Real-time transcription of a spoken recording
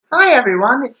Hi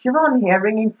everyone, it's Siobhan here,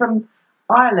 ringing from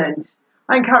Ireland.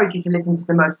 I encourage you to listen to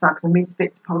the Motorcycles and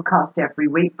Misfits podcast every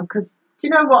week because, do you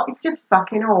know what? It's just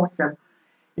fucking awesome.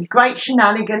 It's great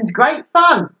shenanigans, great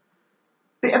fun.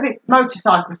 Bit of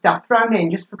motorcycle stuff thrown in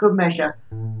just for good measure.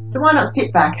 So why not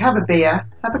sit back, have a beer,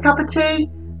 have a cup of tea,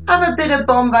 have a bit of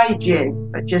Bombay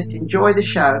gin, but just enjoy the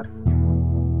show.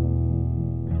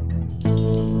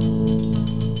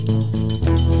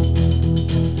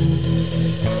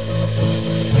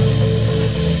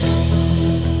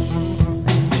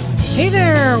 Hey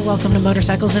there, welcome to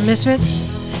Motorcycles and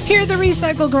Misfits. Here at the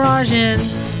Recycle Garage in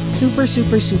super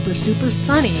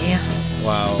sunny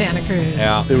Santa Cruz.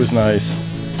 Yeah, it was nice.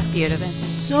 Beautiful.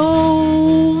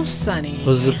 So sunny. it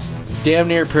was a damn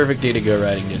near perfect day to go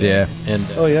riding today. Yeah. And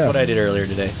that's what I did earlier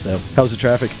today. So how's the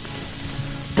traffic?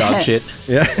 dog shit.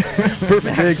 Yeah,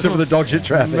 perfect day except for the dog shit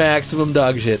traffic. Maximum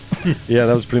dog shit. Yeah,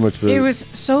 that was pretty much the. It was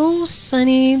so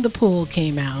sunny, the pool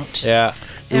came out. Yeah.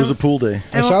 It was a pool day.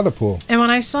 I saw the pool. And when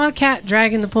I saw Kat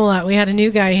dragging the pool out, we had a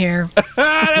new guy here.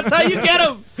 That's how you get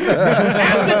him.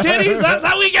 Ass and titties. That's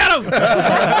how we get him.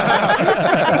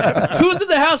 Who's in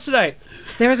the house tonight?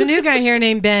 There was a new guy here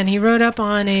named Ben. He rode up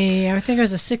on I think it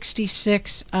was a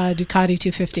 66 Ducati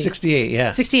 250. 68,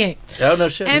 yeah. 68. Oh, no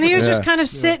shit. And he was just kind of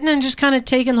sitting and just kind of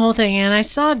taking the whole thing. And I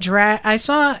saw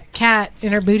Kat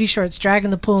in her booty shorts dragging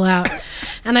the pool out.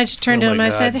 And I just turned to him. I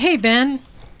said, "Hey, Ben,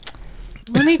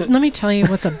 let me tell you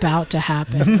what's about to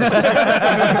happen."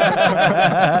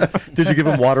 Did you give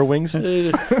him water wings?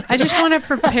 I just want to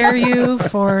prepare you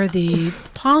for the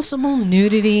possible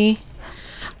nudity.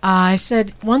 I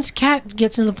said, once Kat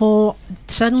gets in the pool,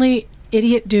 suddenly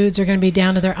idiot dudes are going to be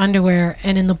down to their underwear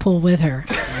and in the pool with her.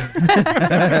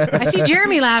 I see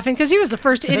Jeremy laughing because he was the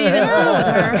first idiot in the pool with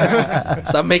her.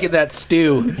 Stop making that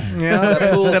stew. Yeah,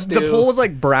 the pool was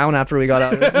like brown after we got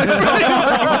out.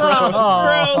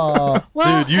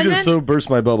 Well, Dude, you just so burst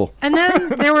my bubble. And then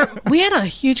we had a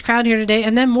huge crowd here today,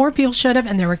 and then more people showed up,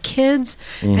 and there were kids,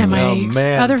 and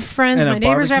my other friends, my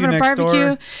neighbors were having a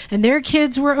barbecue, and their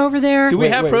kids were over there. Do we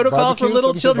have protocol for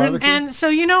little children? And so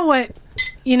you know what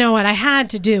I had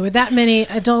to do with that many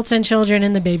adults and children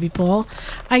in the baby pool?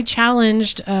 I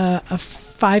challenged a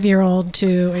 5-year-old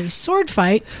to a sword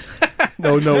fight.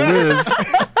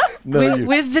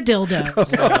 With the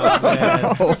dildos.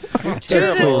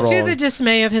 To the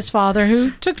dismay of his father,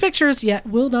 who took pictures yet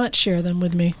will not share them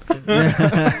with me.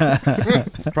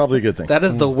 Probably a good thing. That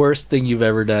is the worst thing you've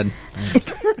ever done.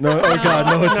 No, oh God,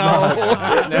 no, it's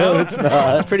not. No, it's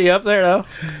not. It's pretty up there, though.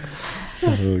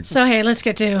 So, hey, let's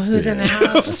get to who's in the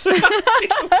house.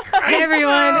 Hey,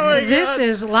 everyone. This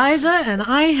is Liza, and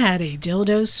I had a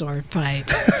dildo sword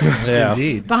fight. Yeah.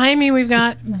 Indeed. Behind me, we've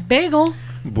got Bagel.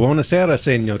 Buonasera,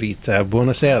 señorita.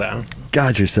 Buonasera.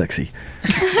 God, you're sexy.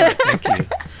 Thank you.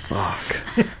 Fuck.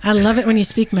 I love it when you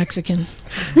speak Mexican.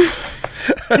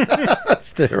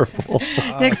 That's terrible.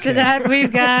 Next to that,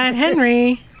 we've got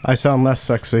Henry. I sound less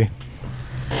sexy.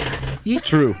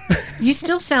 True. You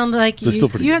still sound like you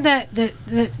have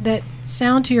that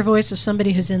sound to your voice of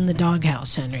somebody who's in the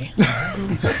doghouse, Henry.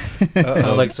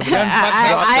 Sound like somebody.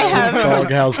 I have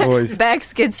Doghouse voice.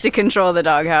 Bex gets to control the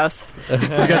doghouse. So you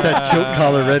got that choke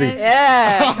collar ready.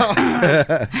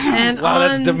 Yeah. And wow,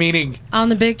 that's demeaning. On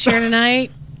the big chair tonight,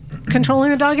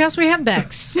 controlling the doghouse, we have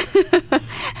Bex.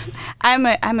 I'm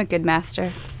a good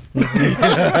master.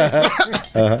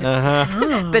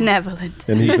 Benevolent.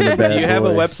 And he's been a bad boy. Do you have a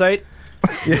website?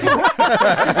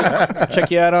 Check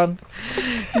you out on.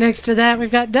 Next to that, we've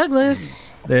got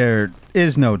Douglas. There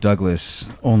is no Douglas,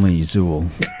 only Zool.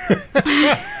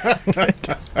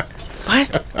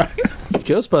 What? It's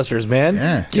Ghostbusters, man.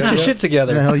 Yeah. Get your shit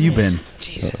together. Where the hell you been?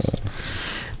 Jesus.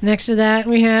 Next to that,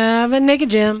 we have a Naked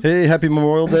Jim. Hey, happy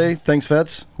Memorial Day. Thanks,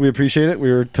 Vets. We appreciate it.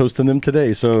 We were toasting them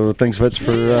today. So thanks, Vets,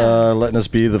 for letting us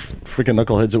be the freaking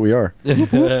knuckleheads that we are.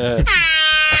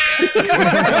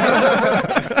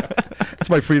 It's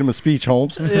my freedom of speech,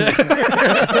 Holmes. These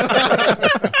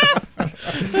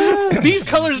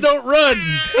colors don't run.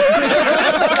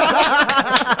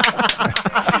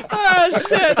 Oh,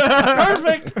 shit.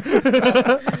 Perfect.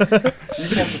 You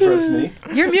can't suppress me.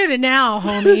 You're muted now,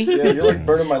 homie. Yeah, you're like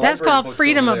burning my That's called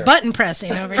freedom of button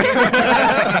pressing over here.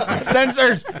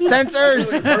 Censors!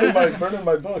 Burning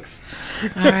my books.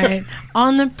 All right.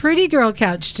 On the pretty girl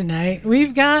couch tonight,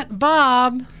 we've got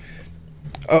Bob.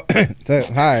 Oh,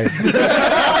 hi.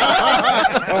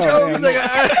 He's like,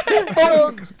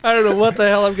 I don't know what the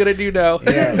hell I'm gonna do now.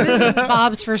 This is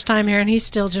Bob's first time here, and he's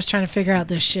still just trying to figure out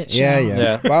this shit show.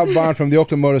 Yeah. Bob Bond from the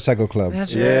Oakland Motorcycle Club.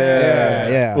 That's right.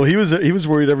 Yeah. Well, he was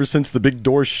worried ever since the big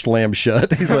door slammed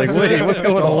shut. He's like, wait, what's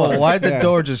going on? Why'd the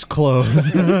door just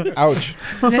close? Ouch.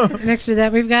 Next to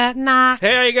that, we've got Knock.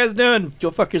 Hey, how you guys doing?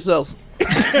 Go fuck yourselves.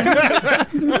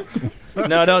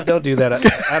 No, don't do that.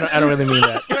 I don't really mean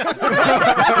that.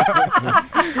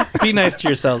 Be nice to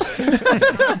yourselves.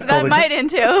 That might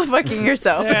entail fucking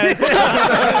yourself.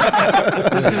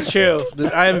 This is true.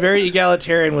 I am very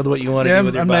egalitarian with what you want to do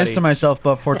with your I'm body. nice to myself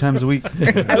about 4 times a week.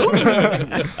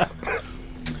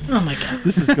 Oh my God.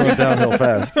 This is going downhill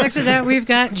fast. Next to that, we've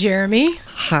got Jeremy.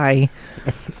 Hi.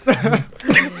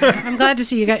 I'm glad to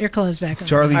see you got your clothes back on.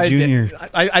 Charlie Jr.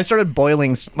 I started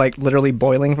boiling, like literally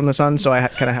boiling from the sun, so I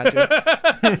kind of had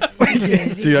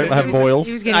to. Do you have boils?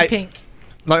 He was getting pink.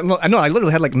 Like, no, I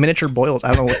literally had like miniature boils.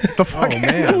 I don't know what the fuck. Oh,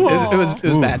 man. It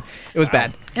was bad. It was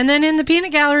bad. And then in the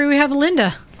peanut gallery, we have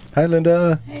Linda. Hi,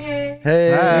 Linda. Hey.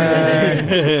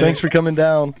 Thanks for coming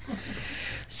down.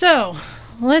 So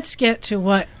let's get to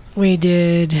what we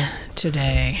did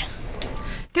today.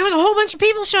 There was a whole bunch of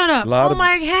people showed up. Oh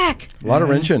my heck. A lot of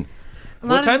wrenching.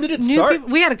 What time did it start?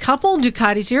 We had a couple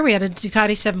Ducatis here. We had a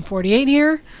Ducati 748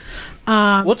 here.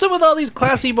 What's up with all these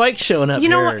classy bikes showing up? You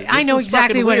know here? what? I know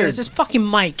exactly what it is. It's fucking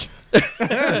Mike. Fucking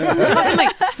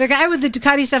Mike. The guy with the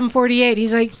Ducati 748.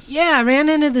 He's like, yeah, I ran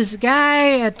into this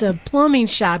guy at the plumbing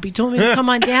shop. He told me to come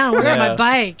on down. Where my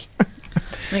bike?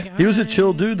 Like, He was a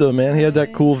chill dude, though, man. He had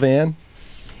that cool van.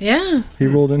 Yeah. He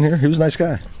rolled in here. He was a nice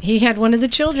guy. He had one of the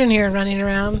children here running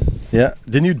around. Yeah.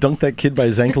 Didn't you dunk that kid by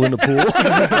his ankle in the pool?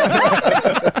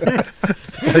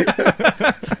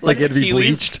 like he had to be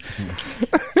bleached.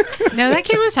 No, that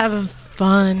kid was having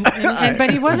fun,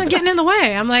 but he wasn't getting in the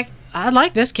way. I'm like, I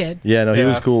like this kid. Yeah, no, he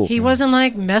was cool. He wasn't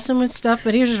like messing with stuff,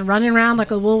 but he was just running around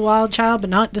like a little wild child, but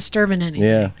not disturbing anything.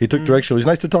 Yeah, he took direction. He was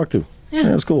nice to talk to.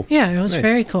 Yeah, it was cool. Yeah, it was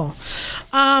very cool.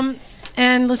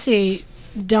 And let's see,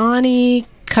 Donnie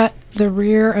cut the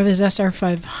rear of his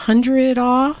SR500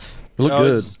 off. It looked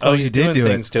good. You did do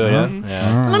things to it.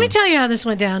 Yeah. Let me tell you how this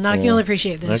went down. Knock, you'll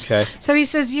appreciate this. Okay. So he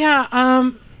says,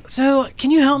 so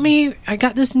can you help me? I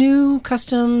got this new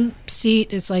custom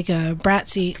seat. It's like a brat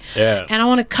seat. Yeah. And I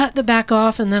want to cut the back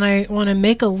off, and then I want to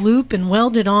make a loop and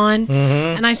weld it on.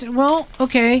 Mm-hmm. And I said, well,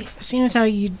 okay, seeing as how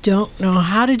you don't know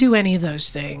how to do any of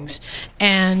those things,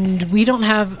 and we don't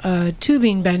have a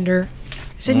tubing bender,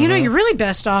 I said, you know, you're really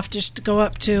best off just to go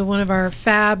up to one of our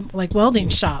fab, like, welding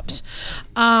shops.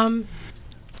 And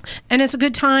it's a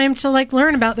good time to like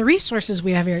learn about the resources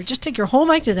we have here. Just take your whole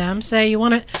bike to them. Say you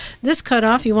want this cut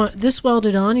off, you want this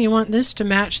welded on, you want this to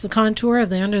match the contour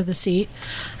of the under the seat.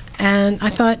 And I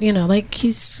thought, like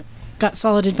he's got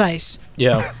solid advice.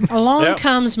 Yeah. Along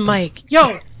comes Mike.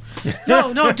 Yo,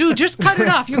 no, dude, just cut it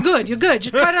off. You're good.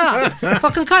 Just cut it off.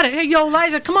 Fucking cut it. Hey, yo,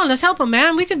 Liza, come on, let's help him,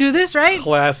 man. We can do this, right?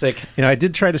 Classic. I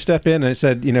did try to step in and I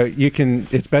said,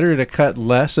 it's better to cut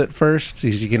less at first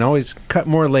because you can always cut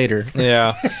more later.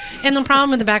 Yeah. And the problem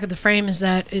with the back of the frame is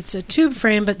that it's a tube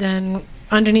frame, but then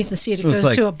underneath the seat it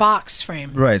goes to a box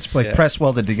frame. Right, it's like press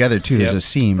welded together too. There's a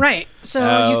seam. Right.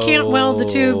 So you can't weld the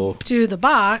tube to the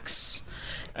box.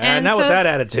 And not with that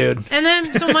attitude. And then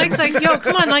so Mike's like, yo,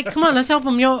 come on, let's help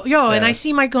him. Yo. Yeah. And I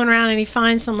see Mike going around and he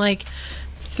finds some like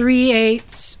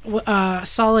 3/8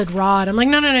 solid rod. I'm like,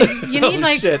 no. You need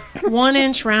like 1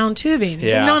 inch round tubing.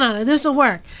 He's like, no, this will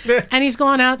work. And he's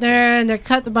going out there and they're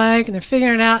cut the bike and they're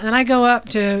figuring it out. And I go up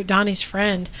to Donnie's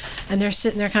friend and they're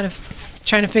sitting there kind of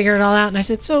trying to figure it all out. And I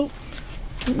said, so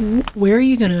where are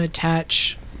you going to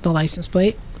attach the license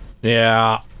plate?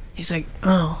 Yeah. He's like,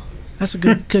 oh, that's a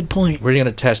good point. We're going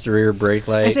to test the rear brake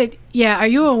light. I said, yeah, are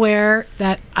you aware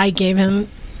that I gave him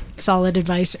solid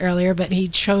advice earlier, but he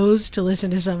chose to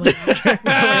listen to someone else?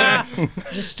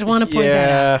 Just want to point that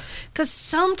out. Because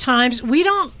sometimes we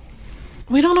don't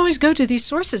always go to these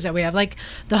sources that we have, like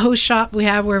the host shop we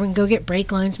have where we can go get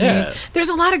brake lines made. There's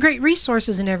a lot of great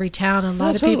resources in every town, and a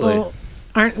lot of people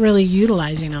aren't really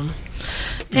utilizing them.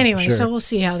 Anyway, so we'll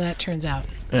see how that turns out.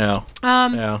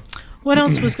 Yeah. What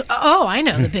else was... I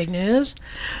know the big news.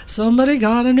 Somebody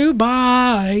got a new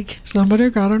bike.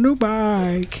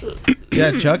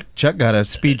 Yeah, Chuck got a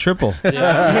speed triple.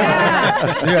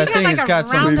 I think it's got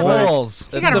some balls.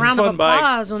 You got a round of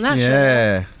applause on that show.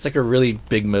 Yeah. It's like a really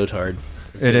big motard.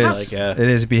 It is. It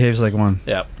is. It behaves like one.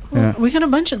 Yeah. Well, we got a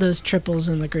bunch of those triples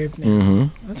in the group now.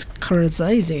 Mm-hmm. That's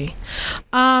crazy.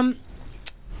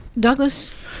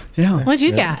 Douglas, what'd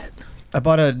you got? I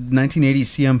bought a 1980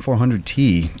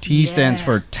 CM400T. T stands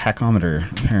for tachometer,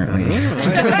 apparently.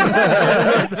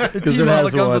 Because it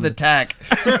has comes with a tack.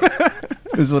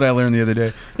 is what I learned the other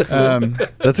day.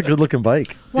 That's a good looking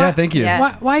bike. Yeah, thank you.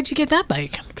 Yeah. Why'd you get that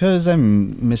bike? Because I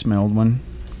miss my old one.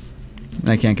 And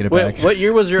I can't get it back. What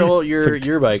year was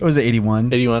your bike? It was an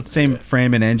 81. 81. Same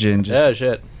frame and engine. Just Yeah,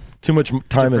 shit. Too much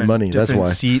time and money. That's different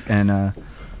why. Seat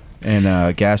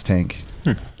and gas tank.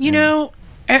 You know,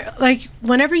 like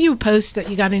whenever you post that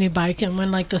you got a new bike, and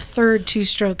when like the third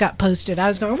 2-stroke got posted, I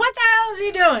was going, "What the hell is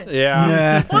he doing?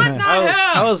 Yeah. What the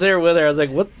hell?" I was there with her. I was like,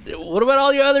 "What about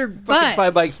all your other fucking But-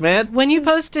 5 bikes, man?" When you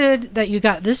posted that you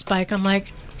got this bike, I'm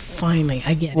like, finally,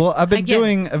 I get it. Well, I've been I get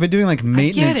it. doing like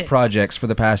maintenance it. projects for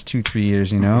the past 2-3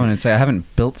 years, you know, and it's like I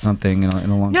haven't built something in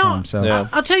a long No, time. So Yeah.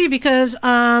 I'll tell you because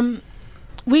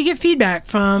we get feedback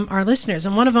from our listeners,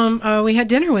 and one of them we had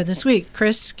dinner with this week.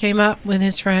 Chris came up with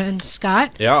his friend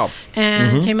Scott, Yeah.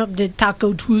 and came up and did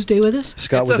Taco Tuesday with us.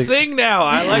 Scott It's with a thing now.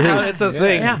 I like how it's a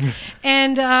thing. Yeah,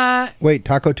 and Wait,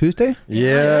 Taco Tuesday?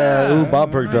 Yeah. Ooh,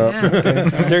 Bob perked up.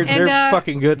 They're And,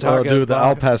 fucking good Oh, tacos. dude, the Al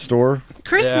Bob. Pastor.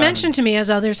 Chris Yeah. mentioned to me,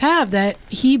 as others have, that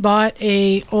he bought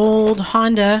a old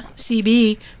Honda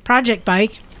CB project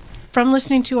bike from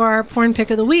listening to our porn pick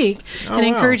of the week and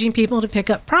encouraging people to pick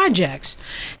up projects.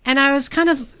 And I was kind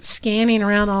of scanning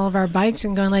around all of our bikes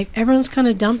and going like, everyone's kind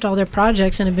of dumped all their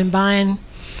projects and have been buying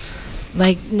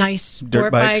like nice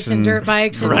sport bikes and dirt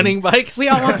bikes and Running bikes. we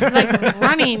all want like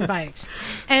running bikes.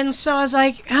 And so I was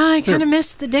like, I kind of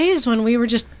missed the days when we were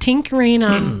just tinkering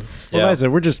on Well, Liza,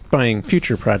 we're just buying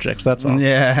future projects. That's all.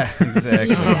 yeah, exactly.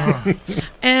 yeah.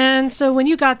 And so when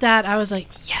you got that, I was like,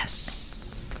 yes.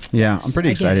 Yeah, Yes, I'm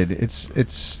pretty I get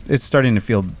excited. It's starting to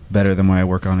feel better the more I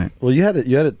work on it. Well, you had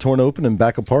it torn open and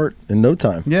back apart in no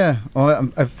time. Yeah, well,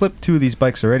 I've flipped 2 of these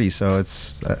bikes already, so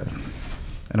it's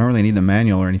I don't really need the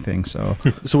manual or anything. So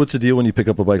So what's the deal when you pick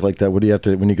up a bike like that? What do you have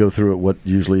to when you go through it? What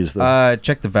usually is the?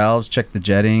 check the valves, check the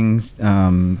jetting.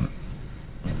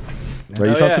 Right,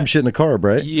 you found some shit in the car,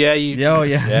 right? Yeah. Oh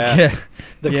yeah, Yeah.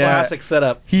 The Yeah. classic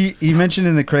setup. He mentioned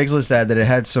in the Craigslist ad that it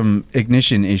had some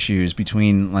ignition issues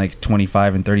between like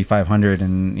 25 and 3500,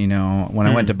 and you know when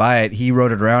I went to buy it, he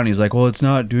wrote it around. He's like, "Well, it's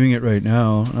not doing it right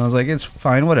now." And I was like, "It's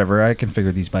fine, whatever. I can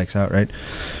figure these bikes out, right?"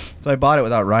 So I bought it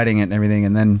without riding it and everything,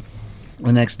 and then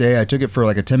the next day I took it for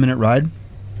like a 10-minute ride,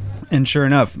 and sure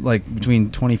enough, like between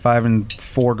 25 and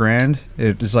 $4,000,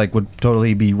 it just like would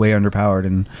totally be way underpowered,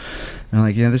 and I'm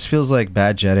like, this feels like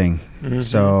bad jetting.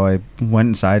 So I went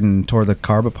inside and tore the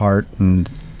carb apart, and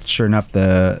sure enough,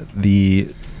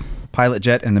 the pilot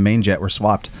jet and the main jet were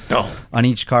swapped on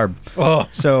each carb. Oh.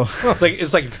 So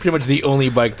It's like pretty much the only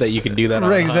bike that you can do that on.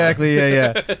 right, exactly,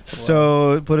 yeah.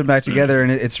 So put it back together,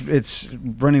 and it's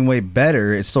running way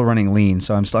better. It's still running lean,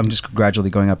 so I'm just gradually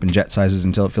going up in jet sizes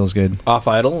until it feels good. Off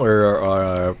idle or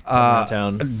on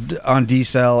town. On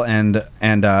D-cell and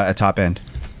a top end.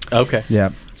 Okay. Yeah.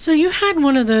 So you had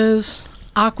one of those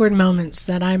awkward moments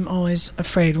that I'm always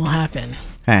afraid will happen.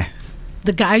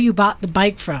 The guy you bought the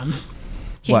bike from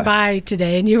came What? by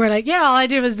today, and you were like, "Yeah, all I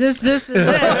did was this, and this."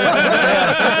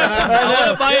 I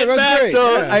want to buy it that's back. great.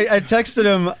 So Yeah.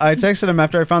 I texted him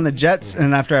after I found the jets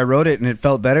and after I wrote it and it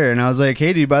felt better, and I was like,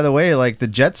 "Hey, dude, by the way, like the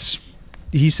jets,"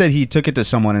 he said he took it to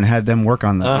someone and had them work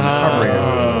on the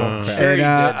carburetor. Sure And he did.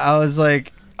 I was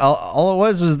like, all it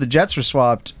was the jets were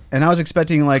swapped, and I was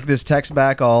expecting like this text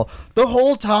back the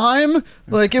whole time,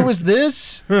 like it was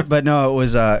this, but no, it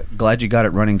was glad you got it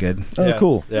running good. Oh, Yeah.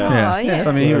 cool. Yeah. Aw, yeah. So,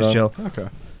 I mean, he was Right on. chill. Okay.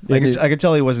 I could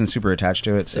tell he wasn't super attached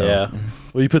to it. So Yeah.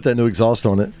 Well, you put that new exhaust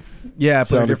on it. yeah, I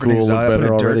put a Sounded different cool, exhaust. looked I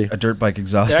put better already. a dirt bike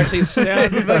exhaust. It actually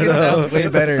sounds It sounds way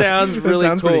better. Sounds really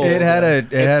sounds pretty cool. good. It had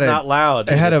It's not loud.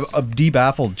 It had a It's-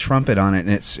 debaffled trumpet on it, and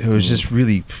it was just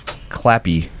really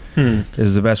clappy.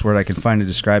 Is the best word I can find to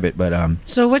describe it. But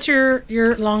So what's your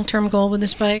long-term goal with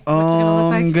this bike? What's it gonna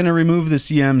look I'm like? gonna remove the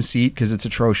CM seat because it's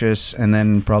atrocious, and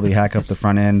then probably hack up the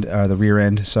front end or the rear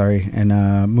end. Sorry, and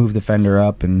move the fender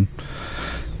up and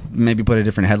maybe put a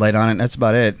different headlight on it. That's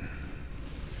about it.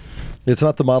 It's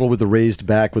not the model with the raised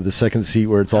back with the second seat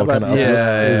where it's all How kind about of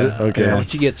the- Is it? Yeah. Okay. Why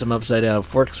don't you get some upside down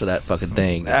forks for that fucking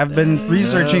thing? I've been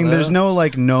researching. There's no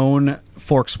like known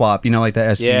fork swap. You know, like the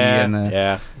SV and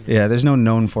the There's no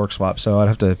known fork swap, so I'd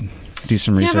have to do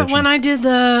some research. Yeah, but when I did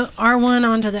the R1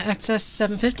 onto the XS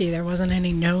 750, there wasn't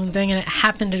any known thing, and it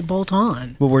happened to bolt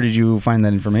on. Well, where did you find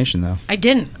that information, though? I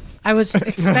didn't. I was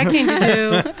expecting to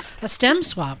do a stem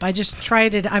swap. I just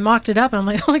tried it. I mocked it up. And I'm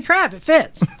like, holy crap, it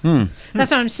fits. That's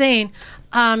what I'm saying.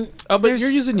 Oh, but there's- you're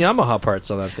using Yamaha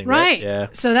parts on that thing, right? Right. Yeah.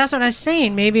 So that's what I was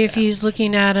saying. Maybe if he's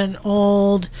looking at an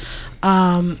old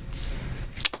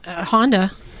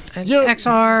Honda, an You know, XR,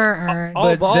 or all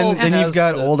But balls then has you've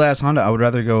got the- old ass Honda. I would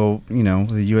rather go, with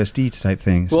the USD type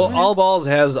thing. So. Well, All Balls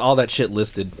has all that shit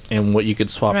listed and what you could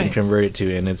swap and Right. convert it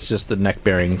to, and it's just the neck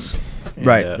bearings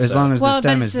Right. As long as the Well, but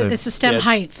stem it's, is it's the stem Yes.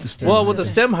 height. Well, with the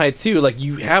stem height too, like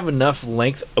you have enough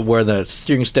length where the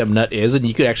steering stem nut is, and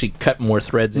you could actually cut more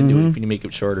threads into it if you make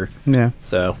it shorter. Yeah.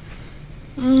 So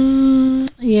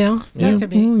Yeah, that could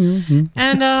be.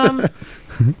 And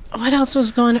what else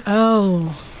was going?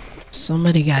 Oh,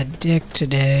 somebody got dicked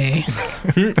today.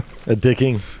 A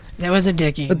dicking. There was a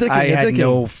dicking. A dicking. I a had dicking.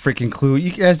 no freaking clue. You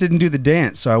guys didn't do the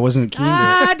dance, so I wasn't keen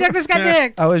to. Douglas got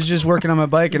dicked. I was just working on my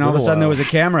bike, and all of a sudden there was a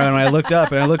camera, and I looked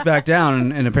up, and I looked back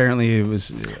down, and apparently it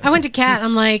was. I went to Kat.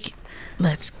 I'm like,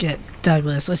 let's get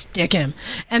Douglas. Let's dick him.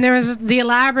 And there was the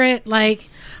elaborate, like,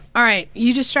 all right,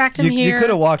 you distract him here. You could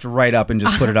have walked right up and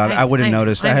just put it on. I would have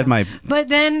noticed. I had my. But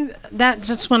then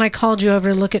that's when I called you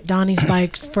over to look at Donnie's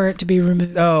bike for it to be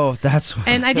removed. Oh, that's.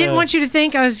 And I didn't want you to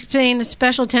think I was paying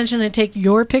special attention to take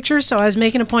your pictures, so I was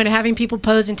making a point of having people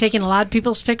pose and taking a lot of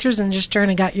people's pictures and just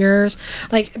turning got yours.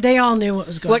 Like, they all knew what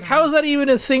was going on. like, how is that even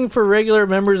a thing for regular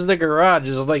members of the garage?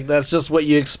 It's like that's just what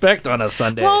you expect on a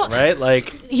Sunday, Well, right?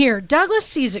 Like, Here, Douglas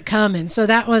sees it coming, so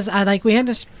that was we had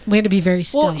to be very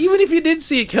still. well, even if you did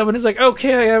see it coming, it's like,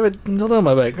 okay, I have it held on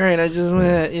my bike. Great, I just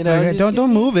Okay,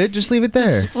 don't move it. Just leave it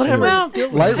there. whatever. Well,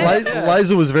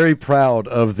 Liza was very proud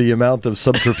of the amount of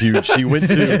subterfuge she went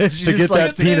to to She's get just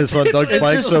like, that penis on Doug's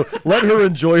bike. So let her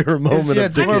enjoy her moment Yeah,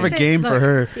 of it's more of a dicking. game for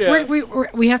her.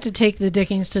 we have to take the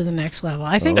dickings to the next level.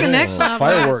 I think the next level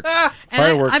Fireworks. And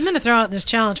Fireworks. I'm going to throw out this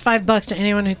challenge: $5 to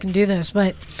anyone who can do this.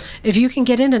 But if you can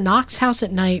get into Knox's house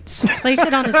at night, place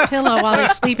it on his pillow while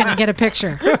he's sleeping, and get a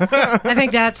picture. I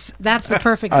think that's the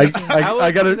perfect. I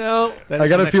dicking.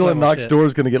 got a feeling Knox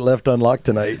door's going to get left unlocked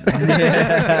tonight.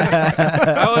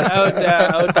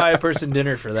 I would buy a person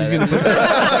dinner for that.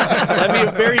 That'd be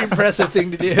a very impressive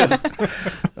thing to do.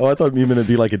 Oh, I thought you meant it'd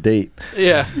be like a date.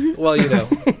 Yeah. Well,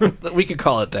 we could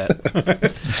call it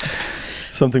that.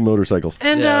 Something motorcycles.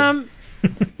 And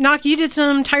Knock, you did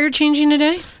some tire changing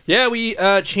today. Yeah, we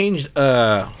changed.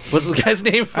 What's the guy's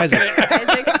name?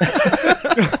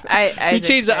 He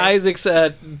changed Isaac's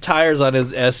tires on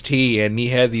his ST, and he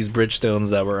had these Bridgestones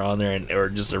that were on there, and they were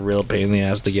just a real pain in the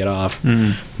ass to get off.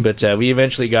 But we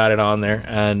eventually got it on there,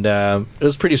 and it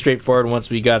was pretty straightforward once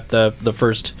we got the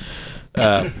first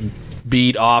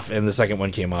bead off, and the second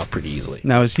one came off pretty easily.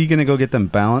 Now, is he going to go get them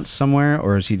balanced somewhere,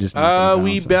 or is he just?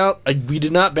 We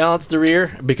did not balance the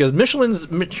rear because Michelin's.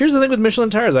 Here's the thing with Michelin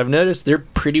tires. I've noticed they're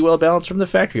pretty well balanced from the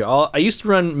factory. I used to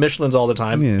run Michelin's all the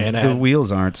time, and the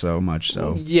wheels aren't so much.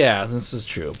 So yeah, this is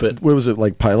true. But what was it,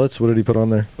 like pilots? What did he put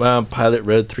on there? Pilot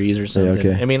Road 3s or something.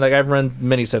 Yeah, okay. I mean, like I've run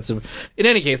many sets of. In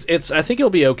any case, I think it'll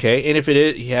be okay. And if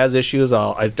he has issues,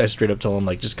 I straight up tell him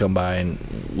like just come by and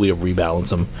we'll rebalance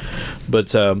them.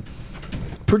 But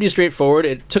pretty straightforward.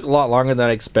 It took a lot longer than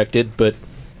I expected, but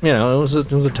it was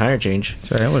a tire change.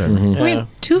 Sorry, whatever. Yeah. We had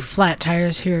 2 flat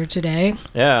tires here today.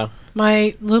 Yeah.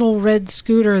 My little red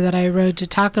scooter that I rode to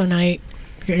taco night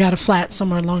got a flat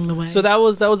somewhere along the way. So that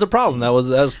was the problem. That was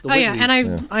the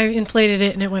and I inflated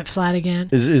it and it went flat again.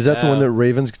 Is that the one that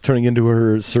Raven's turning into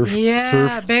her surf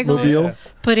Bagels mobile?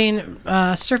 Putting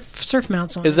surf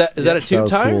mounts on. Is that a tube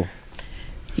tire? Cool.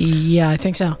 Yeah, I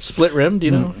think so. Split rim? Do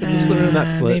you know? Is it split rim?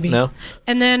 Not split. Maybe. No.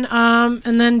 And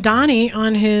then Donnie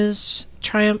on his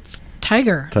Triumph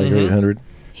Tiger 800.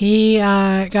 He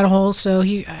got a hole, so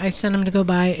I sent him to go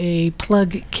buy a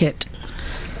plug kit.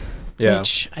 Yeah.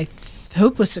 Which I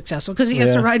hope was successful because he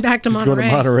has to ride back to Monterey. Going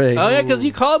to Monterey. Oh yeah, because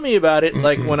you called me about it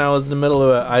like when I was in the middle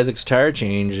of Isaac's tire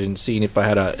change and seeing if I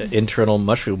had an internal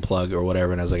mushroom plug or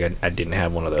whatever, and I was like, I didn't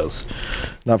have one of those.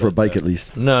 Not for a bike, at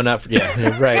least. No, not for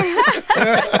right.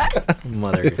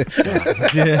 Mother.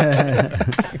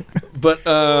 But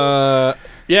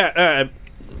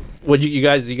would you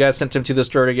guys sent him to the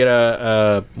store to get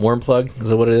a worm plug? Is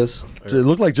that what it is? So it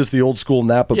looked like just the old school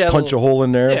Napa punch a hole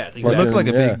in there. Yeah, exactly. It looked like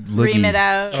a big Ream it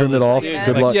out. Trim it off. Yeah.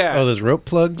 Good luck. Yeah. Oh, those rope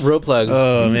plugs? Rope plugs.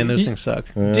 Oh, man, those things suck.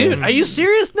 Dude, are you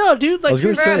serious? No, dude. Like, I was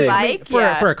gonna For say a bike,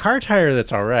 For a car tire,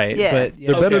 that's all right. Yeah. But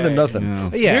they're better than Okay. nothing.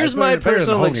 yeah, here's it's my better than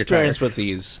personal holding your experience tire. with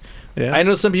these. Yeah. I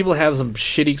know some people have some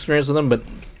shitty experience with them, but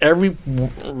every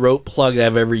rope plug that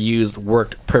I've ever used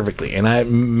worked perfectly, and I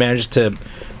managed to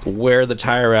wear the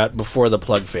tire out before the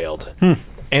plug failed.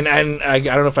 And I don't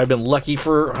know if I've been lucky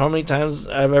for how many times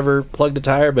I've ever plugged a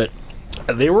tire, but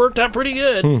they worked out pretty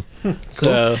good.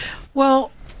 So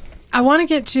Well, I want to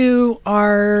get to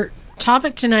our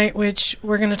topic tonight, which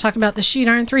we're going to talk about the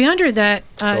Sheetiron 300 that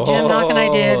Jim Knock and I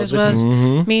did, as well as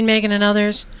me and Megan and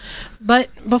others. But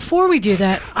before we do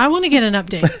that, I want to get an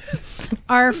update.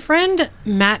 Our friend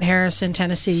Matt Harris in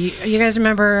Tennessee, you guys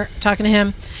remember talking to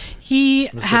him? He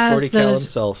Mr. 40 has cal those.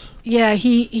 himself. Yeah,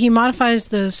 he modifies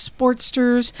those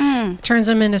Sportsters, turns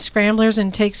them into Scramblers,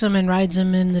 and takes them and rides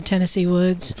them in the Tennessee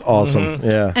woods. It's awesome.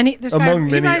 Yeah. And this guy,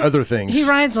 among many other things. He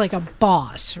rides like a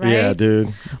boss, right? Yeah,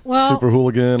 dude. Well, super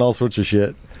hooligan, all sorts of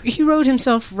shit. He rode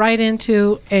himself right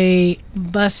into a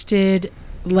busted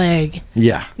leg.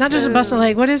 Yeah. Not just a busted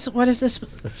leg. What is this?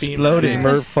 Exploded.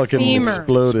 Femur fucking Femur.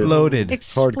 exploded.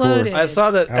 Exploded. I saw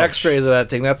the X-rays of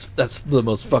that thing. That's the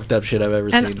most fucked up shit I've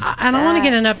ever And seen. I want to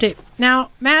get an update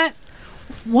now, Matt.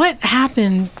 What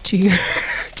happened to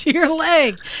your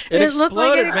leg? It looked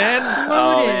like it exploded, man. exploded.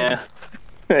 Oh,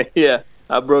 man. Yeah,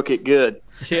 I broke it good.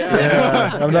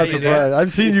 Yeah. I'm not surprised.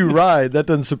 I've seen you ride. That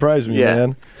doesn't surprise me,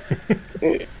 man.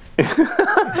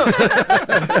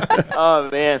 Oh,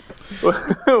 man.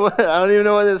 I don't even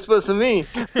know what that's supposed to mean.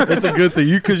 It's a good thing.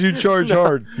 Because you charge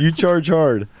hard. You charge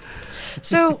hard.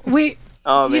 So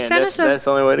Oh, man, that's the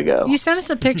only way to go. You sent us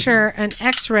a picture, an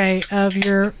X-ray of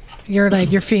your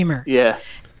leg, your femur. Yeah.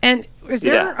 And is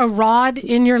there a rod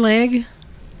in your leg?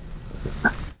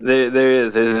 There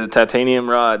is. There's a titanium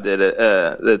rod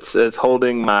that's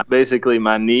holding basically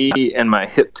my knee and my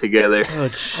hip together.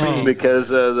 Because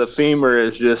the femur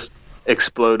is just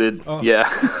exploded. Yeah.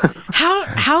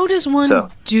 How does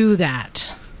one do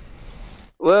that?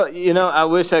 Well, I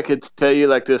wish I could tell you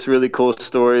like this really cool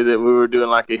story that we were doing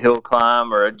like a hill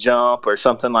climb or a jump or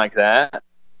something like that.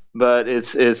 But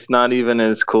it's not even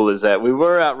as cool as that. We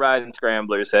were out riding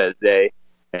scramblers that day.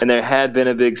 And there had been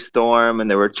a big storm, and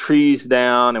there were trees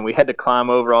down, and we had to climb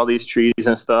over all these trees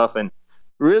and stuff. And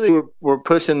really, we're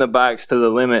pushing the bikes to the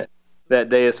limit that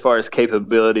day as far as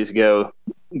capabilities go.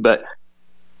 But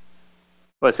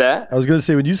what's that? I was going to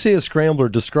say, when you say a scrambler,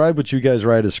 describe what you guys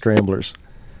ride as scramblers.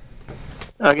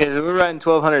 Okay, so we're riding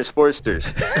 1,200 Sportsters.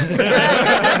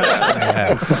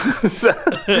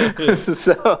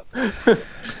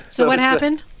 So what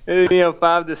happened?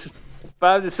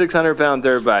 500 to 600 pound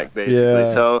dirt bike, basically.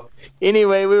 Yeah. So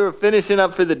anyway, we were finishing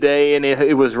up for the day, and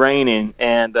it was raining.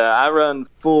 And I run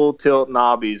full tilt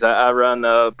knobbies. I run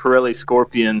Pirelli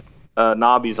Scorpion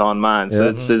knobbies on mine.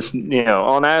 So it's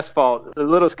on asphalt, a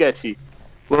little sketchy.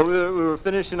 Well, we were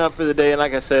finishing up for the day, and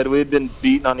like I said, we had been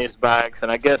beating on these bikes, and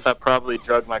I guess I probably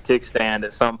drug my kickstand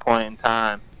at some point in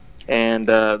time, and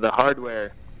the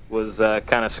hardware was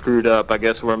kind of screwed up. I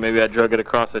guess where maybe I drug it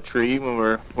across a tree when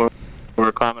we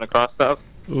were climbing across stuff.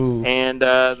 Ooh. And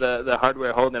the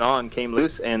hardware holding it on came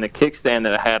loose, and the kickstand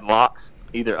that I had locks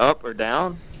either up or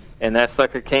down, and that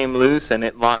sucker came loose, and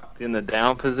it locked in the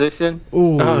down position.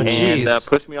 Ooh. Oh, and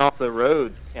pushed me off the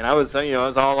road. And I was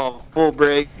all full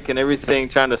brake and everything,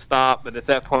 trying to stop, but at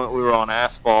that point we were on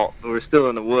asphalt. We were still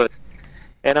in the woods.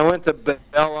 And I went to bail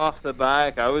off the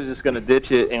bike. I was just going to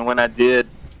ditch it, and when I did,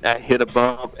 I hit a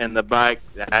bump, and the bike,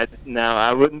 now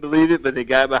I wouldn't believe it, but the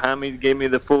guy behind me gave me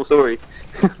the full story.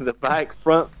 The bike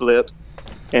front flipped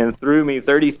and threw me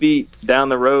 30 feet down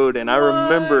the road, and I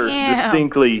remember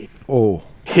distinctly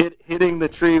hitting the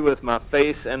tree with my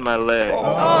face and my leg.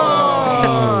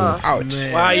 Oh. Ouch.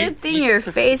 Wow, Good thing your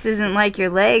face isn't like your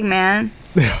leg, man.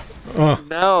 No.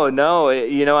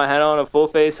 I had on a full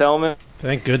face helmet.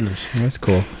 Thank goodness. That's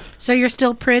cool. So you're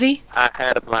still pretty? I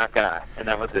had a black eye, and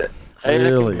that was it. I had a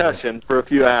Really? concussion for a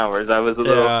few hours. I was a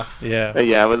little, I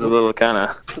was a little kind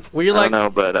of. Well, you're like, I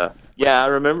don't know, but I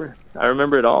remember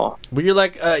it all. well, you're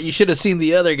like, you should have seen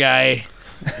the other guy.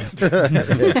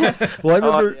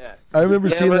 Well, I remember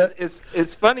seeing that.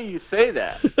 It's funny you say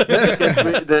that.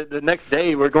 Because the next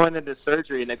day we're going into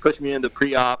surgery, and they pushed me into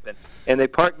pre-op, and they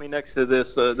parked me next to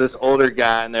this older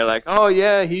guy, and they're like, "Oh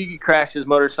yeah, he crashed his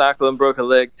motorcycle and broke a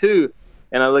leg too."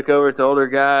 And I look over at the older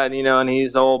guy, and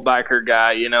he's an old biker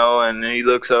guy, and he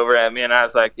looks over at me, and I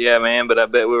was like, "Yeah, man, but I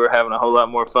bet we were having a whole lot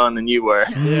more fun than you were."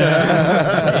 Yep.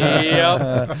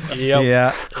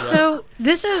 Yeah. So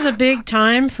this is a big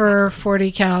time for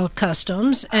 40 cal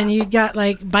customs, and you got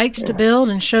like bikes to build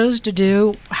and shows to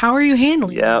do. How are you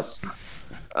handling this?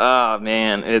 Oh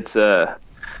man, it's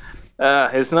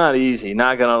not easy,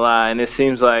 not gonna lie, and it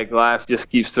seems like life just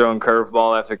keeps throwing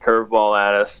curveball after curveball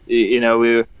at us.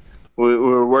 We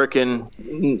were working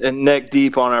neck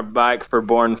deep on our bike for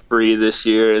Born Free this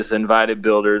year as invited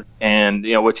builder, and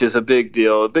which is a big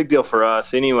deal for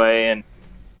us anyway.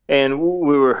 And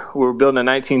we were building a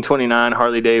 1929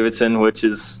 Harley Davidson, which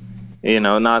is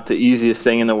not the easiest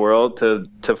thing in the world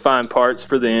to find parts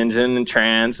for the engine and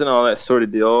trans and all that sort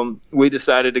of deal. We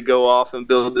decided to go off and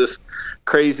build this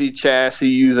crazy chassis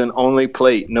using only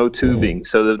plate, no tubing.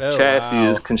 So the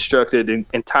chassis is constructed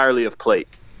entirely of plate.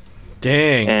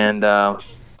 Dang. And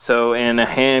and a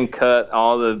hand cut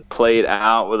all the plate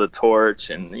out with a torch,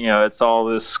 and it's all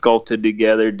this sculpted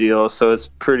together deal, so it's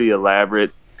pretty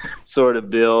elaborate. sort of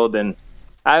build. And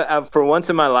I for once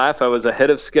in my life, I was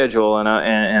ahead of schedule,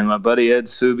 and my buddy Ed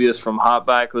Subius from Hot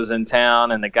Bike was in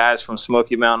town, and the guys from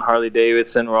Smoky Mountain Harley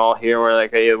Davidson were all here. We're like,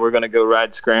 hey, we're going to go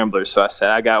ride scramblers. So I said,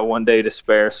 I got 1 day to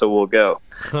spare, so we'll go.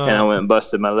 And I went and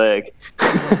busted my leg.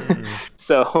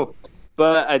 So,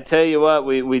 but I tell you what,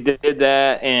 we did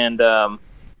that, and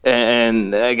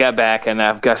I got back, and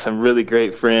I've got some really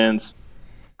great friends.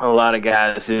 A lot of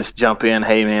guys just jump in,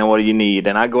 hey, man, what do you need?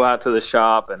 And I go out to the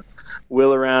shop and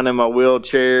wheel around in my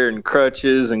wheelchair and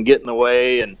crutches and get in the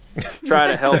way and try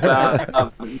to help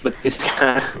out. But these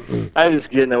guys, I just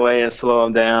get in the way and slow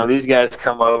them down. These guys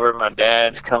come over. My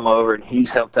dad's come over, and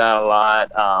he's helped out a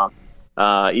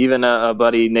lot. Even a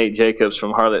buddy, Nate Jacobs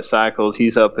from Harlot Cycles,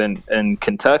 he's up in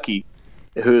Kentucky,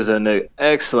 who's an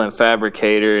excellent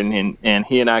fabricator, and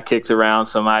he and I kicked around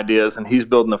some ideas, and he's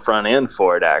building the front end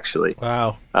for it, actually.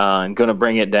 Wow. And going to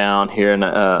bring it down here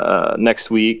next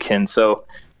week. And so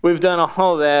we've done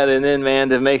all that, and then, man,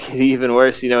 to make it even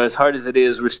worse, as hard as it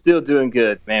is, we're still doing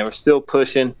good, man. We're still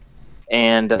pushing.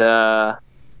 And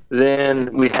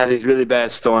then we had these really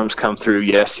bad storms come through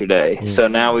yesterday. So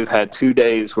now we've had 2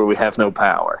 days where we have no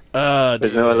power.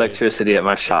 There's no electricity at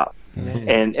my shop.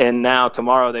 And now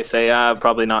tomorrow they say,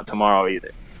 probably not tomorrow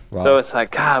either. Wow. So it's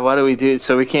like, God, what do we do?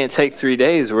 So we can't take 3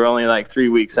 days. We're only like 3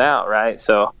 weeks out, right?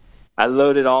 So I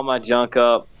loaded all my junk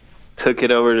up, took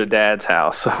it over to Dad's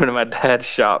house, over to my dad's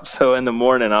shop. So in the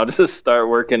morning, I'll just start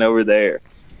working over there.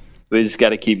 We just got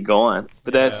to keep going.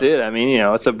 But that's it. I mean,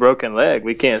 it's a broken leg.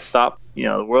 We can't stop.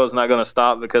 The world's not going to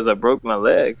stop because I broke my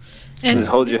leg. And just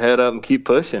hold your head up and keep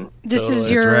pushing. This is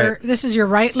your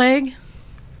right leg?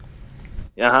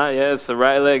 Yeah, it's the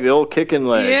right leg, the old kicking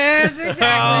leg. Yes, exactly.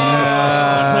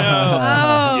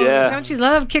 Yeah. Don't you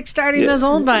love kickstarting those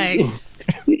old bikes?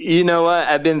 You know what?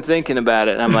 I've been thinking about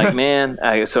it, and I'm like, man.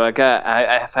 If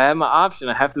I have my option,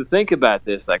 I have to think about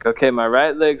this. Like, okay, my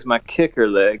right leg's my kicker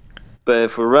leg, but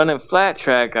if we're running flat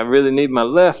track, I really need my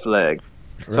left leg.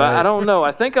 So right. I don't know.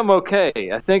 I think I'm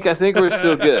okay. I think we're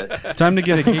still good. Time to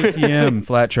get a KTM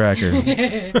flat tracker.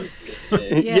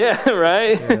 Yeah,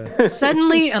 right. Yeah.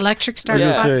 Suddenly, electric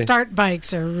start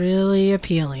bikes are really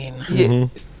appealing. Yeah.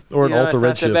 Mm-hmm. Or an Alta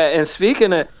Redshift.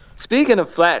 And speaking of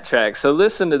flat track, so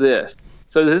listen to this.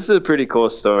 So this is a pretty cool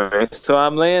story. So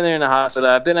I'm laying there in the hospital.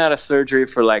 I've been out of surgery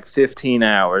for like 15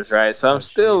 hours, right? So I'm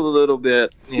still a little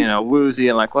bit, woozy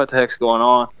and like, what the heck's going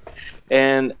on?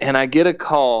 And I get a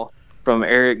call from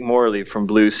Eric Morley from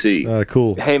Blue Sea.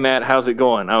 Cool. Hey, Matt, how's it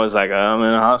going? I was like, I'm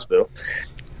in a hospital.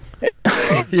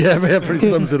 Yeah, man, pretty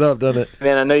sums it up, doesn't it?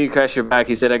 Man, I know you crashed your bike.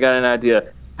 He said, I got an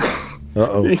idea.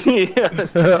 Uh-oh. Yeah.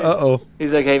 Uh-oh.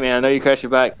 He's like, hey, man, I know you crashed your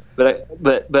bike, but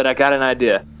I got an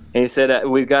idea. And he said,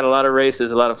 we've got a lot of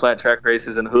races, a lot of flat track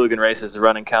races and hooligan races to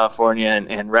run in California.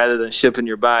 And rather than shipping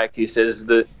your bike, he says,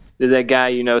 does that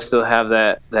guy still have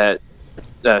that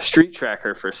street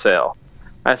tracker for sale?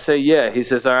 I say, yeah. He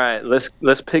says, all right,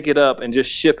 let's pick it up and just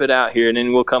ship it out here, and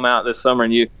then we'll come out this summer,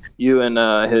 and you and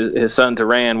his son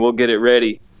Duran, we'll get it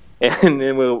ready, and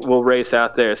then we'll race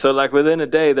out there. So like within a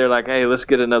day, they're like, hey, let's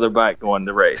get another bike going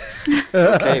to race.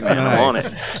 Okay, man, I'm on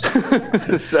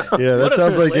it. So, yeah, that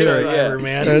sounds like Eric. Driver,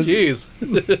 man. Jeez.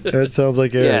 That sounds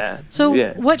like Eric. Yeah.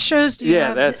 So what shows do you have?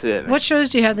 Yeah, that's it. Man. What shows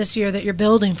do you have this year that you're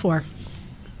building for?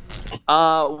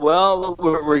 Well,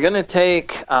 we're going to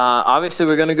take, obviously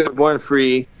we're going to go Born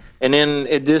Free, and then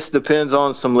it just depends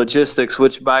on some logistics,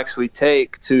 which bikes we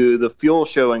take to the Fuel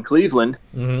Show in Cleveland,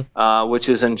 which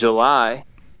is in July.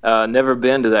 Never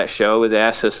been to that show. They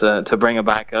asked us to bring a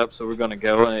bike up, so we're going to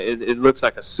go. And it looks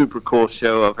like a super cool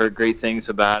show. I've heard great things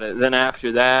about it. Then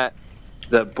after that,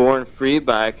 the Born Free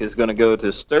bike is going to go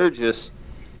to Sturgis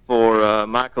for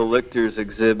Michael Lichter's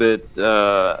exhibit.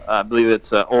 I believe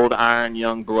it's Old Iron,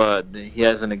 Young Blood. He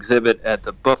has an exhibit at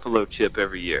the Buffalo Chip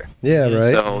every year. Yeah,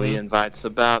 right. So he invites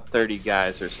about 30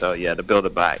 guys or so, to build a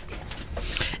bike.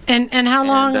 And how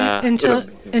long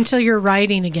until you're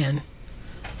riding again?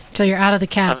 Until you're out of the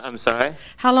cast? I'm sorry?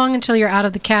 How long until you're out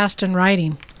of the cast and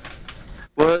riding?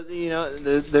 Well,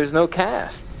 there's no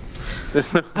cast.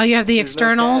 You have the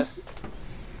external? No,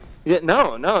 yeah,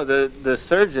 no. The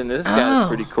surgeon, this guy's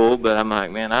pretty cool, but I'm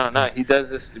like, man, I don't know. He does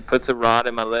this, he puts a rod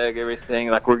in my leg, everything.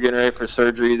 Like, we're getting ready for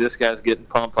surgery. This guy's getting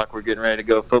pumped like we're getting ready to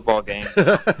go to a football game,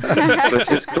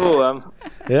 which is cool.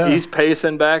 He's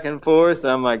pacing back and forth.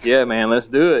 I'm like, yeah, man, let's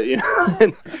do it.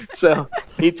 And so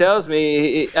he tells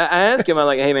me, I ask him, I'm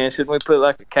like, hey, man, shouldn't we put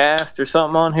like a cast or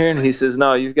something on here? And he says,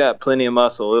 no, you've got plenty of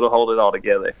muscle. It'll hold it all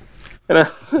together. And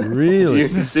Really?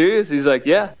 You serious? He's like,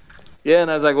 yeah. Yeah,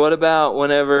 and I was like, what about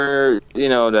whenever,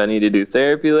 do I need to do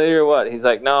therapy later or what? He's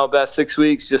like, no, about 6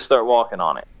 weeks, just start walking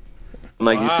on it. I'm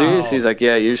like, You serious? He's like,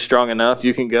 yeah, you're strong enough,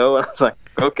 you can go. And I was like,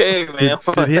 Okay, man.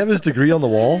 Did he have his degree on the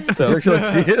wall? Did you actually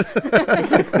see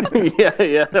it?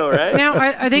 yeah, no, right? Now,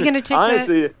 are they going to take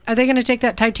Honestly, that? Are they going to take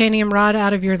that titanium rod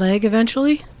out of your leg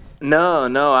eventually? No,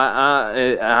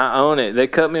 I own it. They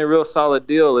cut me a real solid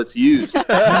deal. It's used.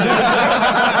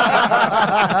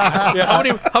 Yeah,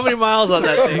 how many miles on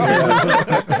that thing?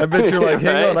 I bet you're like,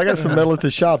 hang on, I got some metal at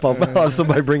the shop. I'll have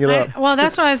somebody bring it up. Well,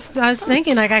 that's why I was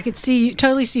thinking. Like, I could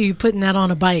totally see you putting that on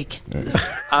a bike.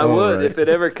 I would if it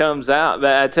ever comes out.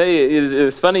 But I tell you,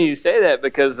 it's funny you say that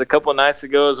because a couple nights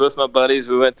ago I was with my buddies.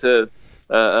 We went to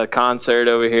a concert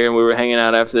over here, and we were hanging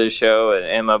out after the show.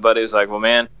 And my buddy was like, well,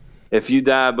 man, if you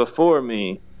die before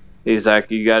me, he's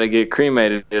like, you got to get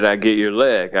cremated. Did I get your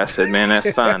leg? I said, man,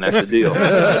 that's fine. That's the deal. So,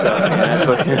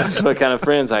 that's what kind of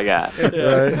friends I got.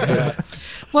 Right?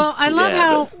 Well, I love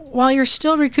how while you're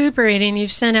still recuperating,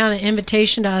 you've sent out an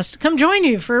invitation to us to come join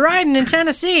you for riding in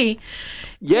Tennessee.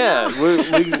 Yeah,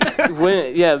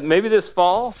 maybe this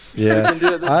fall. Yeah, we can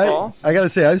do it this fall. I gotta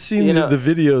say, I've seen the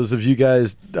videos of you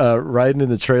guys riding in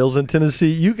the trails in Tennessee.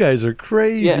 You guys are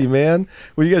crazy, man.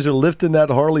 When you guys are lifting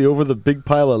that Harley over the big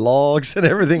pile of logs and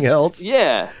everything else.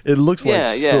 Yeah, it looks like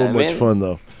so much fun,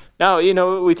 though.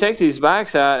 No, we take these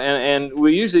bikes out, and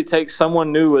we usually take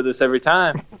someone new with us every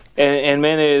time. And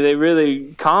man, they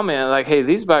really comment like, hey,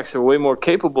 these bikes are way more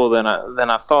capable than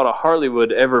I thought a Harley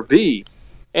would ever be.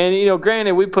 And,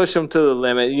 granted, we push them to the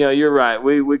limit. You're right.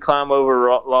 We climb over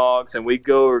logs and we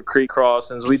go over creek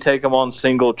crossings. We take them on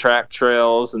single track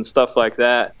trails and stuff like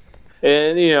that.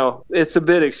 And, it's a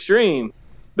bit extreme.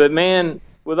 But, man,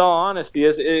 with all honesty,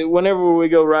 whenever we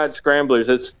go ride scramblers,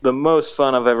 it's the most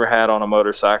fun I've ever had on a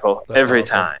motorcycle. That's every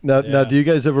awesome. Time. Now, do you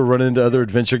guys ever run into other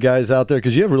adventure guys out there?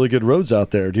 Because you have really good roads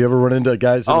out there. Do you ever run into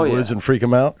guys in the woods and freak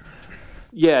them out?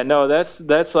 Yeah, no,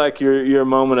 that's like your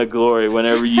moment of glory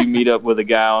whenever you meet up with a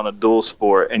guy on a dual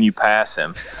sport and you pass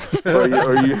him,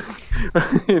 or you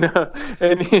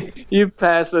and you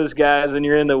pass those guys and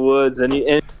you're in the woods and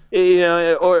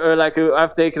or like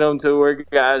I've taken them to where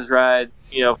guys ride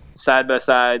side by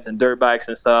sides and dirt bikes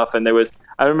and stuff, and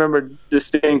I remember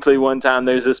distinctly one time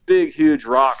there's this big huge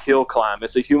rock hill climb.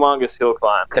 It's a humongous hill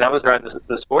climb, and I was riding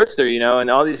the Sportster, and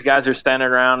all these guys are standing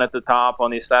around at the top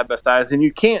on these side by sides, and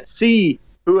you can't see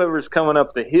whoever's coming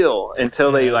up the hill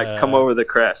until they come over the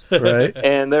crest. Right.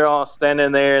 And they're all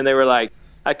standing there, and they were like,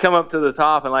 I come up to the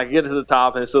top and get to the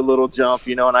top, and it's a little jump,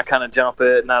 and I kind of jump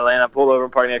it, and I land, I pull over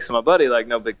and park next to my buddy, like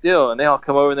no big deal. And they all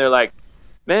come over and they're like,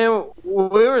 man,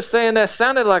 we were saying that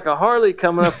sounded like a Harley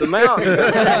coming up the mountain.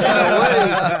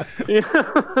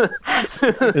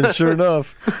 And sure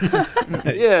enough.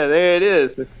 Yeah, there it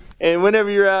is. And whenever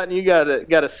you're out and you got a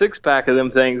 6-pack of them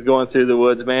things going through the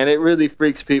woods, man, it really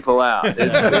freaks people out.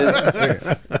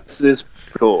 It's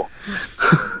cool.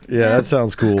 Yeah, that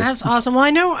sounds cool. That's awesome. Well,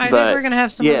 I think we're going to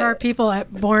have some of our people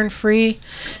at Born Free,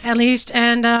 at least.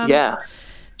 And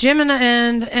Jim and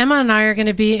Emma and I are going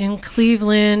to be in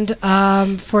Cleveland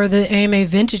for the AMA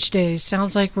Vintage Days.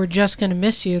 Sounds like we're just going to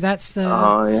miss you. That's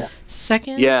the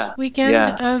second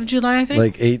weekend of July, I think.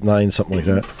 Like 8, 9, something like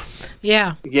that.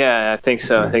 Yeah. Yeah, I think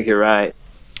so. I think you're right.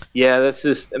 Yeah, that's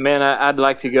just, man, I'd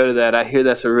like to go to that. I hear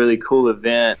that's a really cool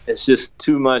event. It's just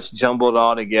too much jumbled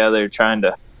all together trying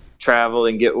to travel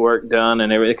and get work done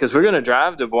and everything, because we're going to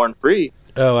drive to Born Free.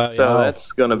 Oh, wow. So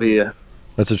that's going to be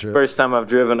that's a trip. First time I've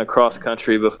driven across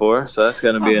country before, so that's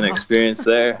going to be an experience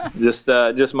there. Just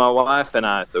my wife and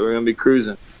I, so we're going to be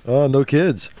cruising. Oh, no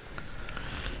kids.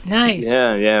 Nice.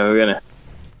 Yeah, we're going to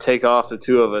take off the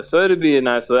two of us. So it'd be a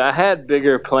nice. I had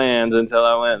bigger plans until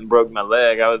I went and broke my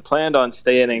leg. I was planned on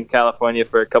staying in California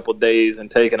for a couple days and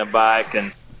taking a bike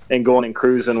and going and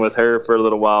cruising with her for a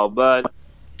little while, but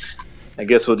I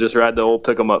guess we'll just ride the old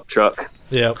pick 'em up truck.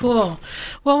 Yeah. Cool.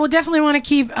 Well, we'll definitely want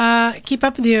to keep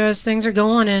up with you as things are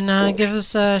going, and give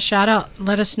us a shout out.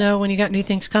 Let us know when you got new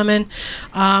things coming.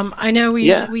 I know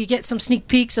we get some sneak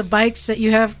peeks of bikes that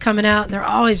you have coming out, and they're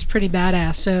always pretty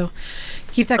badass. So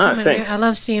keep that coming. I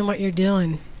love seeing what you're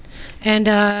doing. And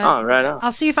right on.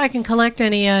 I'll see if I can collect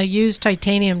any used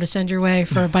titanium to send your way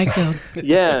for a bike build.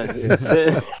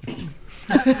 Yeah.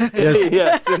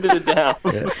 Yeah, send it down.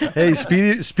 Hey,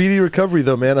 speedy recovery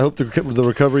though, man. I hope the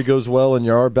recovery goes well and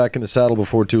you are back in the saddle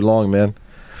before too long, man.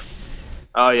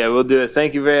 Oh yeah, we'll do it.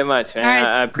 Thank you very much, man. Right.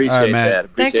 I appreciate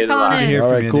that. Thanks for calling in. All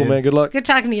right, cool, man. Good luck. Good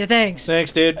talking to you. Thanks.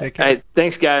 Thanks, dude. Take care. All right,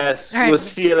 thanks, guys. All right. We'll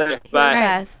see you later. Bye.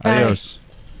 Yes. Bye. Adios.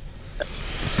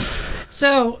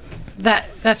 So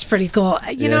that's pretty cool.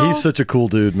 You know, he's such a cool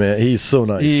dude, man. He's so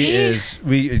nice. He is.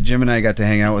 Jim and I got to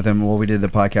hang out with him while we did the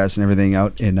podcast and everything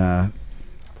out in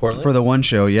Portland? For the one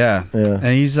show, yeah. Yeah.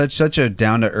 And he's such a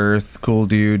down-to-earth, cool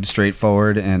dude,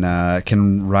 straightforward, and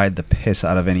can ride the piss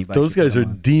out of anybody. Those guys are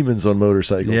demons on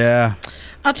motorcycles. Yeah.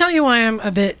 I'll tell you why I'm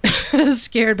a bit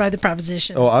scared by the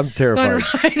proposition. Oh, I'm terrified. Going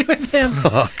to ride with him.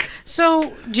 Fuck.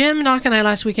 So Jim, Knock, and I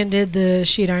last weekend did the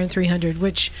Sheetiron 300,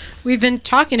 which we've been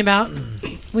talking about.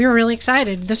 We were really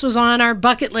excited. This was on our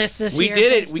bucket list this We year.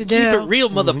 did it. We keep it real,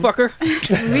 motherfucker.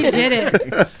 We did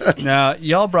it. Now,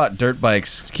 y'all brought dirt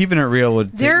bikes. Keeping it real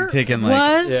would take in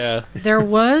like... There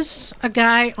was a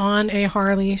guy on a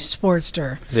Harley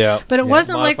Sportster. Yeah. But it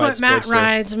wasn't like what Modified Matt Sportster.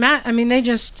 rides. Matt, I mean, they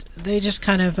just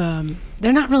kind of,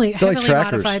 they're not really They're like heavily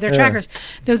trackers. modified. They're Yeah. trackers.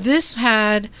 No, this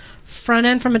had front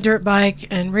end from a dirt bike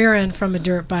and rear end from a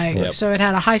dirt bike. Yep. So it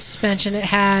had a high suspension. It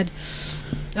had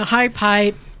a high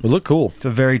pipe. It looked cool. It's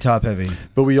a very top heavy.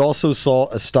 But we also saw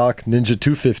a stock Ninja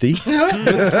 250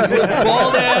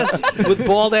 with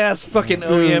bald ass fucking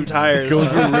OEM tires. going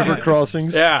through river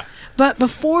crossings. Yeah. But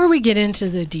before we get into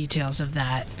the details of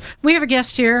that, we have a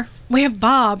guest here. We have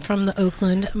Bob from the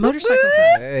Oakland Motorcycle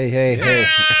Club. Hey.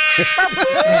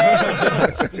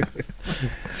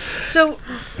 So,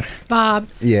 Bob,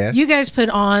 Yes. you guys put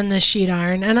on the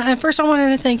Sheetiron, and first I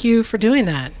wanted to thank you for doing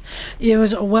that. It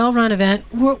was a well-run event.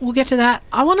 We'll get to that.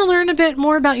 I want to learn a bit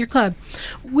more about your club.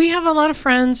 We have a lot of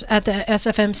friends at the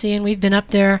SFMC, and we've been up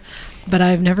there, but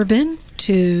I've never been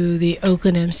to the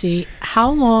Oakland MC. How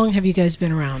long have you guys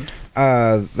been around?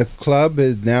 The club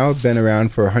has now been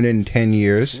around for 110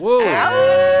 years. Whoa.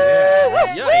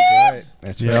 Yikes.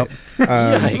 That's Yep.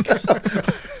 right.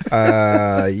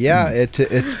 Yikes. Yeah,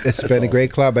 it's been a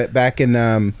great club. Back in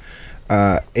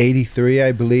 '83,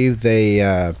 I believe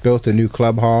they built a new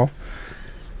club hall.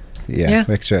 Yeah,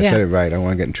 make sure I said it right. I don't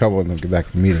want to get in trouble and get back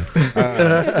to the meeting.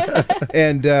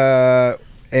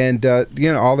 And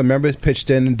you know, all the members pitched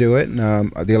in and do it, and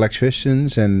the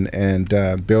electricians and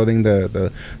building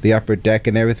the upper deck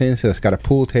and everything. So it's got a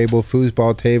pool table,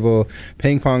 foosball table,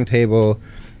 ping pong table.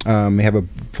 We have a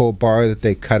full bar that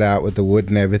they cut out with the wood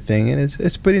and everything, and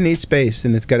it's pretty neat space,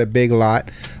 and it's got a big lot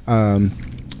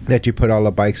that you put all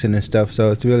the bikes in and stuff.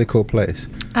 So it's a really cool place.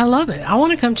 I love it. I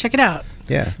want to come check it out.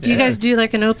 Yeah. Do you guys do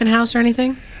like an open house or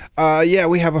anything? Yeah,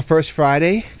 we have a first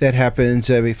Friday that happens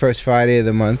every first Friday of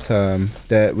the month.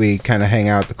 That we kind of hang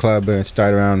out at the club and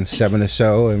start around 7 or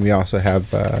so, and we also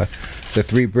have the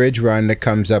 3 Bridge Run that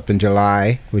comes up in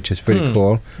July, which is pretty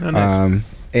cool. Oh, nice.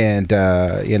 And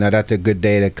you know, that's a good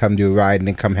day to come do a ride and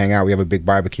then come hang out. We have a big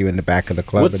barbecue in the back of the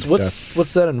club.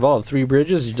 What's that involved? 3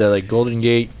 bridges? You did like Golden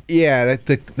Gate. Yeah,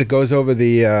 that goes over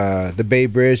the Bay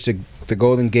Bridge, the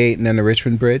Golden Gate, and then the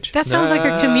Richmond Bridge. That sounds like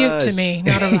a commute to me,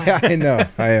 not a ride. Yeah, I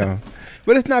know.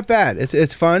 But it's not bad.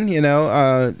 It's fun, you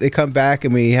know. They come back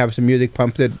and we have some music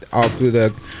pumped it all through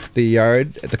the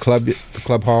yard at the club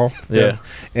hall. Yeah.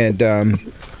 And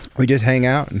we just hang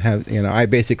out and have, you know, I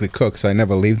basically cook, so I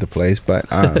never leave the place. But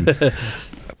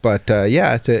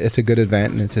yeah, it's a good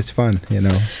event and it's fun, you know.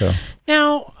 So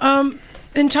Now,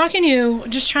 in talking to you,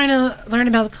 just trying to learn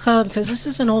about the club, because this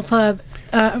is an old club.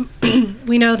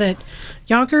 We know that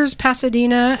Yonkers,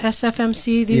 Pasadena,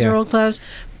 SFMC, these are old clubs,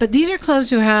 but these are clubs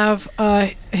who have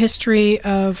a history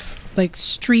of like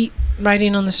street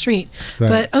riding on the street. Right.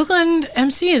 But Oakland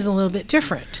MC is a little bit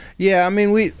different. yeah, I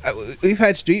mean we've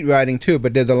had street riding too,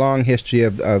 but there's a long history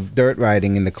of dirt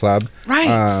riding in the club.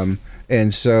 Right.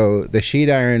 And so the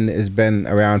Sheetiron has been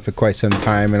around for quite some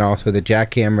time, and also the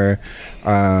jackhammer.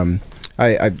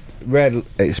 I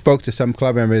spoke to some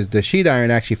club members. The Sheetiron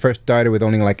actually first started with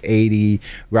only like 80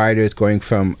 riders going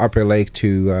from Upper Lake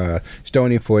to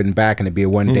Stonyford and back, and it'd be a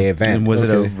one-day event. And was it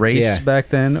a race back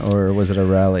then, or was it a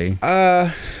rally?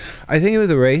 I think it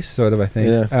was a race, sort of. I think.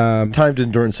 Yeah. Timed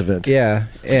endurance event. Yeah,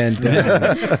 and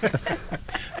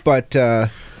but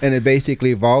and it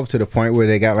basically evolved to the point where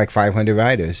they got like 500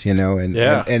 riders, you know, and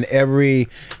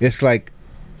it's like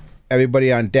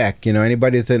everybody on deck, you know,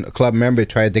 anybody that's a club member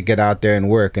tried to get out there and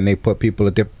work, and they put people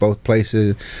at both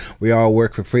places. We all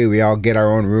work for free. We all get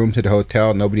our own rooms at the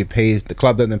hotel. Nobody pays. The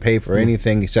club doesn't pay for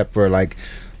anything except for like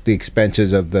the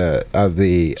expenses of the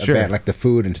event, like the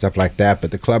food and stuff like that. But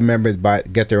the club members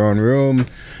get their own room,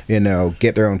 you know,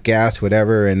 get their own gas,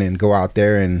 whatever, and then go out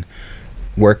there and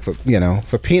work for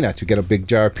peanuts. We get a big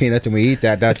jar of peanuts and we eat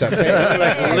that. That's our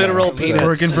pay. Literal peanuts.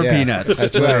 Working for peanuts.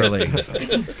 That's literally.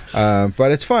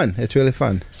 But it's fun. It's really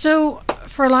fun. So,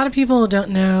 for a lot of people who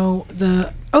don't know,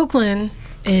 the Oakland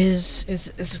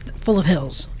is full of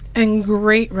hills and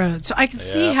great roads. So I can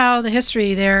see how the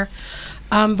history there.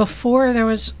 Before there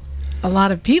was a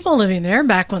lot of people living there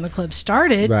back when the club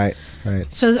started. Right.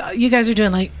 So you guys are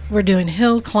doing we're doing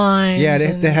hill climbs. Yeah,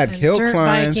 they had and hill dirt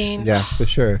climbs. biking. Yeah, for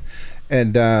sure.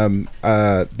 And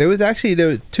there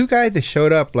were two guys that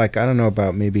showed up, like, I don't know,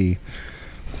 about maybe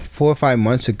 4 or 5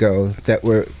 months ago that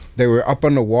they were up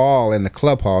on the wall in the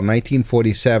club hall,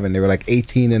 1947. They were like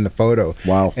 18 in the photo.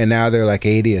 Wow. And now they're like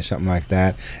 80 or something like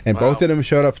that. And both of them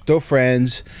showed up, still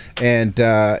friends, and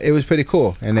it was pretty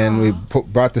cool. And then we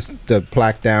brought the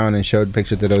plaque down and showed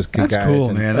pictures of those guys. That's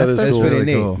cool, man. That's That's cool. pretty Really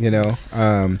neat, cool. you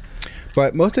know.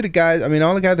 But most of the guys, I mean,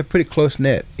 all the guys are pretty close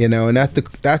knit, you know, and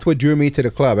that's what drew me to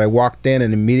the club. I walked in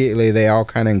and immediately they all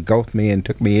kind of engulfed me and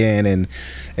took me in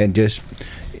and just.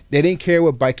 They didn't care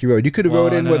what bike you rode. You could have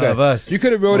rode in with us. You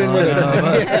could have rode in with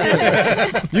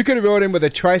a. You could have rode in with a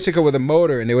tricycle with a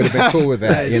motor, and they would have been cool with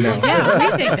that. You know. Yeah,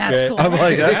 we think that's cool. I'm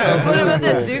like, that sounds What really about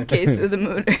cool. the suitcase with a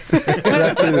motor?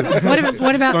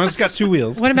 What about It's got 2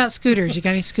 wheels. What about scooters? You got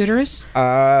any scooterists?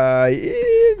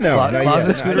 No, not yet.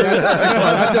 Closet scooters?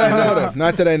 Not that I know of.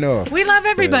 Not that I know of. We love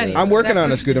everybody. I'm working except on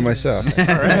for a scooter myself.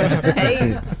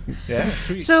 Hey, Yeah,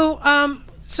 sweet.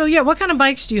 So yeah, what kind of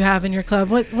bikes do you have in your club?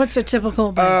 What's a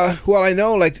typical bike? Well, I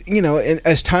know, like, you know, and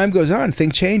as time goes on,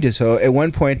 things changes. So at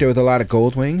one point, there was a lot of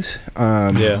gold wings,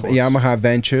 Yamaha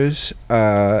Ventures.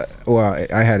 Well,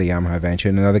 I had a Yamaha Venture,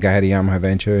 and another guy had a Yamaha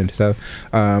Venture and stuff.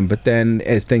 But then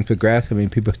as things progressed, I mean,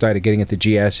 people started getting into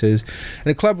GSs, and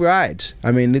the club rides.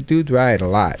 I mean, the dudes ride a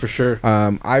lot. For sure.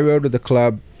 I rode with the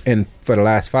club for the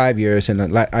last 5 years, and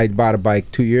I bought a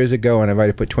bike 2 years ago, and I've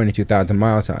already put 22,000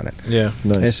 miles on it. Yeah.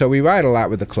 Nice. And so we ride a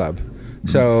lot with the club.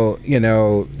 So, you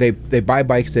know, they buy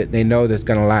bikes that they know that's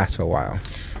going to last for a while.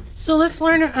 So let's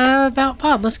learn about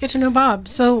Bob. Let's get to know Bob.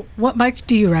 So what bike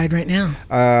do you ride right now?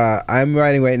 I'm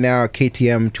riding right now a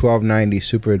KTM 1290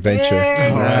 Super Adventure.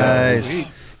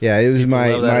 Nice. Yeah, it was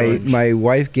love that orange. my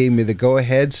wife gave me the go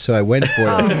ahead, so I went for it.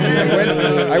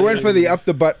 I went for the up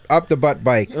the butt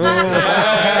bike.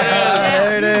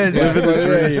 There it is. Living the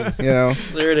dream. You know,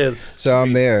 There it is. so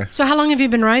I'm there. So how long have you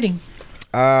been riding?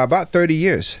 About 30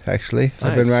 years, actually.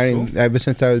 I've been Nice. riding ever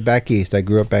since I was back east. I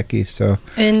grew up back east, so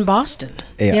In Boston.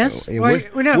 yeah. Yes? In Or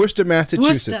no. Worcester,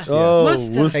 Massachusetts. Worcester. Yeah. Oh,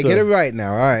 Worcester. Worcester. Hey, get it right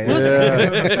now. All right.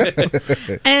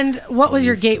 And what was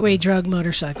your gateway drug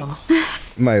motorcycle?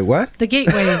 My what? The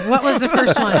gateway. What was the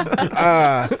first one?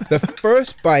 The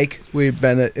first bike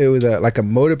it was like a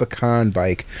Motor Pecan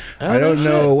bike. I don't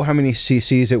know how many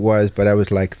cc's it was, but I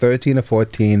was like 13 or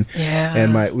 14. Yeah.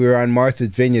 And we were on Martha's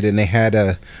Vineyard, and they had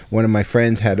one of my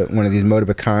friends had one of these Motor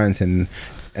Pecans, and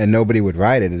nobody would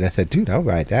ride it. And I said, dude, I'll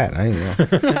ride that. I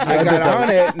got on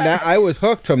it, and I was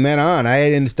hooked from then on. I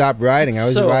didn't stop riding. I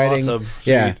was So riding. awesome.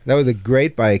 Yeah, Sweet. that was a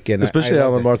great bike. And Especially I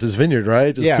out loved on it. Martha's Vineyard,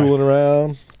 right? Just Yeah. tooling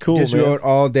around. Cool, Just man. rode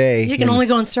all day. You can only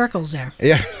go in circles there.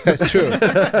 Yeah, that's true.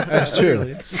 That's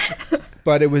true.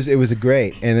 But it was a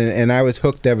great, and I was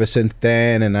hooked ever since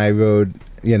then, and I rode,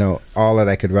 you know, all that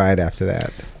I could ride after that.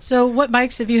 So what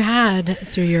bikes have you had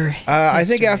through your I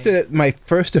think history? after my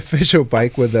first official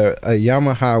bike was a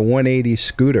Yamaha 180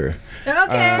 scooter.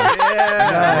 Okay.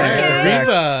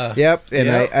 Riva. Yep,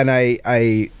 and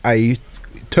I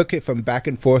took it from back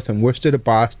and forth from Worcester to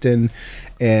Boston,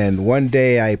 and one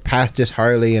day I passed this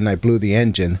Harley and I blew the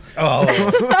engine. Oh,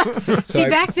 See,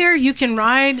 back there you can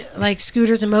ride like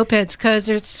scooters and mopeds because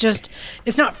it's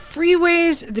not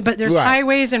freeways, but there's Right.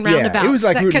 highways and roundabouts Yeah, it was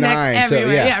like that Route connect 9, so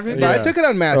everywhere. yeah. Route But 9. I took it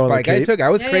on Mass Oh, on the bike. Cape? I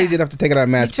was Yeah, crazy yeah. enough to take it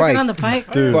on Mass You took bike. it on the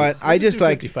bike. Dude. But I just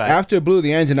like 55. after it blew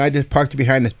the engine, I just parked it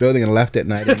behind this building and left it,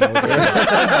 and I didn't know. What are you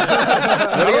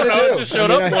I don't gonna know. do? It just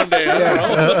showed up one day. I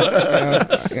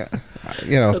don't know.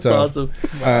 You know, That's so. awesome.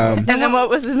 and then what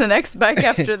was in the next bike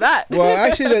after that? Well,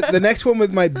 actually, the next one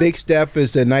with my big step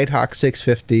is the Nighthawk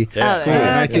 650, Yeah. from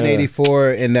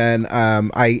 1984, and then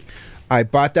I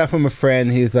bought that from a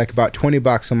friend. He was like about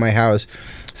 $20 from my house,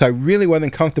 so I really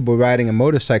wasn't comfortable riding a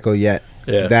motorcycle yet.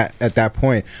 Yeah. At that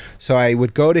point, so I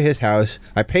would go to his house.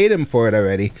 I paid him for it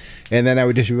already, and then I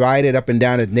would just ride it up and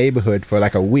down his neighborhood for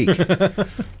like a week.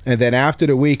 And then after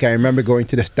the week, I remember going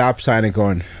to the stop sign and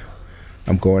going,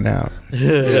 I'm going out.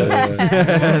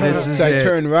 This is So I it.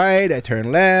 turned right, I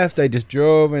turned left, I just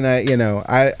drove, and I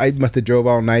must have drove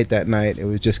all night that night. It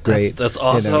was just great. That's You know,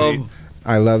 awesome.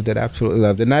 I loved it, absolutely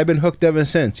loved it, and I've been hooked ever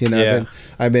since. You know, Yeah.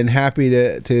 I've been happy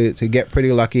to get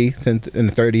pretty lucky since in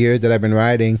the 30 years that I've been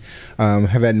riding. Have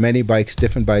had many bikes,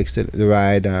 different bikes to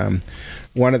ride.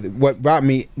 What got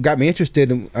me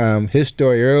interested in his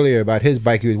story earlier about his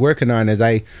bike he was working on is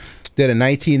I did a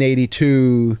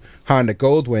 1982 Honda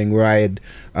Goldwing where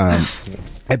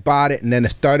I bought it and then the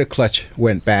starter clutch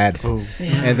went bad.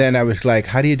 And then I was like,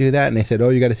 how do you do that? And they said, oh,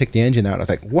 you got to take the engine out. I was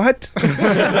like, what?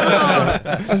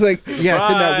 I was like, yeah,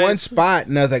 it's in that one spot.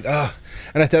 And I was like, oh.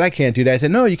 And I said, I can't do that. I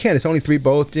said, no, you can't. It's only 3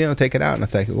 bolts. Take it out. And I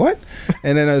was like, what?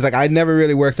 And then I was like, I'd never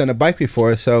really worked on a bike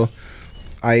before. So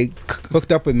I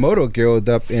hooked up with Moto Guild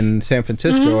up in San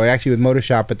Francisco. I actually was Motor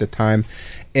Shop at the time.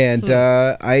 And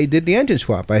I did the engine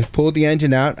swap. I pulled the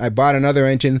engine out. I bought another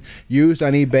engine used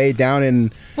on eBay down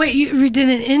in... Wait, you did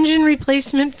an engine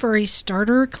replacement for a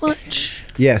starter clutch?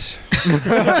 Yes.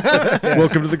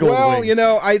 Welcome to the Gold Well, Wing. you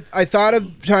know, I thought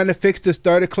of trying to fix the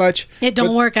starter clutch. It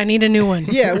don't work. I need a new one.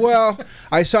 Yeah, well,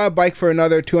 I saw a bike for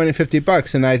another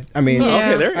 $250, and I mean, Yeah.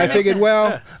 Okay, there you I go. figured, Makes well,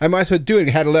 sense. I might as well do it.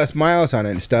 It had less miles on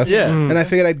it and stuff. Yeah. And I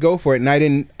figured I'd go for it,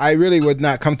 and I really was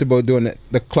not comfortable doing it.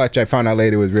 The clutch, I found out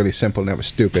later, was really simple, and that was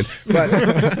stupid. But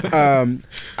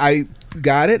I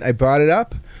got it. I brought it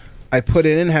up. I put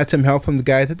it in, had some help from the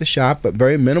guys at the shop, but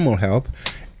very minimal help.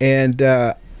 And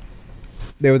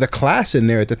there was a class in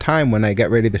there at the time when I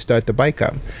got ready to start the bike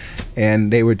up.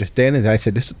 And they were just standing there. I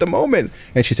said, this is the moment.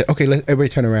 And she said, okay, let everybody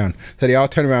turn around. So they all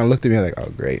turned around and looked at me like, oh,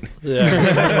 great.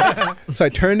 Yeah. So I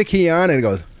turned the key on and it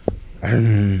goes,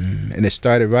 and it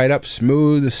started right up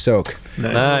smooth as silk.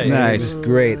 Nice. It was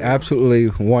great. Absolutely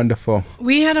wonderful.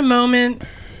 We had a moment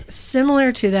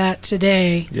similar to that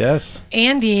today. Yes.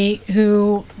 Andy,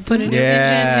 who put a new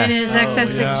Yeah. engine in his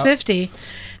XS650,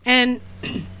 and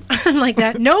like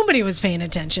that, nobody was paying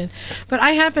attention. But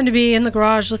I happened to be in the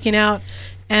garage looking out,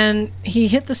 and he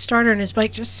hit the starter, and his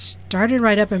bike just started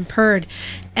right up and purred.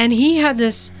 And he had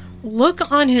this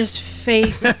look on his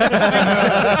face like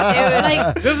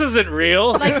This isn't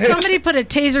real. like somebody put a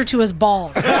taser to his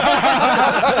balls. His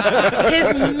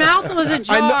mouth was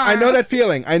ajar. I know that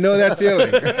feeling. Oh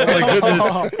my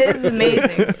goodness. It's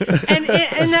amazing. And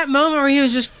in that moment where he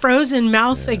was just frozen,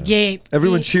 mouth agape.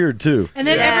 Everyone cheered too. And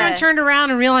then everyone turned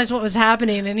around and realized what was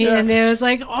happening, and and it was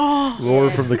like, oh. Roar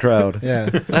from the crowd. Yeah.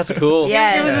 That's cool.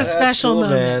 Yeah. It was a special cool,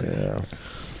 moment. man.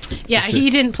 Yeah, he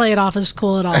didn't play it off as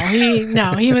cool at all.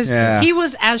 He was he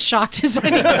was as shocked as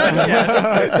anyone.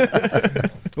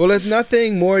 Well, there's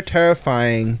nothing more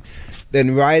terrifying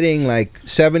than riding like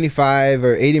 75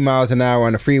 or 80 miles an hour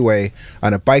on a freeway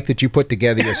on a bike that you put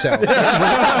together yourself.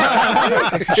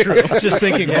 Just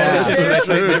thinking. Did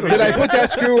I put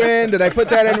that screw in? Did I put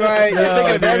that in right? You're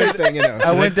thinking of everything, you know.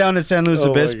 I went down to San Luis Oh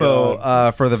my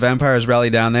Obispo for the Vampires Rally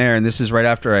down there, and this is right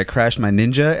after I crashed my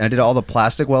Ninja, and I did all the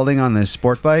plastic welding on this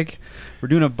sport bike. We're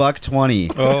doing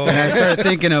 $120, and I started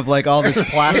thinking of like all this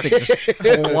plastic just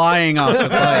flying off the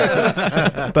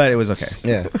bike, but it was okay.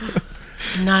 Yeah.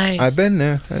 Nice. I've been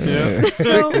there.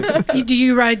 So, do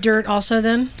you ride dirt also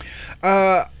then?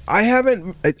 I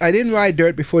haven't. I didn't ride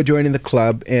dirt before joining the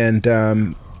club, and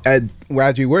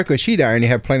as we work with Sheetiron, you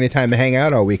have plenty of time to hang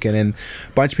out all weekend. And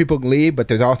a bunch of people leave, but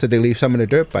there's also they leave some of the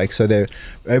dirt bikes, so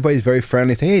everybody's very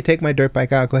friendly. Say, hey, take my dirt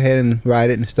bike out, go ahead and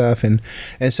ride it and stuff. And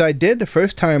so I did the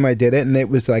first time I did it, and it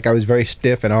was like I was very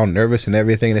stiff and all nervous and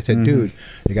everything. And I said, dude,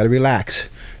 you got to relax.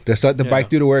 Just let the bike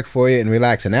do the work for you and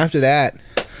relax. And after that,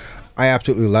 I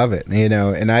absolutely love it, you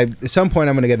know. And at some point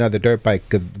I'm going to get another dirt bike,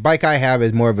 because the bike I have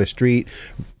is more of a street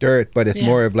dirt, but it's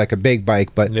more of like a big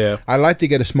bike. But I'd like to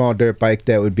get a small dirt bike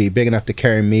that would be big enough to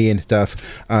carry me and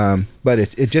stuff. But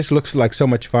it just looks like so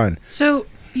much fun. So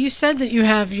you said that you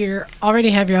already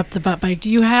have your up the butt bike. Do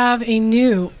you have a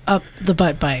new up the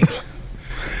butt bike?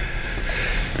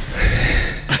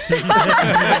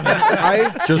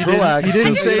 Just relax. You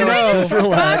didn't say no. Just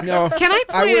relax. No, Can I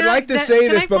point I would out like to that- say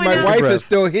can I this, but point my out- wife is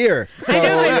still here. I know,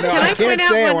 So, but you know, can I I point can't out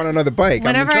say I when- want another bike. I'm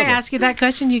in Whenever I trouble. ask you that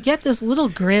question, you get this little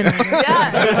grin. On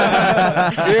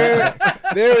your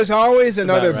There is always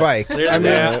another right. bike. I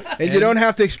mean, and you don't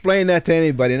have to explain that to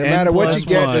anybody. No And matter what plus you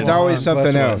get, one. there's always Plus something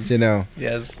one. else, you know.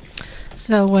 Yes.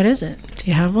 So what is it? Do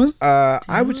you have one?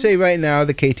 I would say right now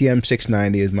the KTM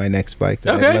 690 is my next bike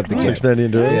that Okay. I'd love to get.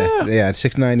 690 Enduro. Yeah,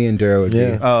 690 Enduro would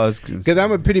Yeah. be. Oh, it's good. Because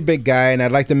I'm a pretty big guy, and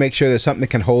I'd like to make sure there's something that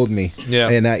can hold me. Yeah.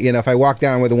 And you know, if I walk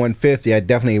down with a 150, I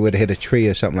definitely would have hit a tree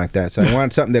or something like that. So I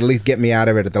want something that at least get me out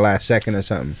of it at the last second or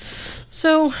something.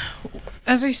 So,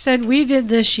 as I said, we did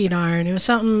this sheet iron. It was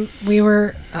something we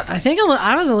were. I think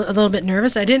I was a little bit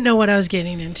nervous. I didn't know what I was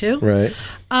getting into. Right.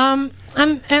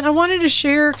 And I wanted to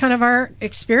share kind of our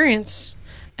experience.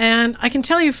 And I can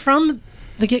tell you from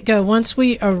the get-go, once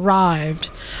we arrived,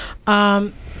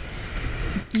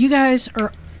 you guys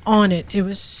are on it. It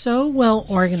was so well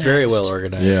organized. Very well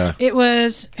organized. Yeah. It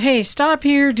was, hey, stop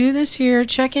here, do this here,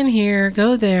 check in here,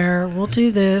 go there, we'll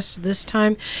do this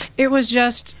time. It was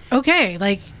just, okay,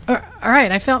 like, all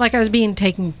right, I felt like I was being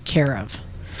taken care of.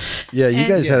 Yeah, you And-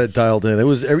 guys had it dialed in. It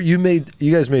was you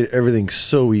guys made everything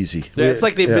so easy. Yeah, it's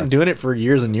like they've been doing it for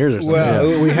years and years or something.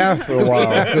 Well, we have for a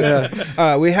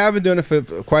while. We have been doing it for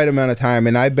quite a amount of time,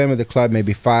 and I've been with the club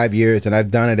maybe 5 years, and I've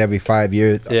done it every 5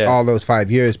 years, all those 5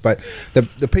 years. But the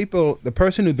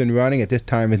person who's been running at this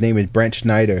time, his name is Brent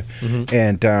Schneider,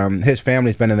 and his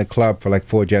family's been in the club for like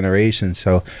 4 generations.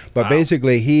 So, but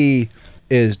basically he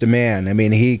is the man. I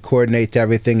mean, he coordinates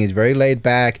everything. He's very laid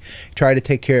back. Try to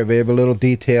take care of every little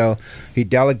detail. He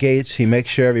delegates. He makes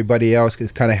sure everybody else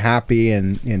is kind of happy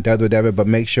and does whatever, but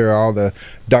make sure all the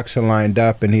ducks are lined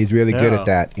up. And he's really good at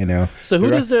that. You know. So who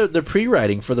does the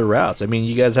pre-writing for the routes? I mean,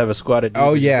 you guys have a squad of dudes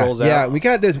Oh that yeah, rolls yeah. out. We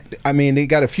got this. I mean, they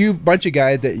got a bunch of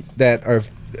guys that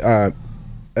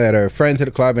are friends of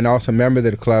the club and also members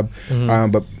of the club.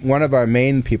 But one of our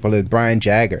main people is Brian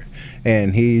Jagger,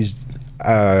 and he's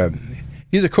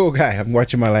a cool guy. I'm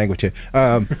watching my language here.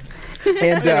 And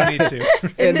he's he's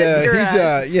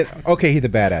a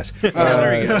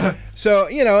badass. So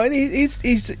and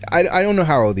he's I don't know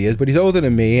how old he is, but he's older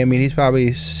than me. I mean, he's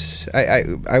probably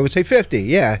I would say 50.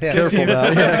 Yeah. Careful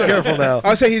now. Yeah, careful now.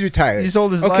 I'll say he's retired. He's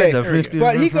old as Liza, 50.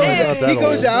 But he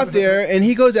goes out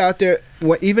there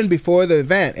even before the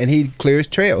event, and he clears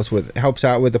trails helps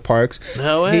out with the parks.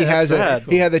 No way. He has a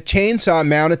chainsaw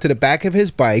mounted to the back of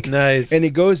his bike. Nice. And he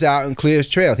goes out and clears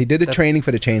trails. He did the training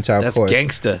for the chainsaw, of course.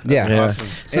 That's gangsta. Yeah.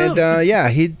 Awesome.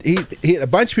 And he a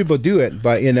bunch of people do it,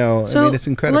 but I mean, it's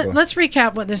incredible. Let's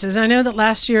recap what this is. I know that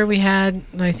last year we had,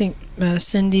 I think,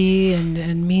 Cindy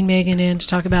and Mean Megan in to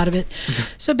talk about it.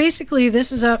 So basically,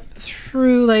 this is up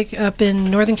through up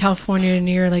in Northern California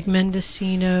near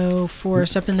Mendocino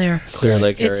Forest up in there. Clear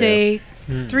Lake It's area.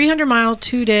 a 300-mile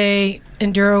 2-day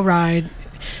enduro ride.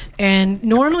 And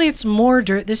normally it's more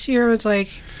dirt. This year it was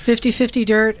 50-50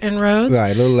 dirt and roads.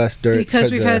 Right, a little less dirt.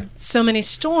 Because we've had so many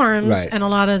storms and a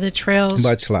lot of the trails.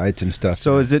 Mudslides and stuff.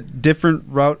 So is it different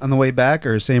route on the way back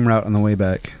or same route on the way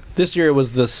back? This year it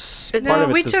was the part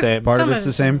of it's the same. Part of it's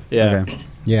the same? Yeah. Okay.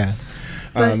 Yeah.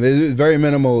 It was very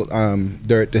minimal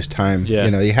dirt this time. Yeah.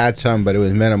 You had some, but it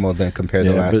was minimal then compared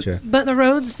to last year. But the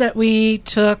roads that we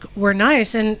took were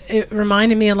nice, and it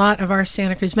reminded me a lot of our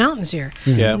Santa Cruz Mountains here.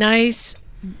 Yeah. Nice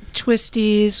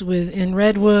twisties in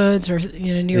redwoods or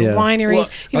near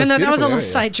wineries. Even though that was a little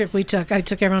side trip we took. I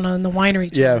took everyone on the winery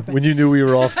tour. Yeah, when you knew we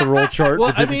were off the roll chart,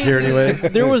 but didn't care anyway.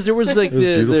 There was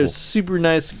the super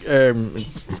nice,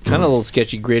 it's kind of a little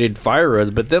sketchy graded fire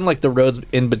roads, but then the roads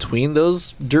in between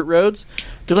those dirt roads,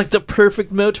 they're the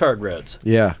perfect motard roads.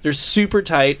 Yeah. They're super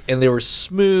tight and they were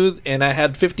smooth, and I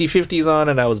had 50/50s on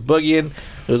and I was boogieing.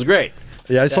 It was great.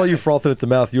 Yeah, I saw you frothing at the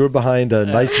mouth. You were behind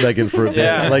Nice Megan for a bit.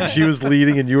 Yeah. She was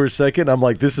leading and you were second. I'm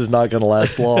like, this is not going to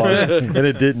last long. And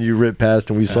it didn't. You ripped past,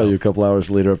 and we saw you a couple hours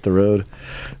later up the road.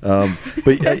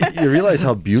 But you realize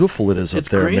how beautiful it is up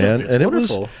there, great. man. It's and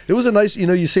wonderful. it was a nice,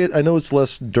 you say it, I know it's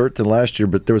less dirt than last year,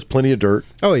 but there was plenty of dirt.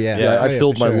 Oh, yeah. Yeah, I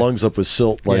filled my lungs up with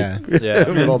silt. With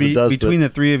all the dust. Between the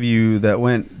three of you that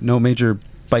went, no major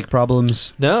bike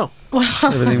problems? No.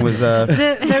 Everything was... The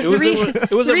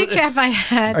recap I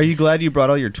had... Are you glad you brought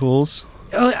all your tools?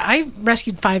 I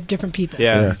rescued 5 different people.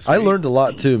 Yeah. I learned a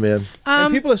lot too, man.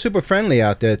 And people are super friendly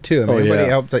out there too. I mean,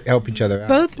 everybody help each other out.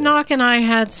 Both Knock and I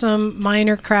had some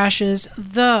minor crashes,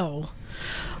 though.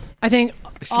 I think...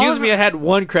 Excuse me, I had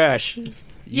one crash.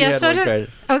 Yeah, so did...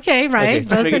 Okay, right.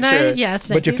 Okay, Both and I, sure. yes.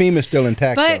 But your femur's still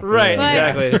intact. But, though. Right,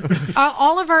 exactly.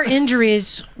 All of our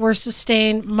injuries were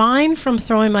sustained. Mine from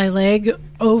throwing my leg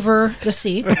over the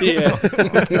seat.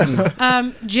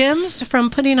 Yeah. Jim's from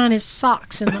putting on his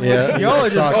socks in the morning. Y'all are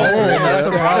just... that's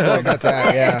a problem. I got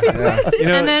that,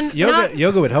 yeah. And then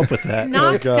yoga would help with that.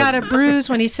 Knock got a bruise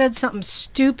when he said something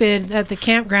stupid at the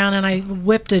campground, and I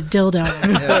whipped a dildo at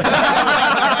him.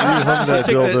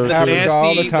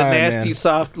 The nasty,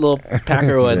 soft little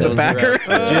Packer one. The Packer?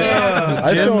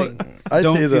 I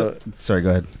tell you sorry, go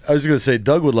ahead. I was going to say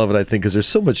Doug would love it, I think, because there's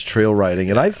so much trail riding.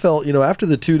 And I felt, after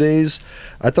the 2 days,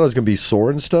 I thought I was going to be sore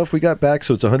and stuff. We got back,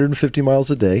 so it's 150 miles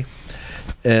a day.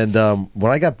 And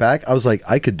when I got back, I was like,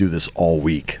 I could do this all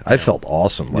week. I felt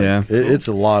awesome. It's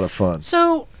a lot of fun.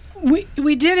 So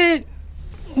we did it.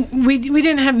 We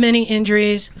didn't have many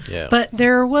injuries, but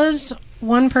there was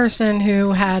one person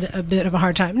who had a bit of a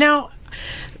hard time. Now,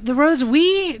 the roads,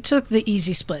 we took the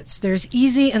easy splits. There's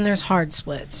easy and there's hard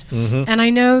splits. Mm-hmm. And I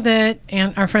know that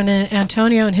our friend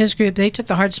Antonio and his group, they took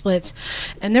the hard splits.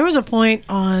 And there was a point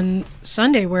on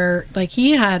Sunday where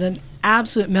he had an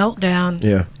absolute meltdown.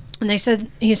 Yeah. And he said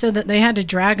that they had to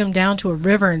drag him down to a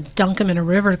river and dunk him in a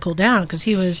river to cool down because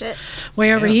he was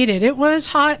way overheated. It was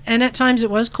hot, and at times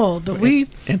it was cold, but we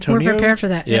were prepared for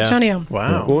that. Yeah. Antonio.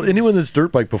 Wow. Well, anyone that's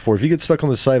dirt bike before, if you get stuck on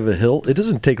the side of a hill, it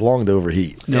doesn't take long to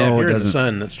overheat. Yeah, if No, you're it in the doesn't.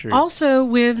 sun, that's true. Also,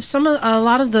 with a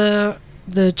lot of the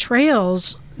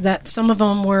trails that some of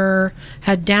them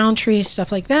had down trees,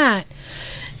 stuff like that,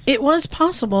 it was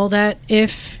possible that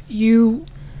if you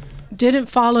didn't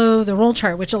follow the roll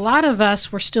chart, which a lot of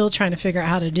us were still trying to figure out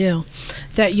how to do,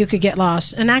 that you could get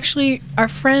lost. And actually, our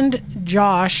friend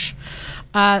Josh,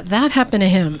 that happened to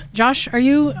him. Josh, are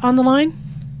you on the line?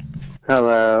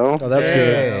 Hello. Oh, that's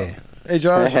good. Hey,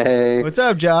 Josh. Hey. What's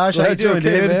up, Josh? How you doing,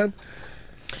 okay, dude? man?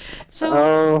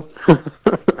 So,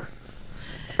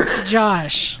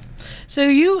 Josh, so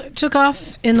you took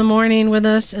off in the morning with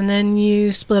us, and then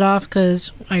you split off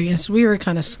because I guess we were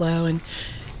kind of slow, and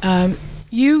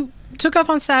you took off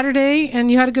on Saturday, and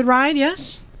you had a good ride,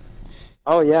 yes?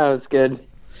 Oh yeah, it was good.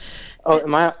 Oh,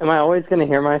 am I always gonna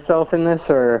hear myself in this,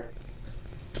 or?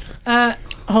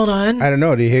 Hold on. I don't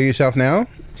know. Do you hear yourself now?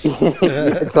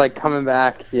 It's like coming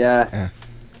back. Yeah.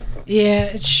 Yeah,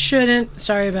 it shouldn't.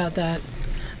 Sorry about that.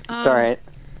 It's all right.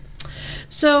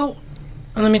 So,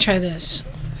 let me try this.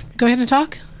 Go ahead and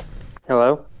talk.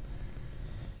 Hello.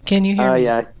 Can you hear me?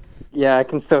 Yeah, I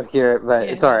can still hear it, but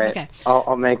it's all right. okay.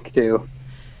 I'll make do.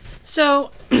 So,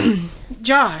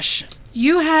 Josh,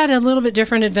 you had a little bit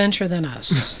different adventure than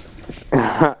us.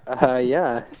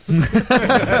 Yeah.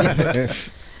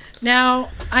 Now,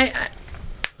 I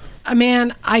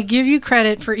give you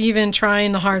credit for even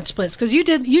trying the hard splits because you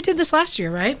did this last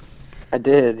year, right? I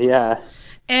did. Yeah.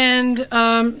 And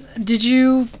did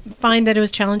you find that it was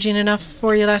challenging enough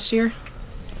for you last year?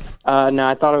 No,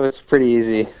 I thought it was pretty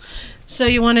easy. So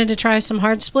you wanted to try some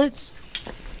hard splits?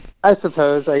 I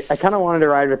suppose. I kind of wanted to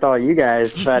ride with all you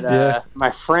guys, but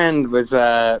my friend was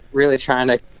really trying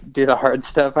to do the hard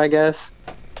stuff, I guess.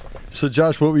 So,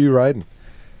 Josh, what were you riding?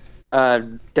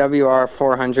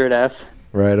 WR400F.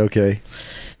 Right, okay.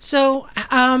 So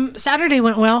Saturday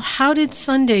went well. How did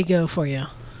Sunday go for you?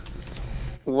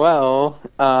 Well,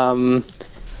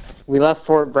 we left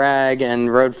Fort Bragg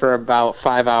and rode for about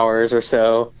 5 hours or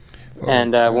so.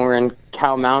 And when we were in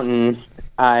Cow Mountain,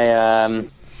 my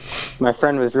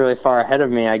friend was really far ahead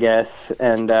of me, I guess.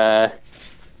 And I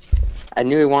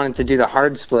knew he wanted to do the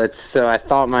hard splits, so I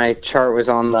thought my chart was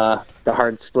on the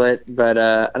hard split. But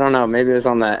I don't know, maybe it was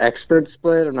on the expert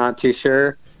split. I'm not too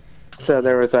sure. So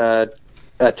there was a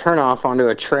turnoff onto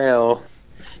a trail.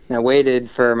 And I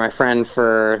waited for my friend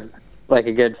for like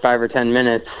a good 5 or 10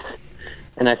 minutes,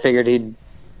 and I figured he'd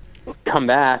come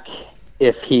back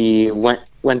if he went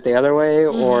the other way,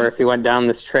 or if he went down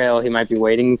this trail, he might be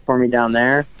waiting for me down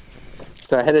there.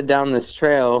 So I headed down this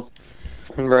trail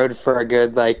and rode for a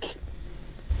good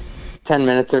 10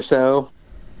 minutes or so,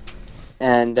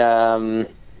 and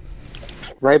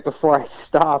right before I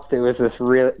stopped, it was this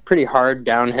pretty hard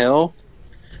downhill,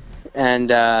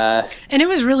 and it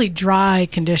was really dry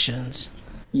conditions.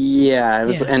 Yeah, it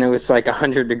was, and it was like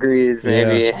 100 degrees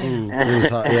maybe. Yeah, it was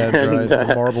hot. Yeah,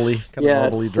 dry, marbly, kind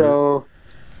of marbly dirt.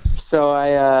 So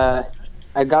I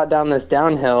got down this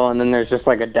downhill, and then there's just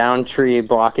like a down tree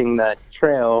blocking the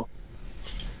trail,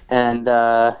 and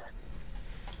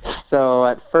so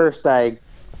at first I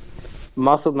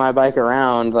muscled my bike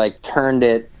around, turned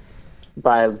it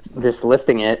by just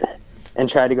lifting it, and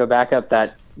tried to go back up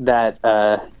that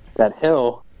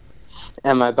hill.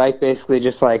 And my bike basically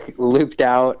just looped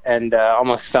out and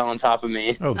almost fell on top of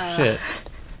me. Oh shit!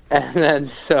 And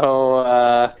then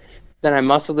then I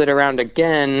muscled it around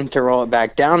again to roll it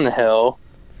back down the hill.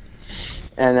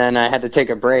 And then I had to take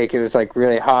a break. It was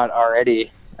really hot already.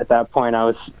 At that point, I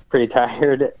was pretty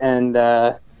tired. And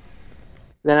then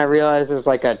I realized there's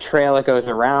a trail that goes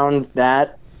around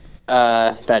that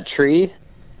tree.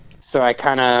 So I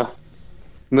kind of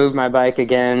moved my bike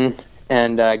again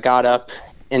and got up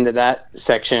into that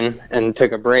section and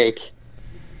took a break.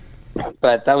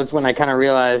 But that was when I kind of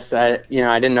realized I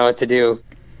didn't know what to do.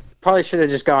 Probably should have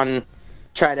just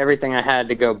tried everything I had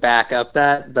to go back up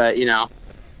that, but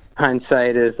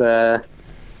hindsight is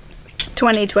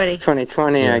 2020.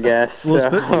 2020, I guess. Well, so,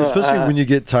 especially when you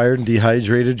get tired and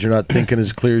dehydrated, you're not thinking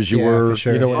as clear as you were, for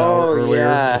sure. an hour earlier.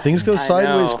 Yeah, Things go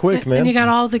sideways quick, man. And you got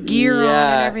all the gear on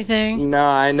and everything. No,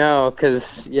 I know,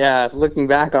 because looking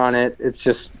back on it,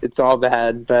 it's all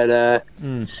bad. But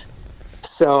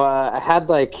so I had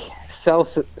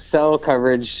cell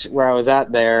coverage where I was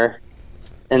at there,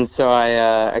 and so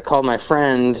I called my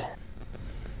friend,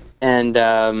 and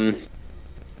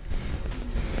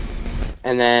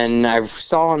then I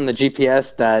saw on the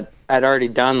GPS that I'd already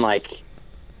done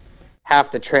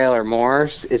half the trail or more.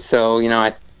 So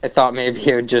I I thought maybe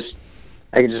I could just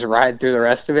ride through the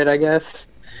rest of it, I guess.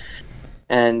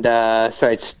 And so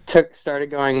I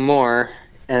started going more,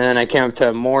 and then I came up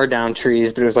to more down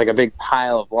trees, but it was like a big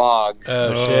pile of logs.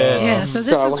 Oh shit! Yeah, so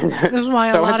this is why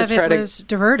a lot of it was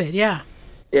diverted. Yeah.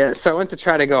 Yeah, so I went to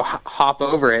try to go hop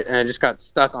over it, and I just got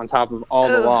stuck on top of all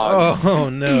the logs. Oh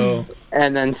no!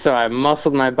 And then so I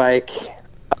muscled my bike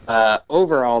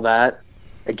over all that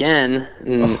again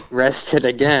and rested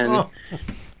again.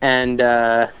 And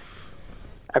I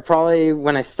probably,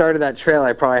 when I started that trail,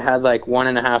 I probably had like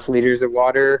 1.5 liters of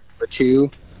water or 2.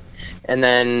 And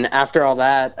then after all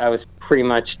that, I was pretty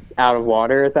much out of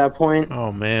water at that point.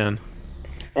 Oh man!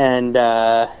 And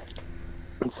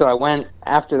so I went,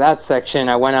 after that section,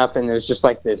 I went up and there's just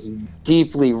like this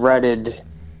deeply rutted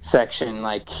section,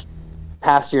 like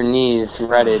past your knees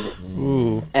rutted.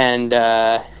 Ooh. And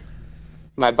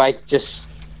my bike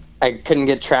I couldn't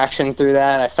get traction through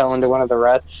that. I fell into one of the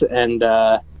ruts and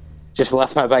just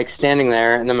left my bike standing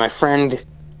there. And then my friend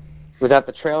was at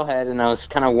the trailhead and I was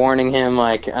kind of warning him,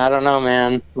 like, I don't know,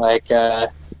 man, like,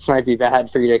 this might be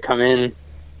bad for you to come in.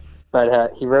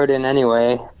 But he rode in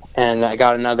anyway, and I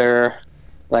got another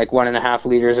like 1.5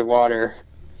 liters of water.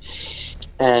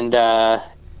 And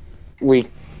we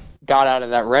got out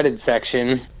of that rutted section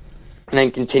and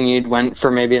then continued, went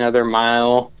for maybe another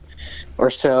mile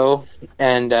or so,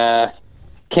 and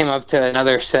came up to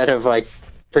another set of like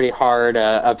pretty hard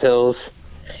uphills.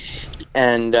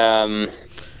 And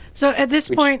so at this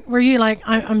point, were you like,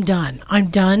 I'm done? I'm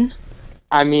done?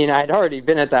 I mean, I'd already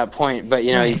been at that point, but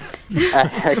you know,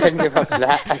 I couldn't give up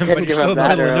that. I couldn't give up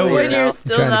that early. When you're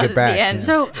still not at the end.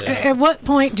 So at what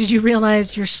point did you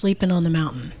realize you're sleeping on the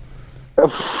mountain? It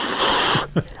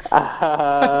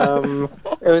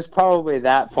was probably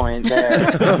that point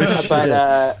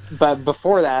there. But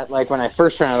before that, like when I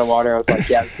first ran out of the water, I was like,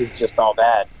 yeah, this is just all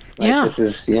bad. Like, this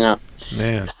is, you know.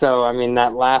 Man. So I mean,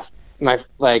 that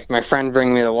my friend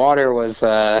bringing me the water was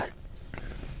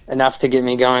enough to get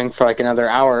me going for like another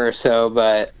hour or so,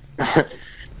 but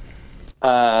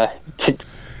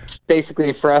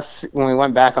basically for us, when we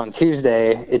went back on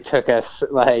Tuesday, it took us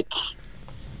like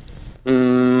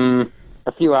a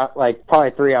few hours, like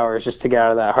probably 3 hours just to get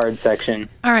out of that hard section.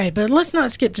 All right, but let's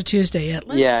not skip to Tuesday yet.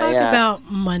 Let's talk about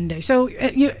Monday. So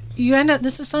you end up,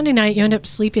 this is Sunday night, you end up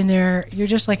sleeping there, you're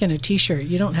just like in a t-shirt,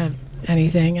 you don't have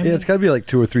anything. I mean, it's got to be like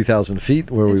 2,000 or 3,000 feet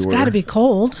where we were. It's got to be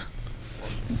cold.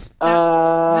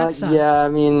 That sucks. Yeah, I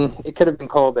mean, it could have been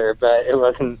colder, but it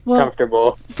wasn't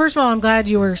comfortable. First of all, I'm glad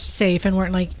you were safe and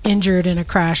weren't like injured in a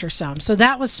crash or something. So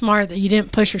that was smart that you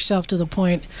didn't push yourself to the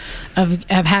point of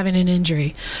having an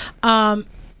injury.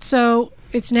 So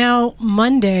it's now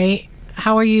Monday.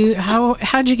 How are you?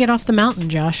 How'd you get off the mountain,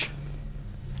 Josh?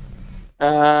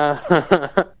 I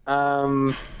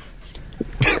don't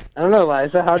know,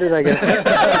 Liza. How did I get?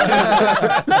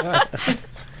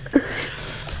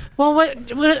 Well,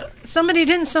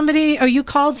 you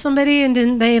called somebody and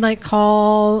didn't they like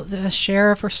call the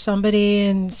sheriff or somebody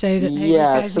and say that, hey,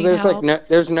 these guys need help?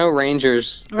 There's no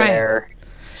rangers there.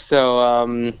 So,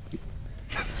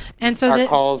 and so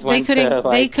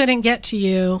they couldn't get to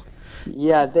you.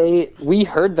 Yeah, we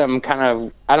heard them kind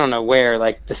of, I don't know where,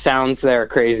 like the sounds there are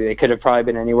crazy. They could have probably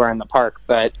been anywhere in the park,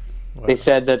 but they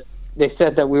said that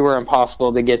we were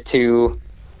impossible to get to.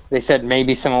 They said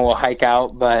maybe someone will hike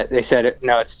out, but they said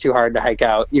no, it's too hard to hike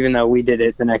out, even though we did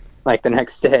it the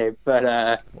next day. But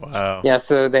wow. Yeah,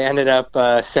 so they ended up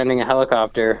sending a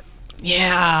helicopter.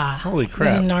 Yeah. Holy crap.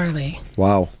 This is gnarly.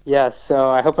 Wow. Yeah, so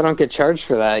I hope I don't get charged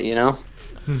for that, you know?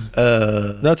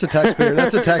 That's a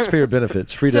taxpayer benefit.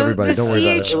 It's free to everybody. Don't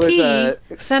worry about it.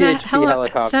 CHP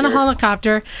sent a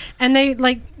helicopter, and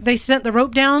they sent the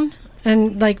rope down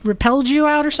and like repelled you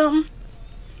out or something?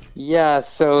 Yeah,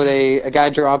 so a guy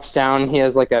drops down. He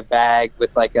has like a bag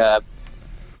with like a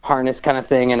harness kind of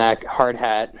thing and a hard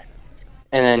hat,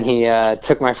 and then he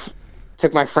took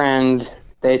my friend.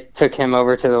 They took him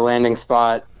over to the landing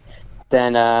spot.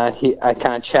 Then I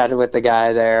kind of chatted with the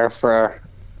guy there for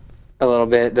a little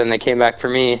bit. Then they came back for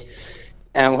me,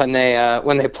 and when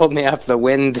they pulled me up, the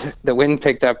wind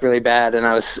picked up really bad, and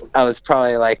I was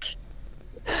probably like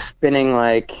spinning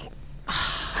like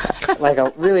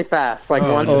really fast, like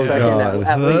 1 second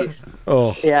at least.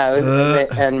 Oh yeah,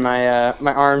 and my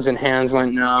arms and hands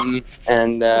went numb,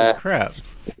 and crap.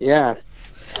 Yeah.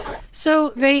 So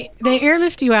they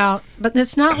airlift you out, but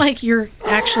it's not like you're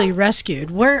actually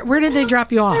rescued. Where did they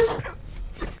drop you off?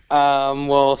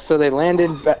 Well, so they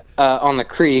landed on the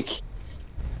creek,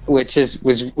 which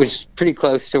was pretty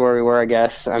close to where we were, I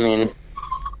guess. I mean,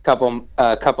 couple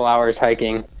hours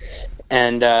hiking,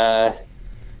 and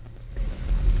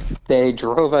they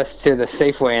drove us to the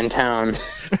Safeway in town.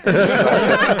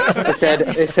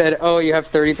 It said, "Oh, you have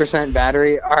 30%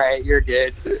 battery. All right, you're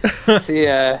good. See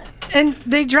ya." And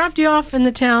they dropped you off in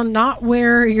the town, not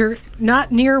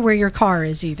near where your car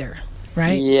is either,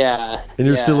 right? Yeah. And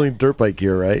you're still in dirt bike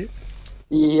gear, right?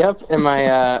 Yep. And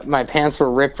my pants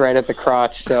were ripped right at the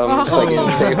crotch, so I'm just like in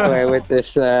Safeway with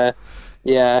this.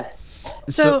 Yeah.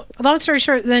 So, long story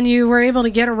short, then you were able to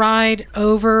get a ride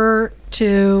over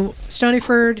to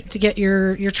Stonyford to get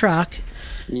your truck.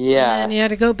 Yeah. And you had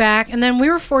to go back. And then we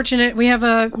were fortunate. We have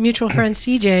a mutual friend,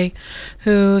 CJ,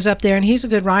 who's up there, and he's a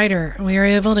good rider. And we were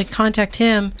able to contact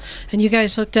him, and you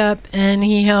guys hooked up, and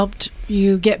he helped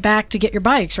you get back to get your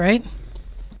bikes, right?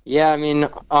 Yeah, I mean,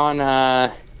 on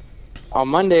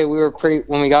Monday,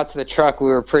 when we got to the truck, we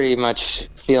were pretty much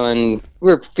feeling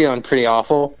pretty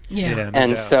awful. Yeah.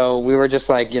 And so we were just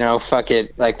like, fuck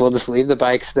it. Like, we'll just leave the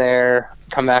bikes there,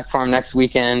 come back for them next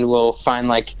weekend. We'll find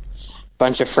like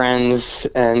bunch of friends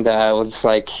and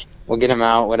we'll get them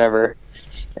out, whatever.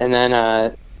 And then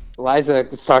Liza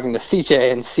was talking to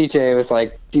CJ, and CJ was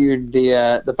like, dude,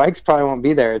 the bikes probably won't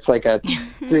be there. It's like a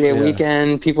 3-day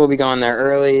weekend. People will be going there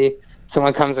early.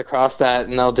 Someone comes across that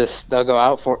and they'll go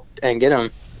out and get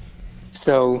them.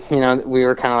 So we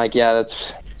were kind of like, yeah,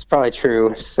 that's probably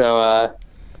true. So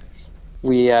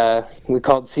we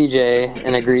called CJ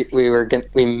and agreed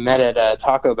we met at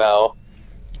Taco Bell.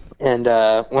 And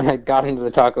when I got into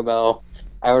the Taco Bell,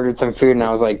 I ordered some food, and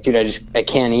I was like, dude, I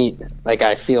can't eat. Like,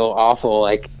 I feel awful.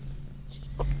 Like,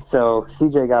 so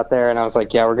CJ got there, and I was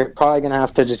like, yeah, we're probably going to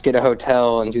have to just get a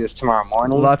hotel and do this tomorrow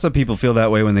morning. Lots of people feel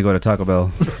that way when they go to Taco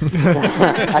Bell.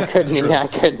 I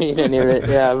couldn't eat any of it.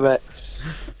 Yeah, but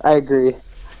I agree.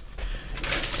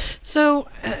 So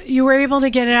you were able to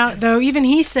get it out, though. Even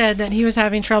he said that he was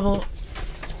having trouble.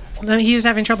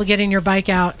 Getting your bike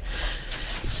out.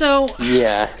 So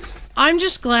yeah. I'm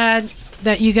just glad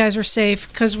that you guys are safe,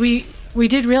 because we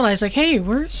did realize, like, hey,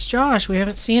 where's Josh? We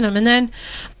haven't seen him. And then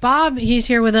Bob, he's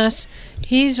here with us.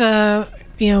 He's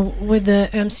with the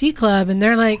MC Club, and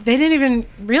they're like, they didn't even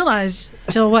realize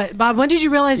till what? Bob, when did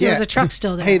you realize there was a truck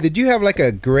still there? Hey, did you have like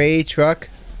a gray truck?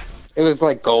 It was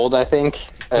like gold, I think.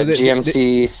 A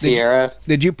GMC Sierra.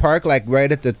 Did you park like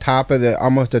right at the top of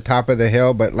almost the top of the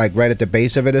hill, but like right at the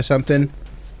base of it or something?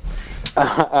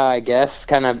 I guess,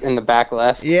 kind of in the back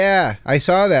left. Yeah, I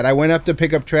saw that. I went up to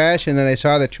pick up trash, and then I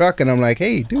saw the truck, and I'm like,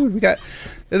 hey, dude,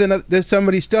 there's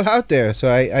somebody still out there.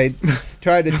 So I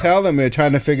tried to tell them. We were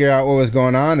trying to figure out what was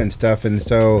going on and stuff. And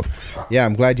so, yeah,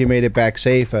 I'm glad you made it back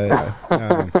safe.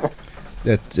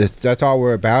 That's all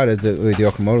we're about is the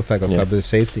Oakland Motorcycle Club, the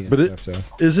safety and stuff. So.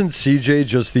 Isn't CJ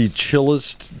just the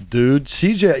chillest dude?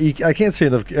 CJ, I can't say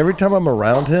enough. Every time I'm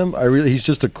around him, he's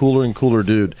just a cooler and cooler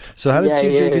dude. So how did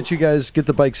CJ get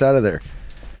the bikes out of there?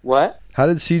 What? How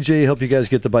did CJ help you guys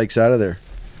get the bikes out of there?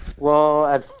 Well,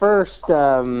 at first,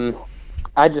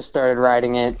 I just started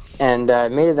riding it and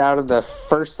made it out of the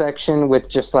first section with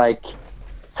just like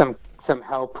some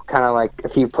help, kind of like a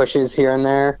few pushes here and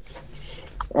there.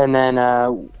 And then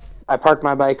I parked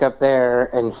my bike up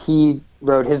there, and he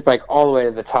rode his bike all the way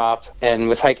to the top and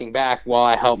was hiking back while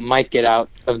I helped Mike get out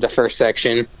of the first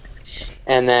section.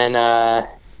 And then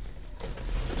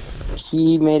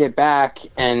he made it back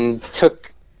and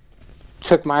took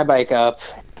my bike up,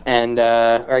 and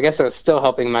or I guess I was still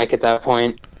helping Mike at that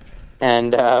point.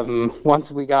 And once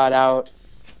we got out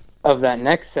of that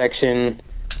next section,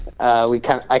 I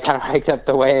kind of hiked up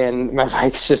the way, and my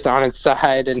bike's just on its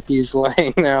side, and he's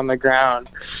laying there on the ground.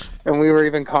 And we were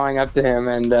even calling up to him,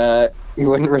 and he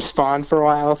wouldn't respond for a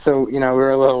while. So we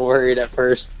were a little worried at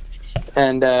first.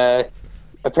 And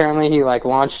apparently he like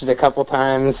launched it a couple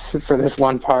times for this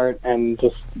one part, and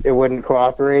just it wouldn't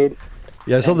cooperate.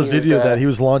 Yeah, I saw the video that he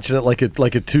was launching it like a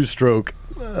two-stroke.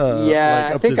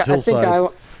 I think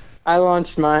I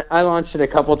launched it a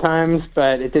couple times,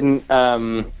 but it didn't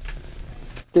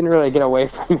really get away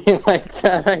from me like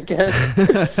that, I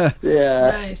guess.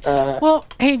 Yeah. Nice. Well,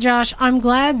 hey, Josh, I'm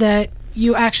glad that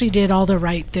you actually did all the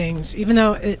right things, even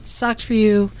though it sucked for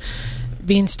you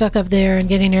being stuck up there and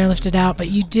getting airlifted out, but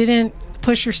you didn't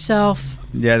push yourself.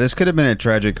 Yeah, this could have been a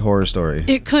tragic horror story.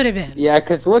 It could have been. Yeah,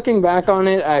 because looking back on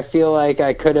it, I feel like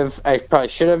I probably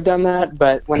should have done that,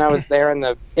 but when I was there in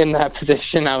that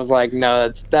position, I was like,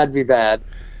 no, that'd be bad.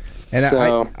 And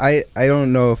so, I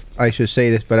don't know if I should say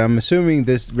this, but I'm assuming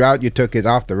this route you took is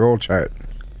off the roll chart.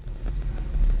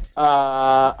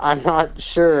 I'm not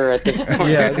sure at this point.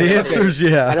 Yeah, the answer is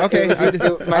yeah. Okay,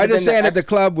 I just saying at the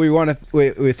club we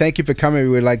thank you for coming. We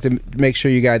would like to make sure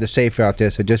you guys are safe out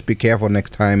there. So just be careful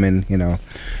next time, and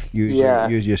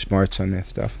use your smarts on that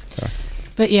stuff. So.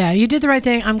 But yeah, you did the right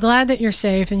thing. I'm glad that you're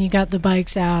safe and you got the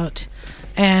bikes out.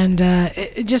 And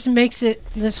it just makes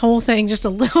this whole thing just a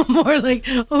little more like,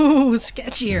 oh,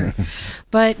 sketchier.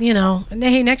 But,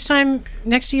 hey, next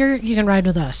year, you can ride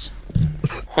with us.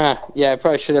 Huh. Yeah, I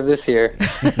probably should have this year.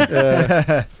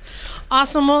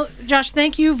 Awesome. Well, Josh,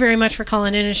 thank you very much for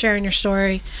calling in and sharing your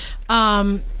story.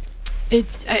 I'm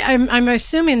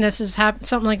assuming this is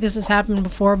something like this has happened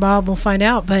before, Bob. We'll find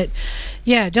out, but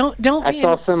yeah, don't. I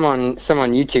saw some on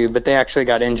YouTube, but they actually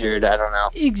got injured. I don't know.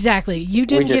 Exactly, you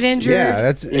didn't get injured.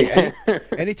 Yeah, that's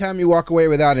anytime you walk away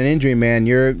without an injury, man,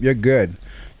 you're good.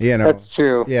 That's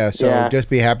true. Yeah, so just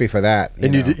be happy for that.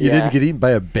 And you didn't get eaten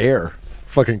by a bear.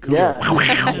 Fucking cool.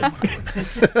 Yeah.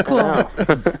 Cool. All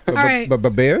right. But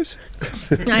bears?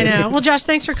 I know. Well, Josh,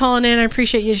 thanks for calling in. I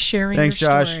appreciate you sharing your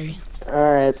story. Josh.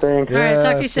 All right, thanks. All right,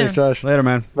 talk to you soon. Thanks, Josh. Later,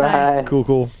 man. Bye.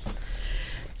 Cool.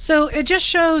 So it just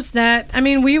shows that,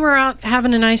 we were out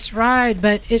having a nice ride,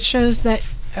 but it shows that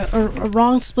a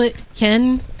wrong split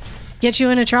can get you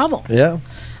into trouble. Yeah.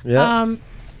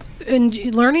 And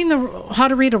learning how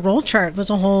to read a roll chart was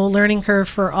a whole learning curve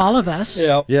for all of us.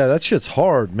 Yeah, that shit's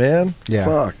hard, man. Yeah.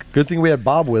 Fuck. Good thing we had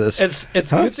Bob with us. It's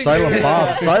good thing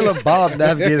Silent Bob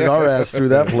navigated our ass through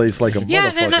that place like a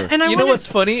motherfucker. And I what's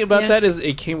funny about that is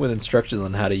it came with instructions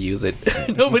on how to use it.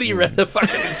 Nobody read the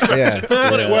fucking instructions.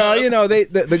 Well,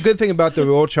 the good thing about the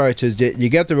roll charts is that you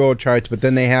get the roll charts, but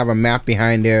then they have a map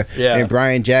behind there. Yeah. And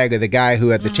Brian Jagger, the guy who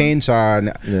had the chainsaw,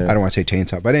 I don't want to say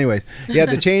chainsaw, but anyway, he had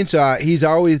the chainsaw. He's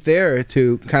always there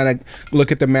to kind of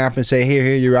look at the map and say,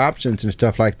 here are your options and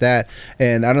stuff like that.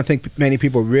 And I don't think many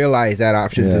people realize that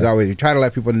options is always, you try to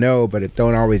let people know, but it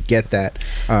don't always get that.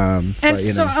 So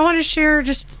I want to share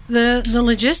just the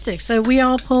logistics. So we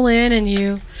all pull in and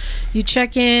you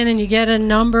check in and you get a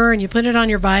number and you put it on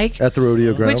your bike. At the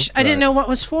rodeo ground. Which I didn't know what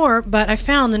was for, but I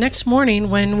found the next morning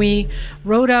when we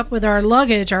rode up with our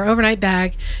luggage, our overnight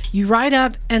bag, you ride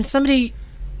up and somebody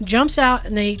jumps out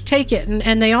and they take it,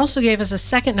 and they also gave us a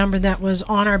second number that was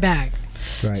on our bag.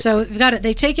 Right. So we've got it.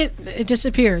 They take it, it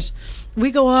disappears. We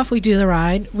go off, we do the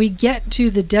ride, we get to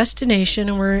the destination,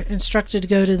 and we're instructed to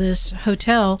go to this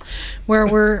hotel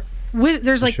where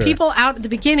there's like people out at the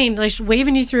beginning, like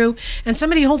waving you through, and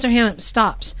somebody holds their hand up,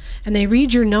 stops, and they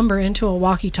read your number into a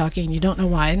walkie-talkie, and you don't know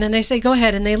why, and then they say go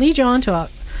ahead, and they lead you on to a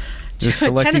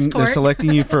tennis court. They're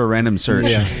selecting you for a random search.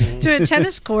 To a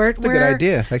tennis court where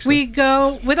we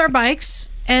go with our bikes,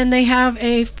 and they have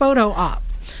a photo op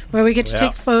where we get to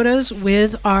take photos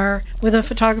with a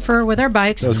photographer with our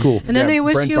bikes. That was cool. And then they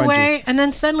whisk you away, and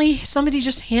then suddenly somebody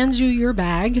just hands you your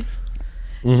bag.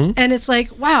 And it's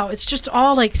like, wow, it's just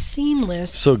all like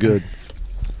seamless. So good.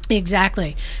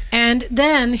 Exactly. And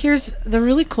then here's the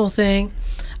really cool thing.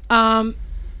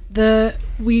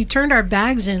 We turned our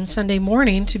bags in Sunday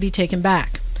morning to be taken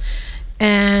back.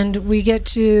 And we get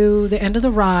to the end of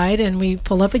the ride and we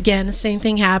pull up again. The same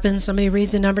thing happens. Somebody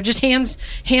reads a number, just hands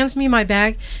me my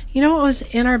bag. You know what was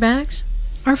in our bags?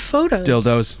 Our photos.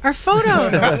 Dildos. Our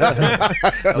photos.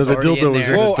 The dildo was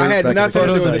Oh, I had nothing to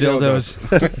do with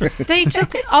dildos. They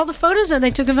took all the photos that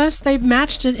they took of us. They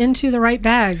matched it into the right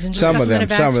bags and just stuck them in a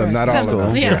bag. Some of them, not all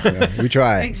of them. Yeah. We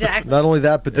try. Exactly. Not only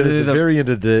that, but then at the very end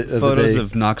of the photos day,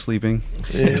 of Knock sleeping.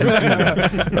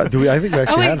 do we? I think we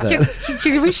actually have that.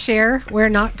 Can we share where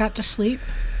Knock got to sleep?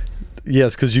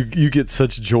 Yes, because you get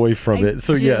such joy from it.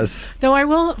 So yes. Though I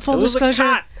will, full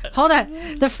disclosure. Hold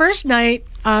on. The first night,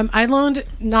 I loaned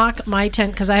Knock my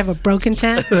tent because I have a broken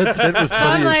tent. So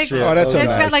I'm like,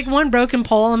 it's got like one broken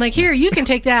pole. I'm like, here, you can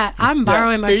take that. I'm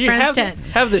borrowing my friend's tent.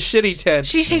 Have the shitty tent.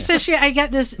 She says I got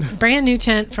this brand new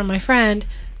tent from my friend,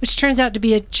 which turns out to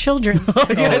be a children's tent.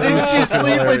 Didn't you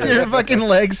sleep with your fucking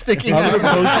legs sticking out? I'm going to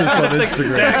post this on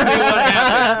Instagram. Exactly what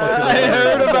happened. I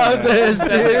heard about this, dude.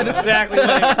 That's exactly what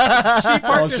happened. She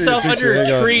parked herself under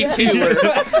a tree, too.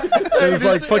 It was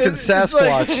like fucking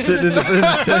Sasquatch sitting in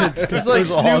the tent. It's like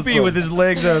Snoopy with his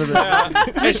legs out of the...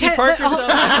 And she parked herself...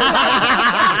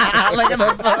 Look at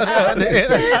the photo.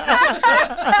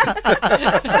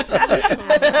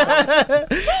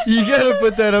 You gotta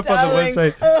put that up on the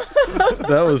website.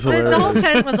 That was hilarious. The whole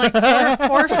tent was like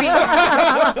 4 feet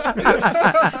long.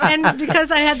 And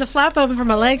because I had the flap open for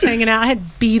my legs hanging out, I had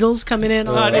beetles coming in.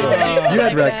 You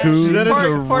had raccoons. That is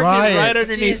a riot. Right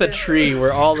underneath a tree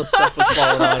where all the stuff was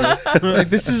falling on her. Like,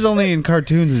 this is only in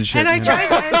cartoons and shit. And I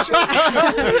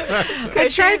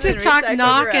tried to talk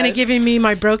Knock into giving me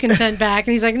my broken tent back,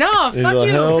 and he's like, "No, fuck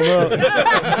you." Hell no.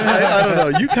 I don't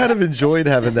know. You kind of enjoyed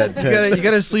having that tent. You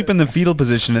gotta sleep in the fetal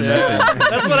position in that thing.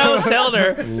 That's what I was telling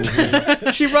her.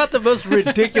 She brought the most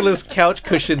ridiculous couch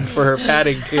cushion for her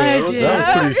padding. thing too. I did.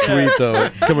 That was pretty sweet, though.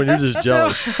 Come on, you're just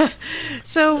jealous.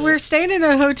 So we're staying in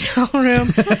a hotel room,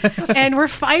 and we're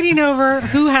fighting over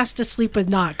who has to sleep with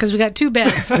Knock because we got 2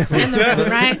 beds in the room,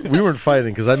 right? We weren't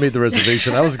fighting because I made the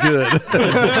reservation. I was good.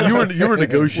 you were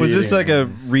negotiating. Was this like a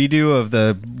redo of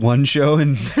the one show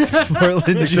in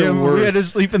Portland gym where we had to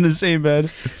sleep in the same bed?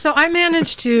 So I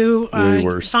managed to Way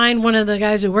worse. find one of the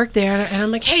guys who worked there, and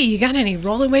I'm like, "Hey, you got any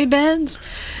roll-away beds?"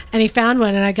 And he found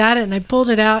one, and I got it, and I pulled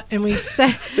it out, and we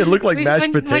set. It looked like mashed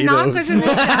when potatoes. Knock was in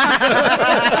the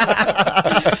shower,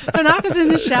 when Knock was in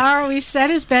the shower, we set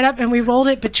his bed up, and we rolled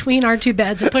it between our 2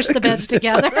 beds and pushed the beds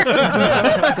together.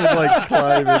 Like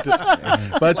climb into.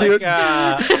 But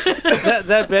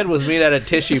that bed was made out of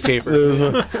tissue paper.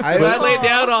 I laid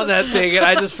down on that thing, and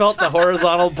I just felt the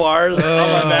horizontal bars on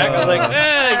my back. I was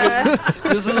like,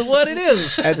 this is what it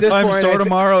is. If I'm sore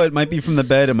tomorrow, it might be from the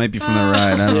bed, it might be from the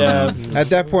ride. I don't know. At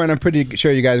that point, I'm pretty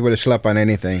sure you guys would have slept on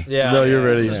anything. Yeah. No, you're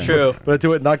ready. It's true. But I tell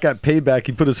you what, Knock got payback.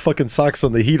 He put his fucking socks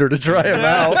on the heater to dry him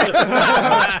out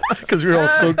because we were all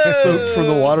soaked from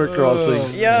the water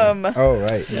crossings. Yum. Oh,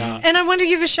 right. Yeah. And I want to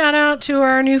give a shout out to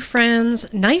our new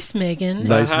friends, Nice Megan.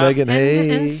 Nice Megan.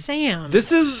 Hey. And Sam.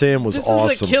 Sam was awesome.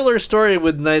 This is a killer story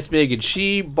with Nice Megan.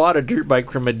 She bought a dirt bike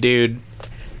from a dude,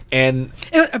 and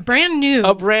A brand new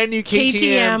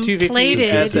KTM 250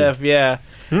 plated. SF, yeah.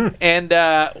 And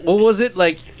what was it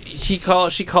like? She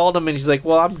called him, and she's like,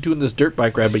 "Well, I'm doing this dirt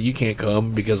bike ride, but you can't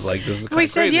come because like this is." We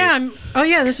said, crazy.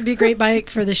 "Yeah, this would be a great bike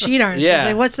for the Sheetiron." She's Yeah.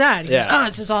 like, "What's that?" He goes, Yeah. "Oh,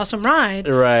 it's this awesome ride."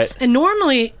 Right. And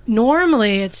normally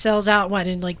it sells out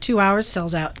in like 2 hours.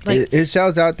 Sells out like It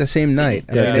sells out the same night.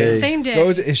 the same day.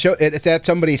 It's at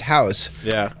somebody's house.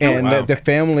 Yeah. And Oh, wow. the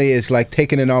family is like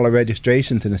taking in all the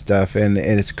registrations and stuff, and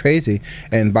it's crazy.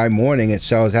 And by morning, it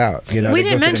sells out. You know, we they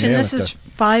didn't go to the mention mail this and is stuff.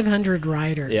 500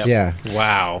 riders. Yep. Yeah.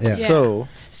 Wow. Yeah. Yeah.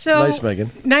 So Nice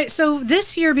Megan. So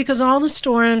this year, because of all the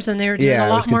storms and they were doing Yeah, a it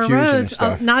lot was more confusion and roads,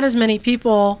 stuff. not as many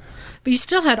people, but you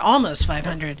still had almost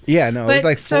 500. Yeah, no, it was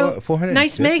like 450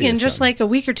 Nice Megan, or just something. like a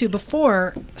week or 2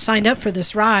 before, signed up for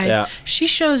this ride. Yeah. She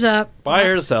shows up By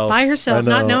herself. I not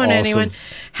know, knowing awesome. anyone.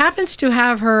 Happens to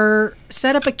have her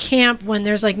set up a camp when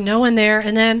there's like no one there,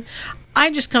 and then I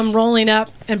just come rolling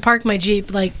up and park my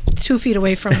Jeep like 2 feet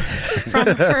away from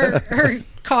her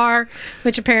car,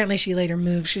 which apparently she later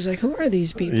moved. She's like, "Who are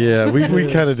these people?" Yeah, we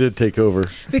kind of did take over.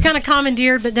 We kind of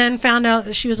commandeered, but then found out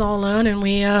that she was all alone, and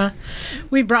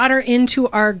we brought her into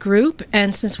our group.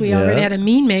 And since we already had a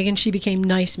mean Megan, she became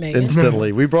Nice Megan.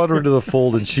 Instantly, we brought her into the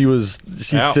fold, and she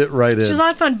fit right in. She was a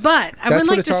lot of fun. But I would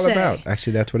like to say,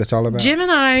 Actually, that's what it's all about. Jim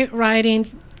and I riding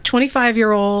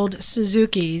 25-year-old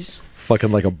Suzuki's.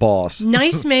 Fucking like a boss.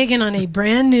 Nice Megan on a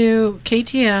brand new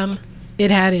KTM.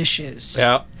 It had issues.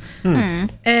 Yeah. And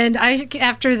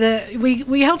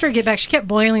we helped her get back. She kept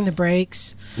boiling the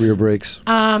brakes. Rear brakes.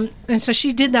 And so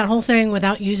she did that whole thing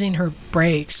without using her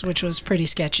brakes, which was pretty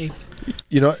sketchy.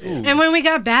 You know. And when we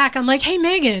got back, I'm like, "Hey,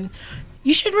 Megan,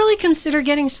 you should really consider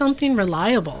getting something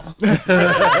reliable."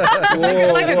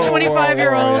 like a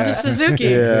 25-year-old Suzuki.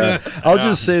 Yeah. I'll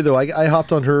just say, though, I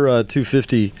hopped on her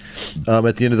 250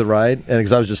 at the end of the ride, and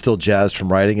because I was just still jazzed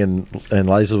from riding, and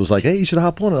Liza was like, "Hey, you should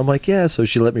hop on it." I'm like, "Yeah." So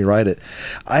she let me ride it.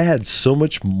 I had so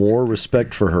much more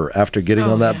respect for her after getting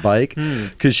on that bike,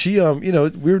 because she,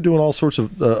 we were doing all sorts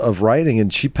of riding,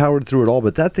 and she powered through it all,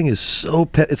 but that thing is so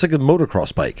it's like a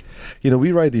motocross bike.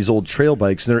 We ride these old trail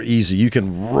bikes, and they're easy. You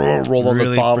can roll on the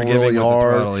Really throttle forgiving really with the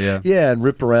hard. throttle, yeah. And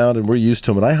rip around, and we're used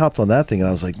to them. And I hopped on that thing, and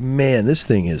I was like, "Man, this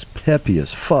thing is peppy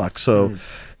as fuck." So,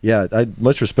 yeah, I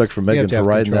much respect for Megan to for have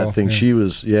riding control, that thing. yeah. She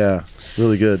was,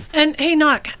 really good. And hey,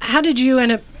 Knock, how did you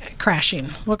end up crashing?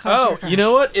 What caused your crash? You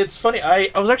know what? It's funny. I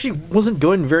wasn't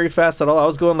going very fast at all. I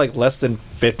was going like less than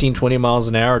 15, 20 miles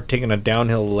an hour, taking a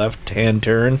downhill left-hand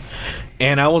turn.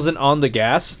 And I wasn't on the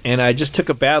gas, and I just took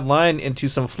a bad line into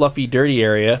some fluffy, dirty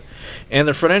area, and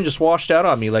the front end just washed out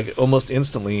on me like almost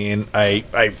instantly. And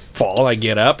I fall, I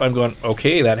get up, I'm going,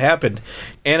 okay, that happened.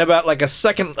 And about like a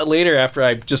second later, after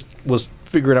I just was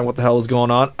figuring out what the hell was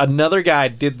going on, another guy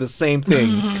did the same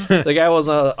thing. The guy was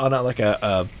on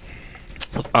a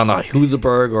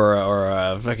Husaberg or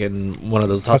a fucking one of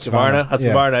those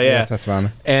Husqvarna, yeah.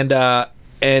 Husqvarna.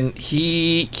 And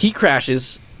he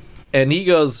crashes. And he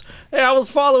goes, "Hey, I was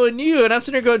following you," and I'm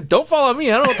sitting there going, "Don't follow me.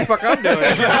 I don't know what the fuck I'm doing.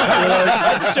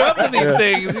 I just show up to these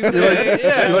things."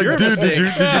 You're like, "Dude, did you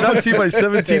not see my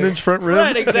 17-inch front rim?"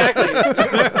 Right, exactly.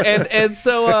 and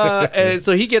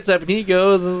so he gets up and he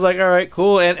goes and was like, "All right,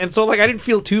 cool." And so like I didn't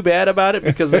feel too bad about it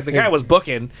because like, the guy was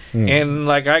booking, and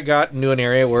like I got into an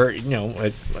area where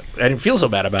I didn't feel so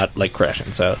bad about like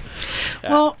crashing. So,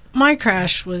 well, my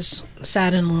crash was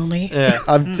sad and lonely. Yeah,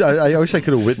 I wish I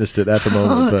could have witnessed it at the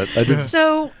moment, but I didn't.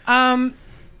 So,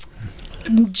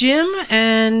 Jim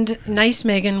and Nice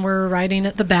Megan were riding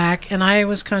at the back, and I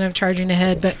was kind of charging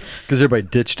ahead, but Because everybody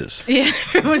ditched us. yeah,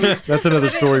 it was, That's another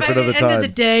story for another At the end of time. the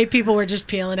day, people were just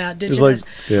peeling out, It was ditching like,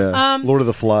 us. yeah, Lord of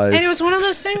the Flies. And it was one of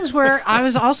those things where I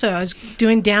was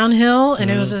doing downhill, and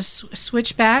it was a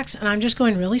switchbacks, and I'm just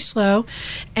going really slow,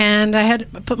 and I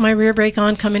had put my rear brake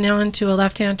on coming on to a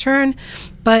left-hand turn,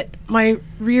 but my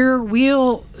rear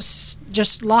wheel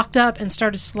just locked up and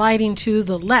started sliding to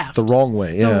the left. The wrong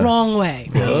way, yeah. The wrong way.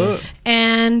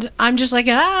 And I'm just like,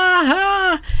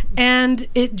 and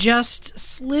it just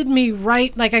slid me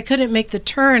right, like I couldn't make the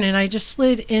turn, and I just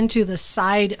slid into the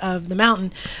side of the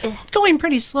mountain, going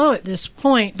pretty slow at this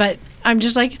point, but I'm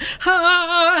just like,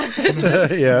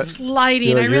 just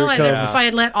sliding. Like, I realized that if I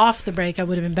had let off the brake, I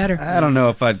would have been better. I don't know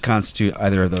if I'd constitute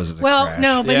either of those as a crash.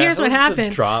 No, but here's what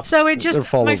happened. So it They're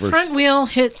just, my fallovers. front wheel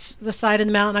hits the side of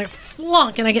the mountain. I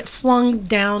flunk, and I get flung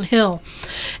downhill.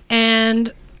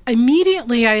 And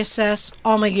immediately I assess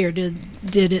all my gear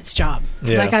did its job.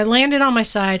 Yeah. Like I landed on my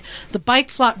side, the bike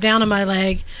flopped down on my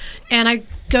leg, and I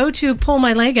go to pull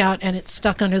my leg out, and it's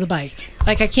stuck under the bike.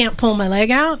 Like I can't pull my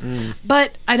leg out,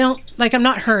 but I don't, like I'm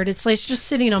not hurt. It's like just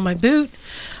sitting on my boot.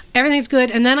 Everything's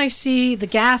good, and then I see the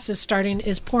gas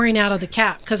is pouring out of the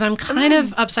cap because I'm kind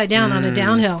of upside down on a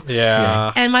downhill.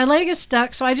 Yeah. And my leg is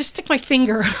stuck, so I just stick my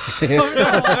finger over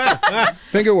the hole.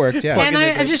 Finger worked, yeah. And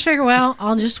I just figure, well,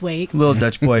 I'll just wait. Little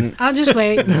Dutch boy. I'll just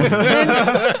wait.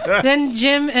 then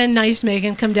Jim and Nice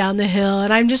Megan come down the hill,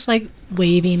 and I'm just like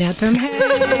waving at them.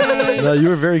 Hey. No, you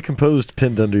were very composed,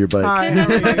 pinned under your bike,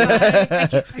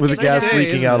 with the gas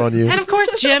leaking out on you. And of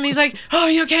course, Jim, he's like, "Oh,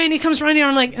 you okay?" And he comes running.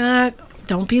 I'm like,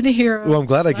 "Don't be the hero." Well, I'm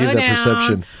glad I Slow gave that down.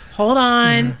 perception. Hold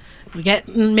on. Get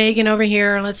Megan over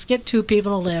here. Let's get two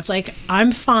people to lift. Like,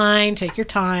 I'm fine. Take your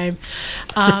time.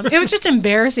 It was just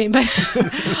embarrassing, but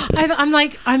I'm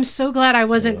like, I'm so glad I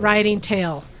wasn't riding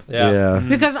tail. Yeah.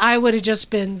 Because I would have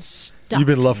just been stuck. You've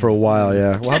been left for a while,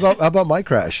 yeah. Well, how about my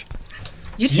crash?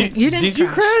 You didn't. Did you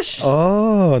crash?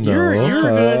 Oh no, You're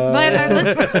good.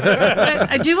 But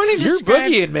I do want to You're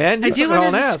describe. boogieing, man. I do want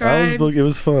to describe it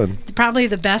was fun. probably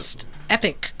the best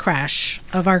epic crash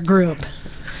of our group.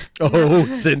 Oh,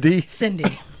 Cindy.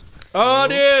 Oh,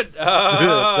 dude.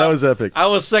 That was epic. I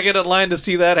was second in line to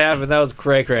see that happen. That was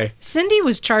cray-cray. Cindy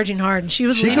was charging hard, and she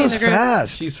was leading goes the group.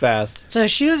 fast. She's fast. So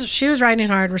she was riding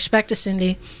hard. Respect to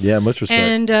Cindy. Yeah, much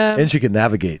respect. And she could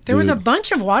navigate. There was a dude.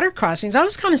 bunch of water crossings. I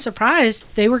was kind of surprised.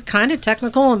 They were kind of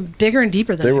technical and bigger and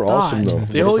deeper than They I were thought. awesome though.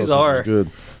 They always are. Good.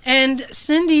 And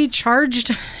Cindy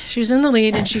charged. She was in the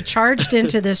lead, and she charged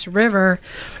into this river,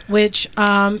 which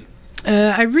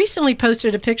I recently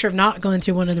posted a picture of not going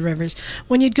through one of the rivers.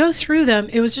 When you'd go through them,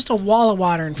 it was just a wall of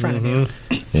water in front of you.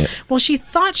 Yeah. Well, she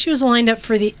thought she was lined up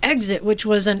for the exit, which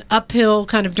was an uphill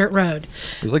kind of dirt road.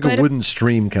 It was like a wooden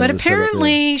stream kind But of setup,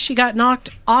 apparently, she got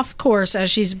knocked off course as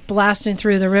she's blasting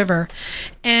through the river.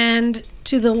 And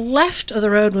to the left of the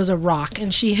road was a rock,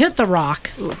 and she hit the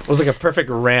rock. It was like a perfect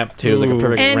ramp, too. It was like a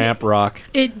perfect And ramp rock.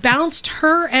 It bounced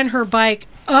her and her bike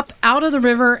up out of the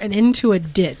river and into a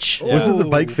ditch. Wasn't the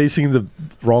bike facing the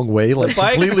wrong way? Like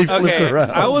Bike? completely flipped Okay,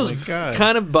 around. I was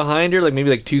kind of behind her, like maybe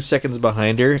like 2 seconds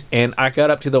behind her, and I got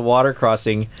up to the water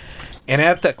crossing. And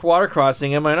at that water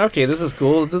crossing, I'm like, okay, this is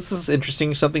cool. This is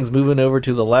interesting. Something's moving over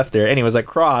to the left there. Anyways, I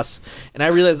cross, and I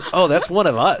realized, oh, that's one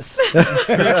of us.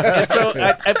 And so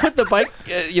I put the bike,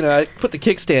 I put the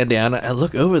kickstand down. I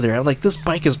look over there. I'm like, this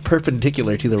bike is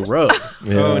perpendicular to the road.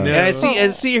 Yeah. Oh, no. And I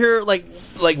see her like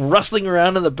rustling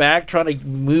around in the back trying to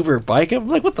move her bike. I'm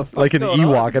like, what the fuck? Like an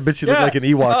Ewok. I bet you look like an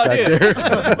Ewok back there.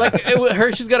 Like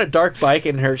she's got a dark bike,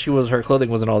 and her clothing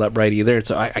wasn't all that bright either.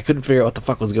 So I couldn't figure out what the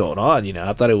fuck was going on.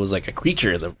 I thought it was like a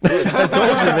creature. I told you,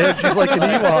 man. She's like an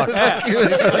Ewok.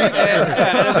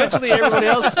 And eventually, everyone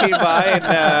else came by,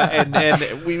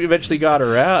 and we eventually got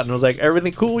her out, and was like,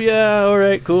 everything cool? Yeah, all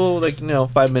right, cool. Like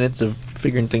 5 minutes of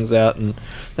figuring things out, and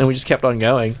then we just kept on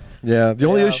going. Yeah, the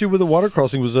only issue with the water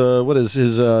crossing was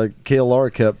his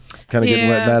KLR kept kind of getting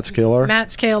wet. Matt's KLR.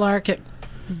 Matt's KLR kept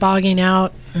bogging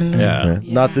out. Yeah.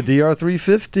 Not the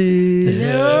DR350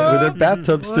 with their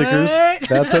bathtub stickers.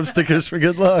 Bathtub stickers for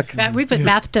good luck. We put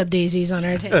bathtub daisies on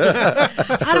our tape.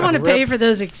 I don't want to pay for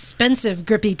those expensive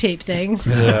grippy tape things.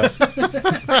 Yeah.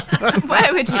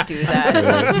 Why would you do that?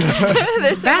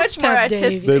 There's so much more Bathtub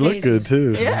artistic. They look good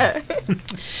too. Yeah.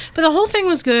 But the whole thing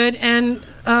was good. And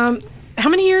how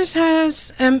many years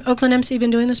has Oakland MC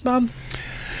been doing this, Bob?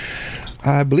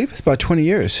 I believe it's about 20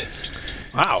 years.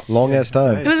 Wow. Long ass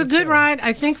time. It was a good ride.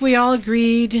 I think we all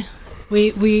agreed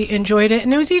We enjoyed it,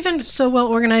 and it was even so well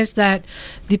organized that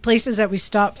the places that we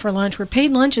stopped for lunch were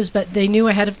paid lunches, but they knew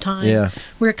ahead of time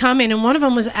we were coming. And one of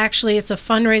them was actually it's a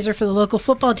fundraiser for the local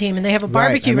football team, and they have a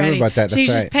barbecue ready. About that. So you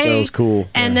just pay. That was cool.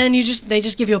 And then they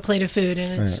just give you a plate of food,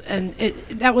 and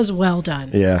that was well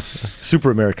done. Yeah, super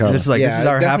Americana. It's like this is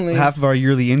our half of our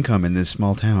yearly income in this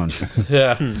small town.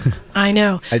 Yeah, I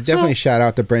know. I definitely shout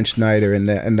out to Brent Schneider and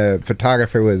the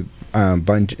photographer with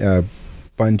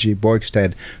Bungie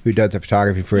Borgstead, who does the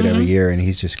photography for it every year, and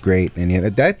he's just great.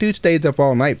 And that dude stays up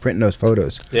all night printing those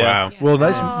photos. Yeah. Wow. Well,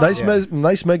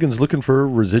 nice Megan's looking for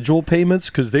residual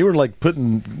payments because they were like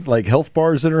putting like health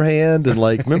bars in her hand and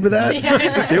like remember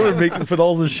that they were put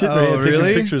all this shit in her hand, taking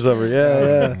pictures of her.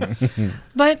 Yeah.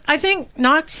 But I think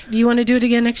Knock, do you want to do it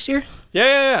again next year?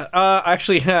 Yeah.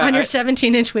 Actually, on your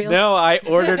 17-inch wheels. No, I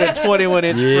ordered a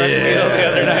 21-inch front wheel the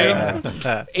other night.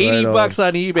 $80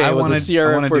 on eBay. It was a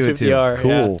CRF 450R.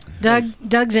 Cool. Yeah.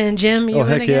 Doug's in. Jim, you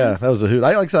heck yeah, that was a hoot.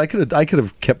 I could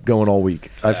have kept going all week.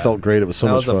 I felt great. It was so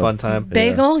much fun. That was a fun time.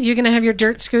 Bagel, you gonna have your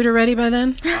dirt scooter ready by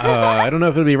then? I don't know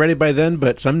if it'll be ready by then,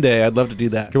 but someday I'd love to do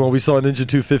that. Come on, we saw a Ninja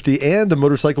 250 and a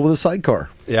motorcycle with a sidecar.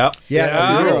 Yeah.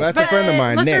 That's a friend of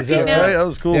mine. Let's Nick. repeat now. Right? That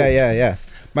was cool. Yeah.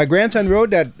 My grandson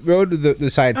rode the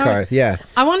sidecar. Yeah.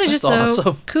 I want to just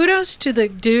kudos to the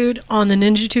dude on the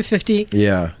Ninja 250.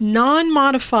 Yeah.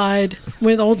 Non-modified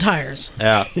with old tires.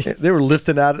 Yeah. They were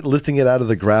lifting it out of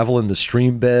the gravel in the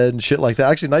stream bed and shit like that.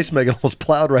 Actually, Nice Megan almost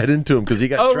plowed right into him because he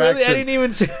got traction. Really? I didn't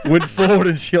even see. Went forward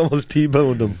and she almost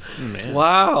T-boned him. Man.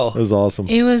 Wow. It was awesome.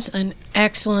 It was an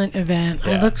excellent event.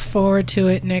 I look forward to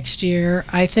it next year.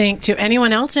 I think to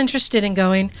anyone else interested in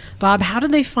going, Bob, how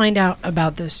did they find out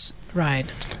about this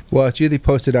ride? Well, it's usually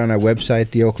posted on our website,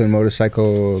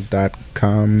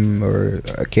 theoaklandmotorcycle.com or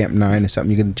Camp 9 or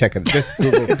something. You can check it. Just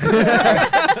Google.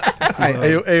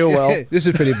 AOL. This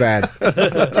is pretty bad.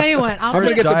 Tell you what, I'm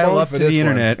gonna get dial up to the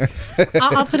internet.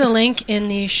 I'll put a link in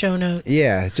the show notes.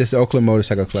 Yeah, just Oakland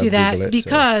Motorcycle Club. To that,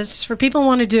 because for people who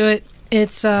want to do it,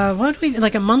 it's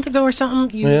like a month ago or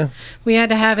something. We had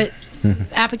to have it.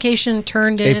 Application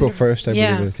turned in April 1st, I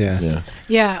believe it was.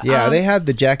 Yeah. They have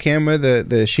the jackhammer,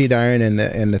 the sheet iron,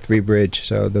 and the three bridge.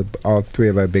 So all three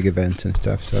of our big events and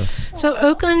stuff. So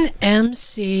Oakland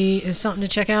MC is something to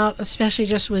check out, especially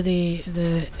just with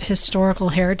the historical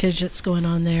heritage that's going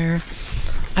on there.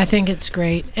 I think it's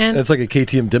great, and it's like a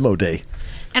KTM demo day.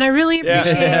 And I really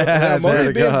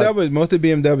appreciate most of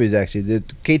BMWs actually. The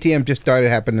KTM just started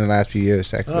happening in the last few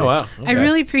years actually. Oh wow. Okay. I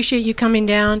really appreciate you coming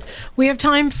down. We have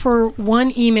time for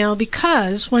one email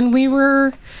because when we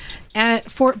were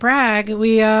at Fort Bragg,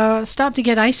 we stopped to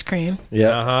get ice cream.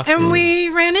 Yeah. And we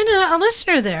ran into a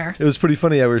listener there. It was pretty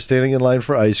funny. We were standing in line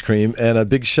for ice cream, and a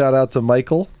big shout out to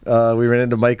Michael. We ran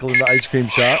into Michael in the ice cream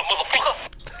shop.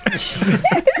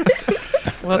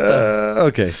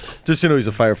 Okay, just he's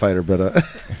a firefighter, but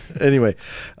anyway,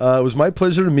 it was my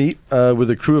pleasure to meet with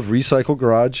the crew of Recycle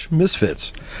Garage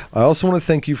Misfits. I also want to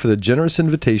thank you for the generous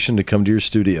invitation to come to your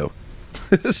studio.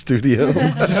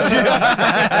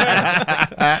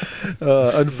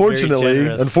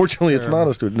 Unfortunately, it's not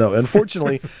a studio. No,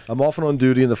 unfortunately, I'm often on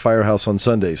duty in the firehouse on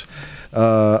Sundays.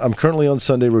 I'm currently on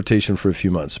Sunday rotation for a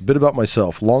few months. A bit about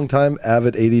myself: longtime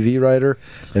avid ADV rider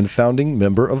and founding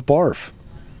member of BARF.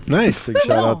 Nice. Big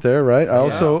shout out there, right? I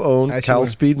also own Cal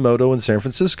Speed Moto in San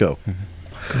Francisco.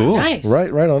 Cool. Nice.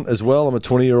 Right on. As well, I'm a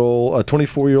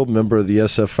 24-year-old member of the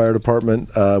SF Fire Department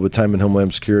with time in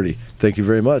Homeland Security. Thank you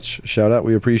very much. Shout out.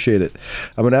 We appreciate it.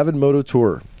 I'm an avid moto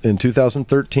tourer. In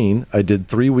 2013, I did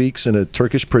 3 weeks in a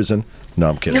Turkish prison. No,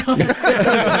 I'm kidding.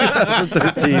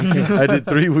 2013, I did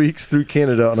 3 weeks through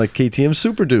Canada on a KTM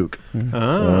Super Duke.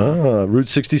 Route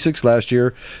 66 last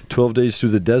year, 12 days through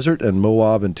the desert, and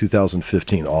Moab in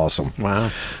 2015. Awesome. Wow.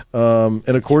 And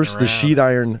of course, the sheet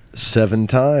iron 7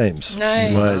 times.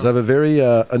 Nice. I have a very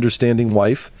understanding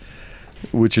wife,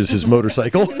 which is his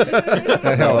motorcycle.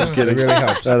 That helps. Kidding. It really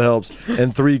helps. That helps.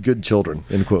 And 3 good children,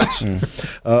 in quotes.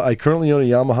 I currently own a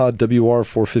Yamaha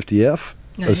WR450F,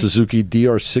 a Suzuki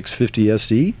DR650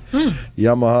 SE,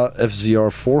 Yamaha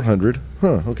FZR 400,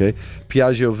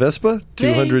 Piaggio Vespa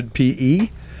 200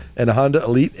 PE, and a Honda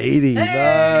Elite 80.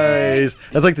 Nice.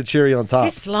 That's like the cherry on top.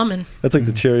 He's slumming. That's like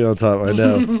the cherry on top, I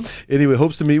know. Anyway,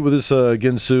 hopes to meet with us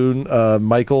again soon.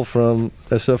 Michael from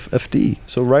SFFD.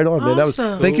 So right on, man.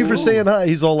 Awesome. Thank you for saying hi.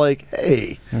 He's all like,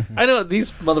 hey. I know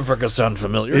these motherfuckers sound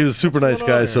familiar. He was a super nice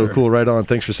guy, so cool. Right on.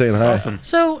 Thanks for saying hi. Awesome.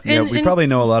 So, we probably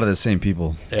know a lot of the same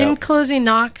people. In closing,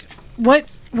 Knock, what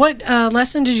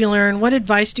lesson did you learn? What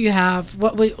advice do you have?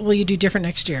 What will you do different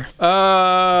next year?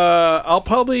 I'll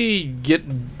probably get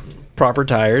proper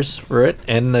tires for it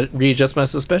and readjust my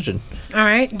suspension. All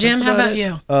right, Jim, how about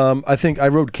you? I think I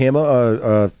rode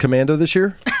Commando this